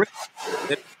from the brake,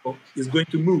 the vehicle is going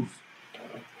to move.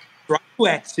 Try to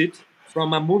exit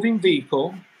from a moving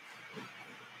vehicle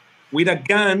with a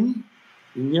gun,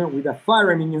 with a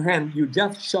firearm in your hand. You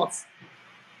just shot.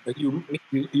 You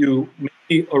maybe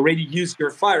already used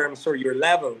your firearm, so your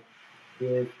level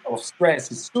of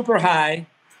stress is super high.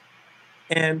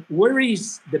 And where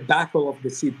is the buckle of the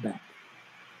seatbelt?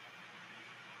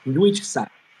 In which side?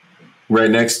 Right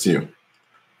next to you.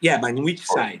 Yeah, but in which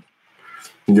side?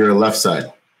 Your left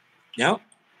side. No,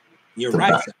 your The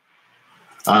right back.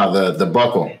 side. The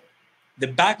buckle. The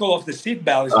buckle of the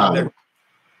seatbelt is on the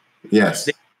yes.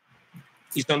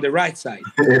 Is on the right side.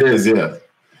 It is, yeah.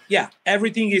 Yeah,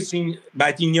 everything is in,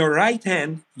 but in your right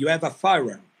hand you have a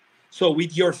firearm. So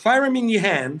with your firearm in your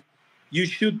hand, you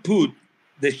should put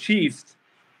the shift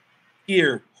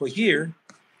here or here,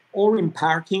 or in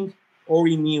parking, or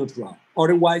in neutral.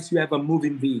 Otherwise, you have a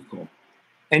moving vehicle.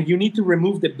 And you need to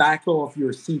remove the buckle of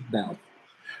your seatbelt.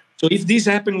 So if this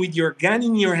happened with your gun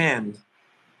in your hand,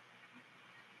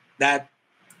 that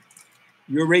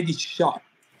you already shot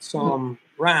some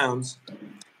rounds,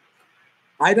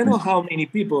 I don't know how many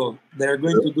people that are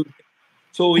going to do it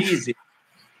so easy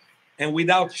and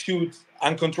without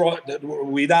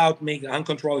making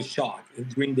uncontrolled shot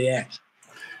during the action.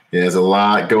 Yeah, there's a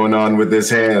lot going on with this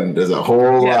hand. There's a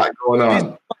whole lot going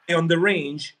on. On the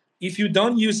range, if you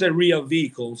don't use the real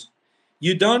vehicles,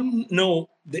 you don't know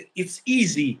that it's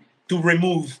easy to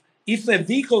remove. If a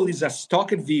vehicle is a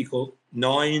stocked vehicle,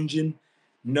 no engine,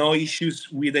 no issues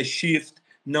with the shift,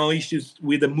 no issues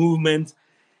with the movement,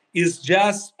 it's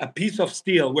just a piece of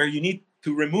steel where you need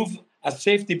to remove a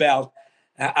safety belt,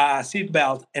 a seat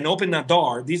belt, and open a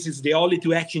door. This is the only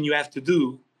 2 action you have to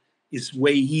do. It's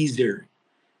way easier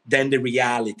than the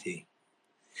reality.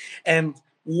 And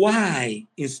why,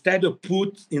 instead of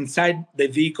put inside the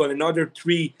vehicle another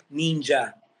 3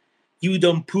 ninja, you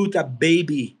don't put a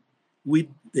baby with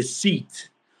the seat,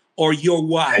 or your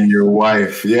wife? And your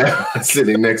wife, yeah,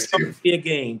 sitting next to you.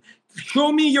 Again,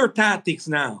 show me your tactics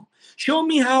now. Show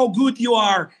me how good you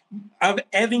are of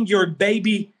having your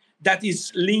baby that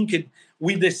is linked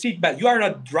with the seatbelt. You are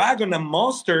a dragon, a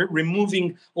monster,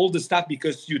 removing all the stuff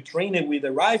because you train it with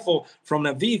a rifle from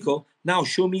a vehicle. Now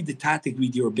show me the tactic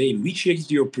with your baby. Which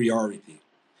is your priority?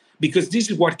 Because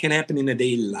this is what can happen in a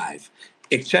daily life.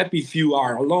 Except if you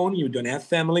are alone, you don't have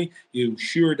family, you're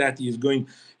sure that you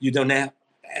don't have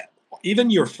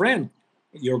even your friend,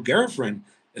 your girlfriend,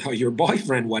 or your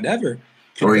boyfriend, whatever.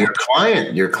 Or your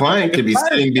client. Your client could be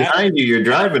sitting behind you. You're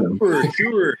driving them.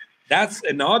 Sure. That's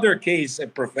another case, a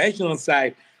professional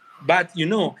side. But,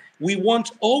 we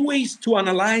want always to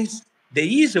analyze the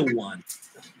easy one.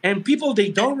 And people, they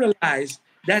don't realize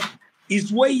that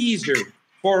it's way easier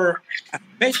for a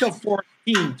special force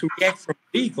team to react from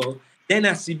a vehicle than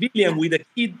a civilian with a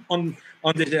kid on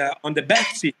the back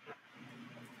seat.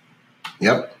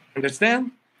 Yep.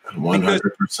 Understand? 100%.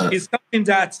 Because it's something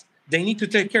that they need to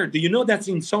take care of. Do you know that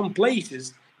in some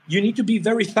places you need to be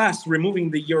very fast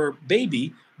removing your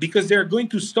baby because they're going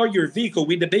to start your vehicle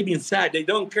with the baby inside? They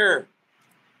don't care.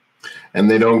 And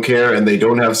they don't care, and they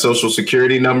don't have social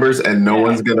security numbers, and no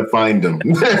one's going to find them.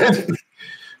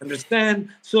 Understand?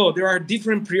 So there are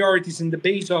different priorities in the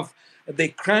base of the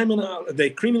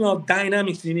criminal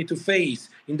dynamics you need to face,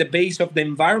 in the base of the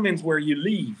environment where you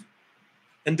live,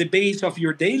 in the base of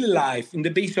your daily life, in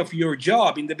the base of your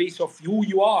job, in the base of who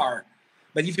you are.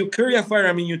 But if you carry a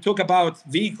firearm and you talk about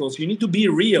vehicles, you need to be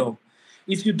real.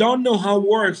 If you don't know how it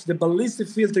works, the ballistic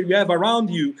filter you have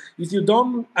around you, if you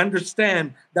don't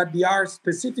understand that there are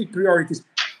specific priorities,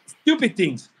 stupid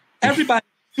things, everybody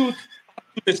shoot up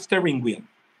to the steering wheel.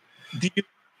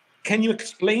 Can you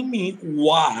explain me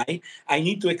why I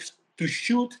need to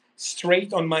shoot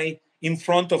straight in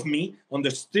front of me on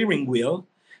the steering wheel?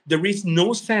 There is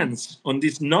no sense on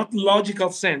this, not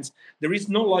logical sense. There is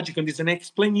no logic on this, and I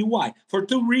explain you why. For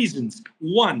two reasons.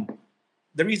 One,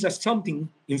 there is something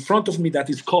in front of me that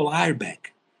is called airbag.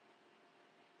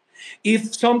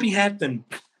 If something happened,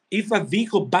 if a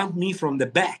vehicle bumped me from the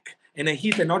back and I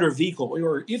hit another vehicle,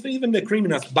 or if even the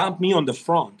criminals bump me on the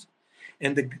front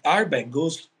and the airbag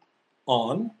goes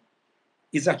on,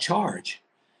 is a charge.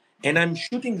 And I'm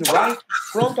shooting right in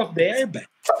front of the airbag.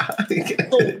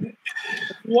 So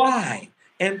why?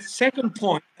 And second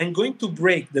point, I'm going to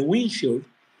break the windshield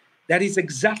that is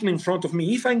exactly in front of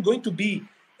me. If I'm going to be,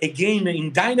 again,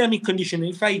 in dynamic condition,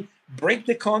 if I break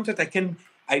the contact, I can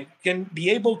be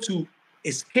able to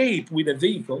escape with the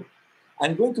vehicle.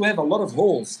 I'm going to have a lot of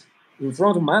holes in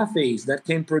front of my face that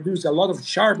can produce a lot of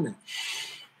sharpness.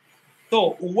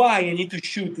 So why I need to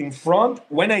shoot in front?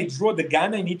 When I draw the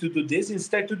gun, I need to do this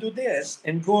instead to do this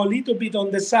and go a little bit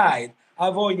on the side,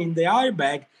 avoiding the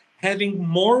airbag, having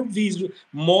more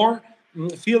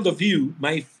field of view.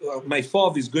 My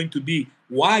FOV is going to be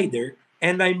wider,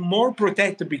 and I'm more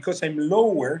protected because I'm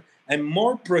lower. I'm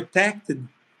more protected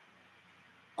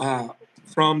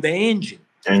from the engine.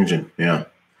 Yeah.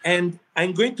 And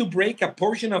I'm going to break a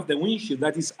portion of the windshield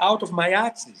that is out of my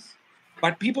axis.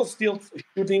 But people still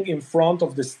shooting in front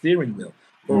of the steering wheel.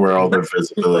 Where all their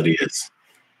visibility is.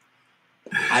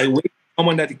 I wait for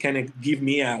someone that can give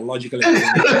me a logical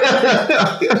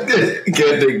explanation.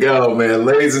 Good to go, man.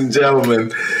 Ladies and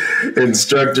gentlemen,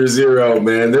 Instructor Zero,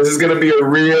 man. This is going to be a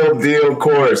real deal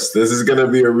course.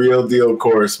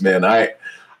 Man.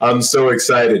 I'm so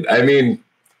excited. I mean,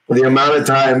 the amount of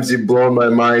times you've blown my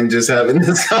mind just having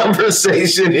this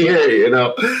conversation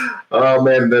here, Oh,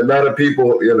 man, the amount of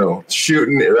people,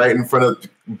 shooting right in front of,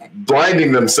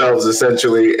 blinding themselves,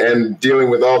 essentially, and dealing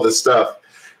with all this stuff.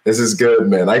 This is good,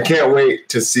 man. I can't wait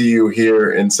to see you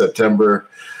here in September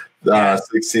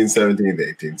 16th, 17th,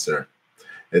 18th, sir.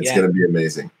 It's going to be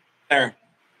amazing. Sure.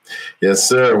 Yes,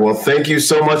 sir. Well, thank you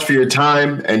so much for your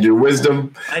time and your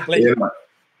wisdom. My pleasure.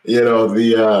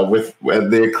 With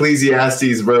the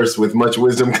Ecclesiastes verse, with much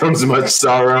wisdom comes much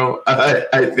sorrow.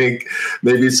 I think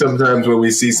maybe sometimes when we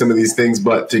see some of these things,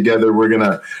 but together we're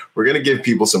gonna give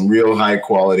people some real high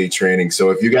quality training.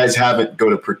 So if you guys haven't, go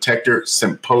to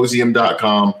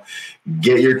protectorsymposium.com,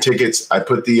 get your tickets. I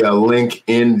put the link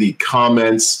in the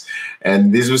comments,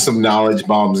 and these were some knowledge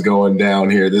bombs going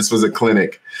down here. This was a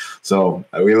clinic, so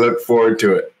we look forward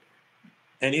to it.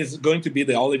 And it's going to be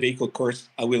the only vehicle course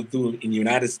I will do in the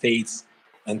United States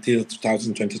until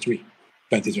 2023.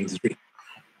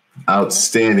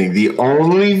 Outstanding. The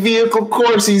only vehicle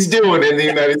course he's doing in the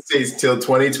United States till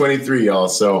 2023, y'all.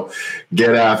 So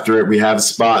get after it. We have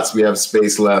spots. We have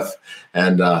space left.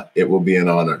 And it will be an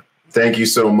honor. Thank you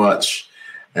so much.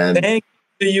 And thank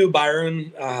you,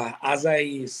 Byron. As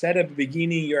I said at the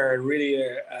beginning, you're really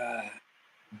a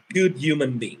good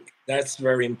human being. That's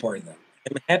very important.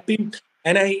 I'm happy.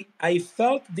 And I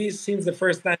felt this since the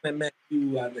first time I met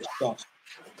you at the shop.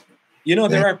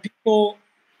 There are people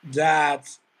that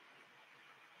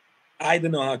I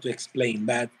don't know how to explain,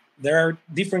 but there are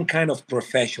different kind of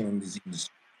professionals in this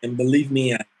industry. And believe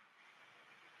me, I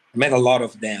met a lot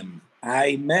of them.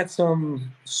 I met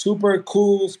some super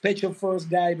cool special force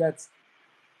guy that's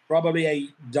probably I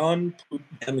don't put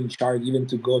them in charge even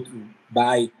to go to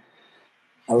buy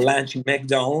a lunch in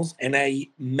McDonald's. And I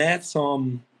met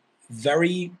some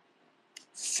very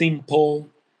simple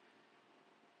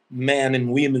men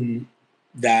and women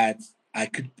that I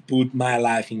could put my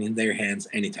life in their hands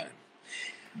anytime.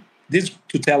 This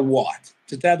to tell what?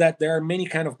 To tell that there are many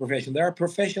kind of professions. There are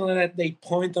professionals that they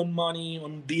point on money,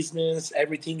 on business.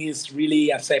 Everything is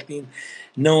really accepting.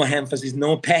 No emphasis,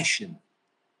 no passion.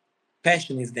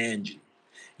 Passion is the engine.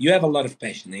 You have a lot of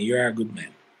passion and you are a good man.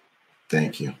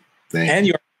 Thank you. And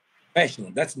you're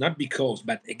professional. That's not because,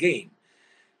 but again,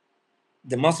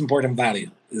 the most important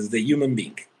value is the human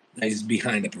being that is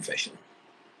behind the profession.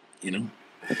 You know?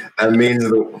 That means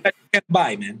you can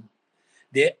buy, man.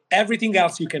 Everything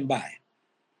else you can buy.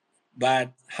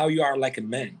 But how you are like a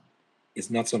man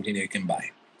is not something you can buy.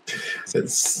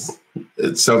 It's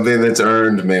something that's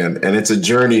earned, man. And it's a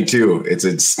journey too. It's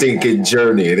a stinking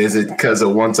journey. It isn't because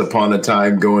of once upon a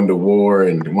time going to war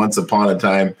and once upon a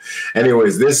time.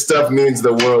 Anyways, this stuff means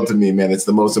the world to me, man. It's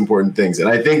the most important things. And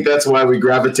I think that's why we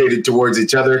gravitated towards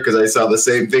each other, because I saw the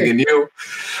same thing in you.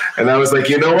 And I was like,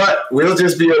 you know what? We'll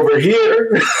just be over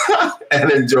here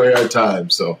and enjoy our time.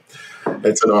 So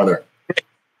it's an honor.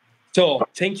 So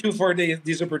thank you for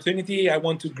this opportunity. I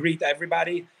want to greet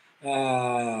everybody.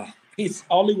 It's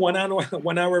only 1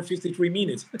 hour, 53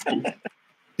 minutes.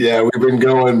 Yeah, we've been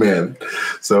going, man.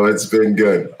 So it's been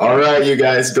good. All right, you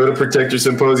guys, go to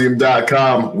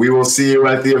protectorsymposium.com. We will see you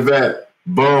at the event.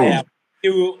 Boom. Yeah,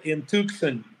 you in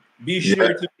Tucson. Be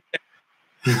sure to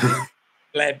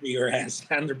clap your ass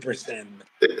 100%.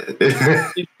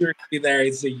 Be sure to be there.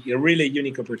 It's a really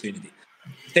unique opportunity.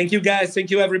 Thank you, guys. Thank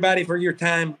you, everybody, for your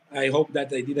time. I hope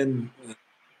that I didn't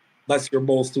bust your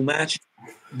balls too much.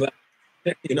 But,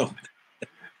 you know, there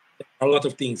are a lot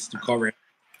of things to cover.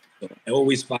 So I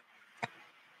always find.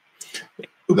 Thank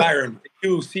you, Byron. Thank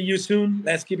you. See you soon.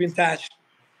 Let's keep in touch.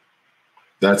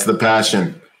 That's the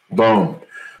passion. Boom.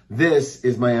 This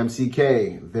is my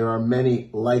MCK. There are many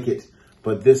like it,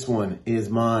 but this one is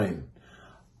mine.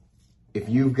 If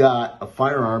you've got a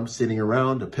firearm sitting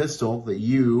around, a pistol that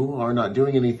you are not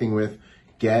doing anything with,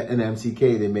 get an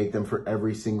MCK. They make them for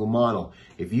every single model.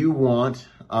 If you want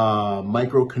a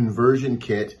micro conversion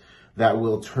kit that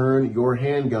will turn your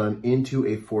handgun into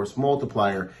a force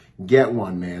multiplier, get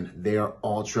one, man. They are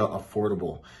ultra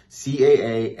affordable.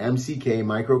 CAA, MCK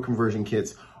micro conversion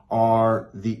kits are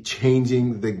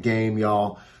changing the game,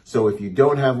 y'all. So if you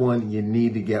don't have one, you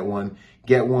need to get one.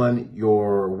 Get one.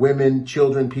 Your women,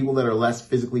 children, people that are less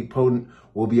physically potent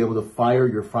will be able to fire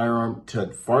your firearm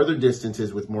to farther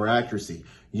distances with more accuracy.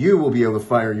 You will be able to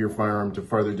fire your firearm to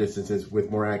farther distances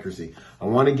with more accuracy. I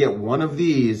want to get one of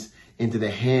these into the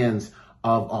hands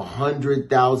of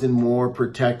 100,000 more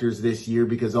protectors this year,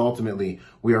 because ultimately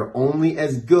we are only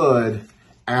as good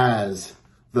as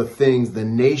the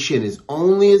nation is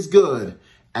only as good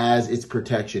as its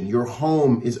protection. Your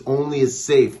home is only as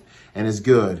safe and as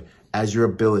good as your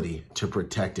ability to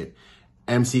protect it.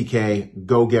 MCK,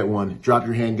 go get one. Drop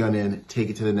your handgun in. Take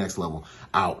it to the next level.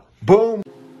 Out. Boom.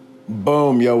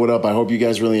 Boom. Yo, what up? I hope you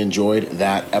guys really enjoyed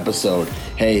that episode.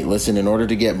 Hey, listen, in order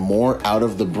to get more out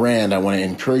of the brand, I want to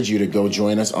encourage you to go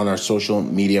join us on our social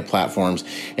media platforms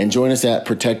and join us at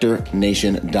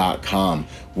protectornation.com.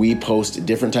 We post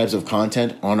different types of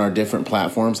content on our different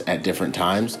platforms at different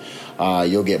times.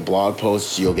 You'll get blog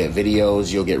posts, you'll get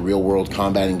videos, you'll get real world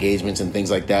combat engagements and things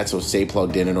like that. So stay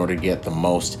plugged in order to get the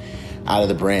most out of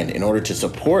the brand. In order to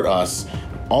support us,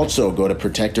 also go to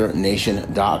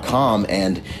protectornation.com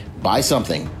and buy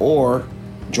something, or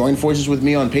join forces with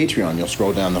me on Patreon. You'll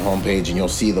scroll down the homepage and you'll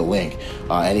see the link.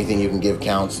 Anything you can give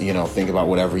counts. You know, think about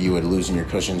whatever you would lose in your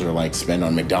cushions or like spend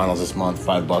on McDonald's this month,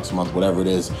 $5 a month, whatever it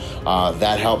is.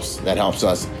 That helps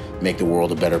us make the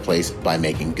world a better place by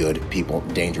making good people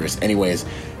dangerous. Anyways,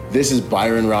 this is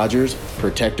Byron Rogers,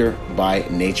 protector by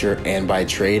nature and by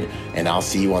trade, and I'll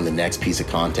see you on the next piece of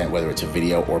content, whether it's a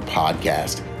video or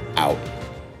podcast. Out.